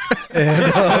year.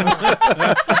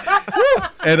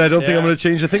 And I don't think I'm going to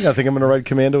change a thing. I think I'm going to ride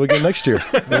Commando again next year.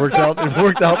 It worked out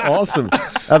awesome.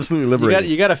 Absolutely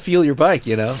liberating. You got to feel your bike,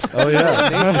 you know. Oh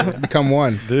yeah, become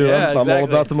one, dude. I'm all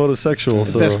about the motorosexual.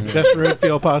 So best road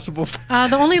feel possible.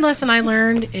 The only lesson I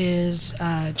learned is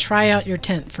try out your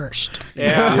tent first.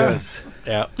 Yeah. Yes.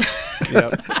 Yeah.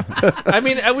 I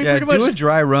mean, we pretty much do a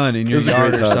dry run in your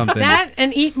yard or something. That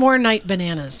and eat more night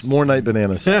bananas. More night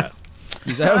bananas. Yeah.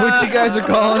 Is that what you guys are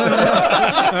calling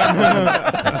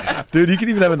them? Dude, you can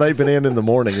even have a night banana in the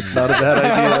morning. It's not a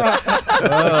bad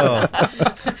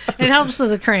idea. It helps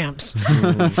with the cramps.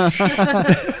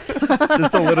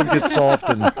 Just don't let them get soft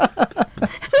and.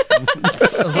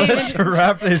 Let's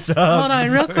wrap this up. Hold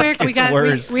on, real quick. We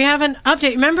have an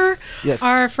update. Remember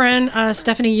our friend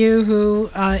Stephanie Yu, who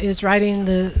is riding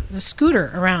the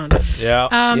scooter around.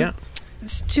 Yeah.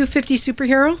 It's 250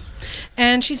 Superhero.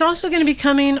 And she's also going to be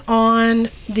coming on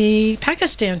the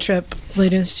Pakistan trip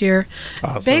later this year.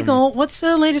 Awesome. Bagel, what's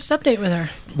the latest update with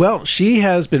her? Well, she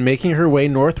has been making her way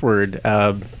northward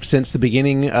since the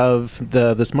beginning of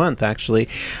this month, actually.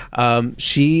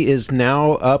 She is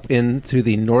now up into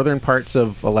the northern parts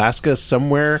of Alaska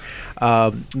somewhere.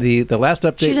 The last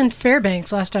update... She's in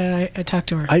Fairbanks, last I talked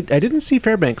to her. I didn't see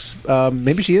Fairbanks.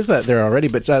 Maybe she is there already,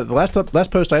 but the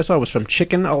last post I saw was from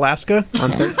Chicken, Alaska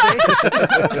on Thursday.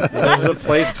 There's a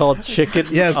place called Chicken,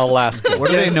 Alaska. What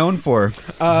are they known for?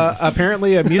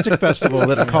 Apparently a music festival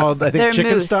that's called, I think, They're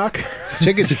Chicken moose. Stock.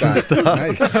 Chicken stock.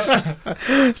 Nice.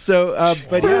 So,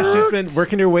 but yeah, she's been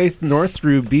working her way north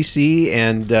through BC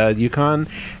and Yukon,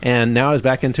 and now is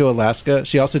back into Alaska.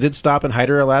 She also did stop in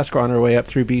Hyder, Alaska on her way up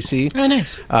through BC. Oh,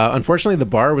 nice. Unfortunately, the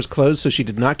bar was closed, so she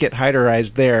did not get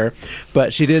Hyderized there,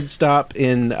 but she did stop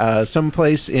in some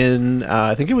place in,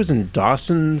 I think it was in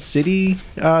Dawson City,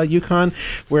 Yukon,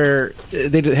 where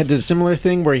they did a similar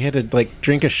thing where you had to like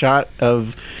drink a shot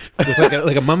of with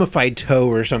like a mummified toe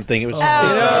or something. It was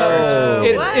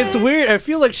it's weird. I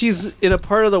feel like she's in a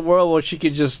part of the world where she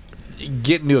could just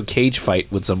get into a cage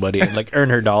fight with somebody and like earn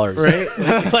her dollars, right?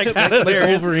 like out of there.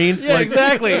 Wolverine. Yeah,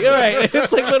 exactly. You're right.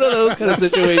 It's like one of those kind of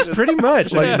situations. Pretty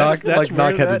much. Like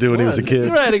Knock had to do when he was a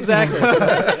kid. Right, exactly.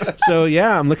 So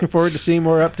yeah, I'm looking forward to seeing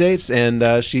more updates,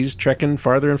 and she's trekking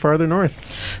farther and farther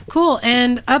north. Cool.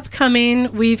 And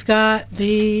upcoming, we've got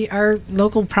our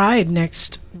local Pride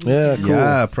next weekend. Yeah, cool.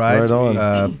 Yeah, Pride. Right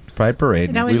on. Pride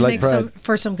Parade. It always like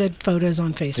makes some good photos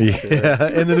on Facebook. Yeah,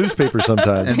 in the newspaper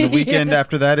sometimes. And the weekend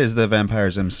after that is the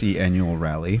Vampires MC annual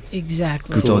rally.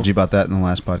 Exactly. We told you about that in the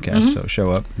last podcast, so show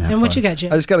up. And what you got,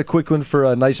 Jim? I just got a quick one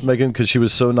for Nice Megan because she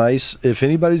was so nice. If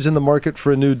anybody's in the market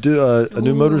for a new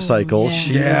motorcycle,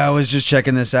 yeah. I was just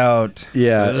checking this out.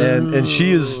 Yeah, and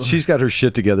she's got her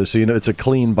shit together. So it's a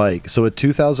clean bike. So a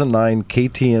 2009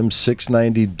 KTM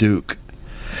 690 Duke.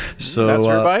 So that's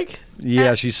her bike.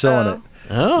 Yeah, she's selling it.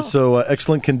 Oh. So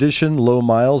excellent condition, low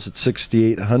miles at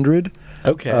 6,800.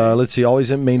 Okay. Let's see, always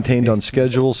maintained on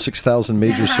schedule, 6,000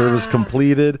 major service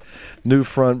completed, new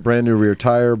front, brand new rear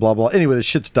tire, blah, blah. Anyway, the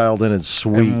shit's dialed in and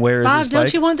sweet. And where is Bob, this don't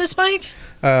bike? you want this bike?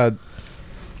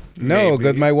 No,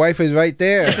 because my wife is right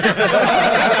there.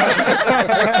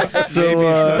 So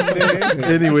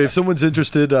anyway, if someone's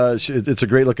interested, it's a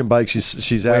great looking bike.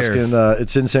 She's asking.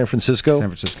 It's in San Francisco.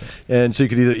 And so you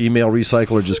could either email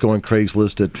recycle or just go on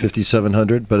Craigslist at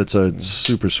 5,700. But it's a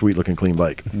super sweet looking clean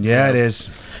bike. Yeah, it is.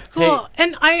 Cool.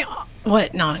 And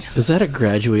what? Not. Is that a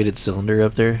graduated cylinder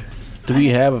up there? Do we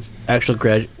have an actual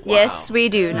grad? Yes, we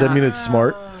do. Does that mean it's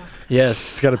smart?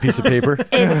 Yes. It's got a piece of paper.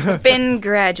 It's been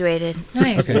graduated.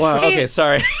 Nice. Wow. Hey, Okay.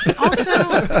 Sorry. Also,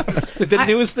 It's like the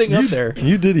newest thing up there.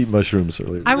 You did eat mushrooms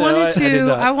earlier. I wanted I did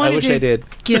not. I wish I did.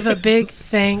 give a big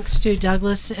thanks to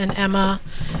Douglas and Emma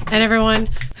and everyone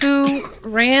who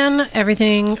ran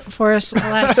everything for us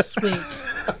last week.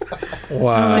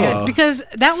 Wow. Oh my God. Because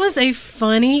that was a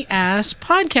funny ass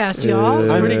podcast, y'all. It's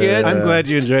pretty good. I'm glad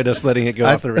you enjoyed us letting it go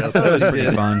off the rails. That was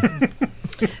pretty fun.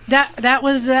 That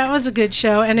was a good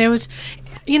show, and it was,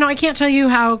 I can't tell you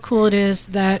how cool it is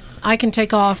that I can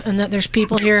take off and that there's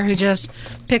people here who just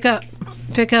pick up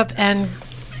and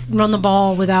run the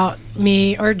ball without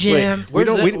me or Jim. We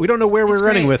don't know where we're It's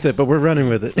running great. with it, but we're running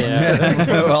with it.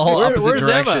 Yeah. All opposite Where's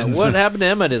directions. Emma? What happened to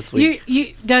Emma this week?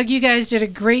 Doug, you guys did a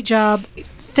great job.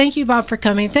 Thank you, Bob, for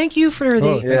coming. Thank you for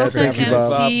the Oakland thank you,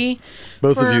 Bob. MC.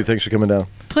 Both of you, thanks for coming down.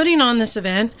 Putting on this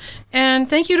event. And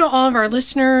thank you to all of our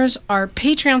listeners, our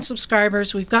Patreon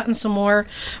subscribers. We've gotten some more.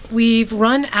 We've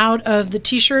run out of the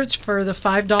t-shirts for the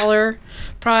 $5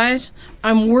 prize.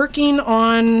 I'm working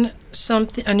on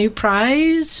a new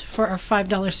prize for our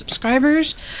 $5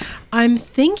 subscribers. I'm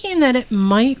thinking that it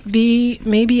might be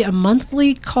maybe a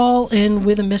monthly call-in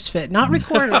with a misfit. Not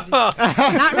recorded. Not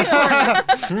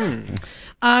recorded.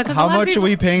 How much are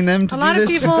we paying them to do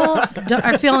this? A lot of people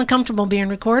are feeling comfortable being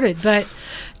recorded, but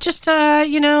just,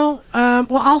 well,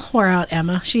 I'll whore out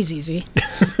Emma. She's easy.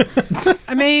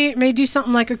 I may do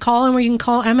something like a call-in where you can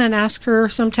call Emma and ask her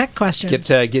some tech questions.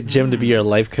 Get Jim to be your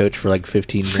life coach for like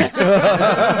 15 minutes.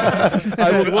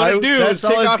 That's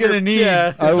all he's going to need.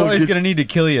 Yeah. That's all he's going to need to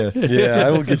kill you. Yeah,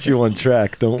 I will get you on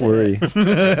track. Don't worry.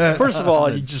 First of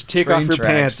all, you just take off your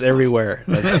pants everywhere.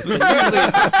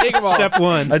 Take them off. Step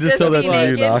 1. I just tell that to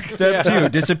you, Knock. Step 2,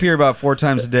 disappear about 4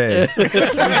 times a day. I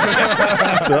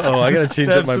got to change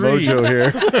up my mojo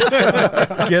here.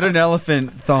 Get an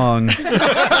elephant thong.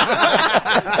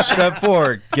 Step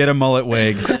 4, get a mullet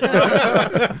wig.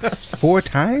 4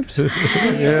 times?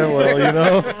 Yeah,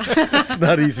 well, it's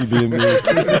not easy being me.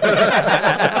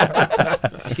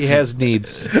 He has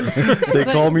needs. They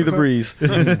call me the breeze.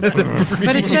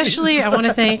 But especially, I want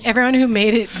to thank everyone who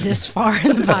made it this far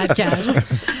in the podcast.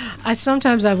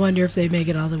 Sometimes I wonder if they make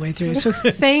it all the way through. So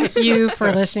thank you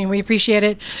for listening. We appreciate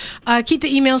it. Keep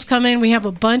the emails coming. We have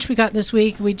a bunch we got this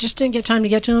week. We just didn't get time to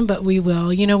get to them, but we will.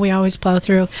 We always plow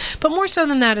through. But more so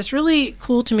than that, it's really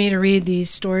cool to me to read these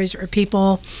stories or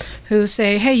people who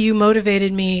say, hey, you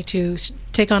motivated me to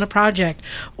take on a project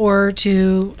or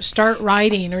to start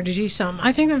writing or to do something.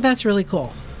 I think that that's really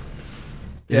cool.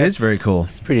 It is very cool.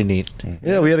 It's pretty neat.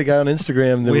 Yeah, we had a guy on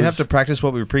Instagram that have to practice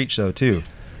what we preach, though, too.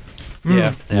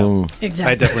 Yeah. Exactly.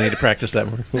 I definitely need to practice that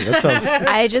more. That sounds...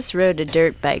 I just rode a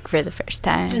dirt bike for the first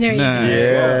time. And there you go.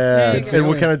 Yeah. And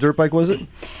what kind of dirt bike was it?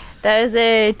 That was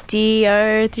a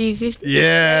DR350.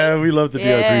 Yeah, we love the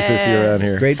DR350 around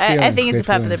here. Great feeling. I think it's a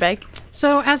popular bike.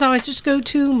 So, as always, just go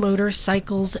to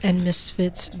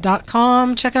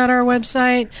motorcyclesandmisfits.com. Check out our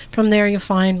website. From there, you'll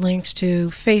find links to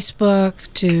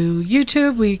Facebook, to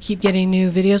YouTube. We keep getting new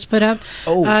videos put up.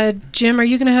 Jim, are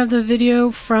you going to have the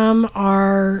video from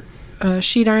our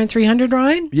Sheetiron 300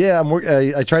 ride? Yeah,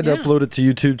 I tried to upload it to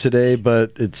YouTube today,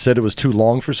 but it said it was too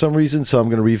long for some reason, so I'm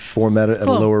going to reformat it at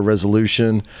a lower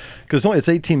resolution. Because it's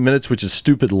 18 minutes, which is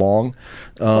stupid long.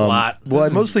 It's a lot. Well, I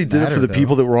mostly did it for the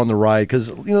people that were on the ride,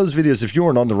 because, those videos, if you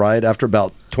weren't on the ride, after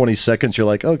about 20 seconds, you're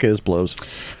like, okay, this blows.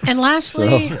 And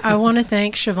lastly, I want to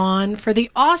thank Siobhan for the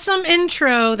awesome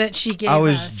intro that she gave us. I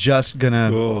was just going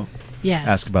to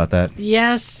ask about that.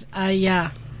 Yes, yeah.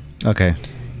 Okay.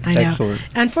 I know. Excellent.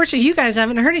 Unfortunately, you guys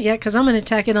haven't heard it yet because I'm going to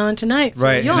tack it on tonight. So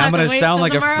right, and I'm going to sound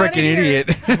like a freaking idiot.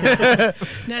 I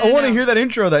want to hear that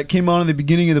intro that came on in the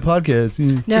beginning of the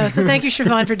podcast. No, so thank you,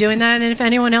 Siobhan, for doing that. And if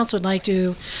anyone else would like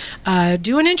to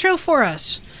do an intro for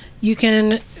us, you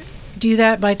can do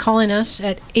that by calling us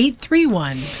at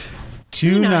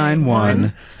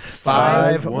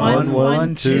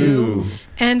 831-291-5112.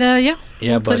 And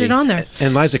we'll put it on there.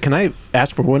 And Liza, can I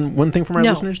ask for one thing from our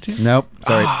listeners too? Nope.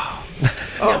 Sorry.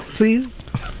 Please?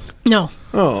 No.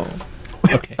 Oh.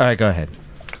 Okay. All right, go ahead.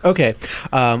 Okay.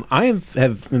 I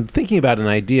have been thinking about an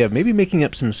idea of maybe making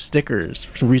up some stickers,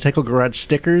 some Recycle Garage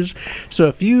stickers. So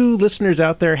if you listeners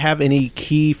out there have any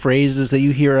key phrases that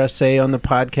you hear us say on the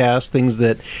podcast, things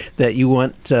that you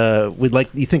want,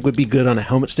 you think would be good on a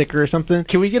helmet sticker or something.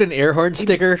 Can we get an air horn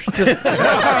sticker?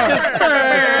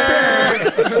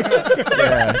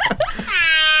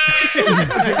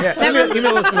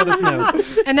 Email us and let us know.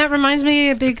 And that reminds me,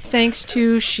 a big thanks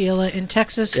to Sheila in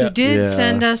Texas, who did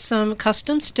send us some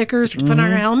custom stickers to put on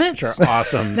our helmets. Which are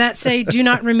awesome. That say "Do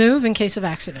not remove in case of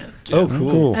accident." Oh,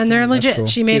 cool. And they're legit. Cool.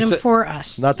 She made them for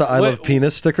us. Not the I love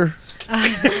penis sticker?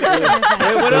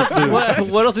 What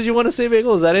else did you want to say,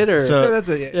 Bagel? Is that it, or that's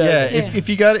it?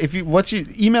 If you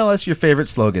email us your favorite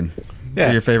slogan,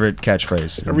 or your favorite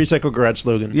catchphrase, a Recycle Garage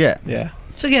slogan. Yeah.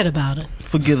 Forget about it.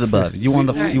 Forget about it. You want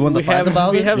the fight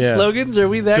about it? We have slogans? Are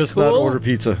we that just cool? Just not order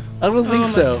pizza. I don't think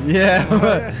so.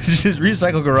 Yeah. Just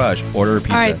Recycle Garage. Order a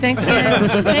pizza. All right. Thanks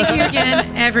again. Thank you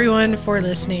again, everyone, for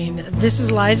listening. This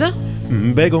is Liza.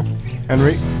 Bagel.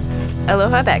 Henry.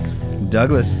 Aloha Bex.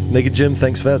 Douglas. Naked Jim.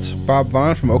 Thanks, Vets. Bob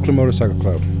Vaughn from Oakland Motorcycle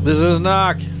Club. This is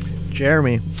Knock.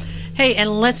 Jeremy. Hey,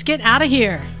 and let's get out of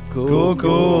here. Cool.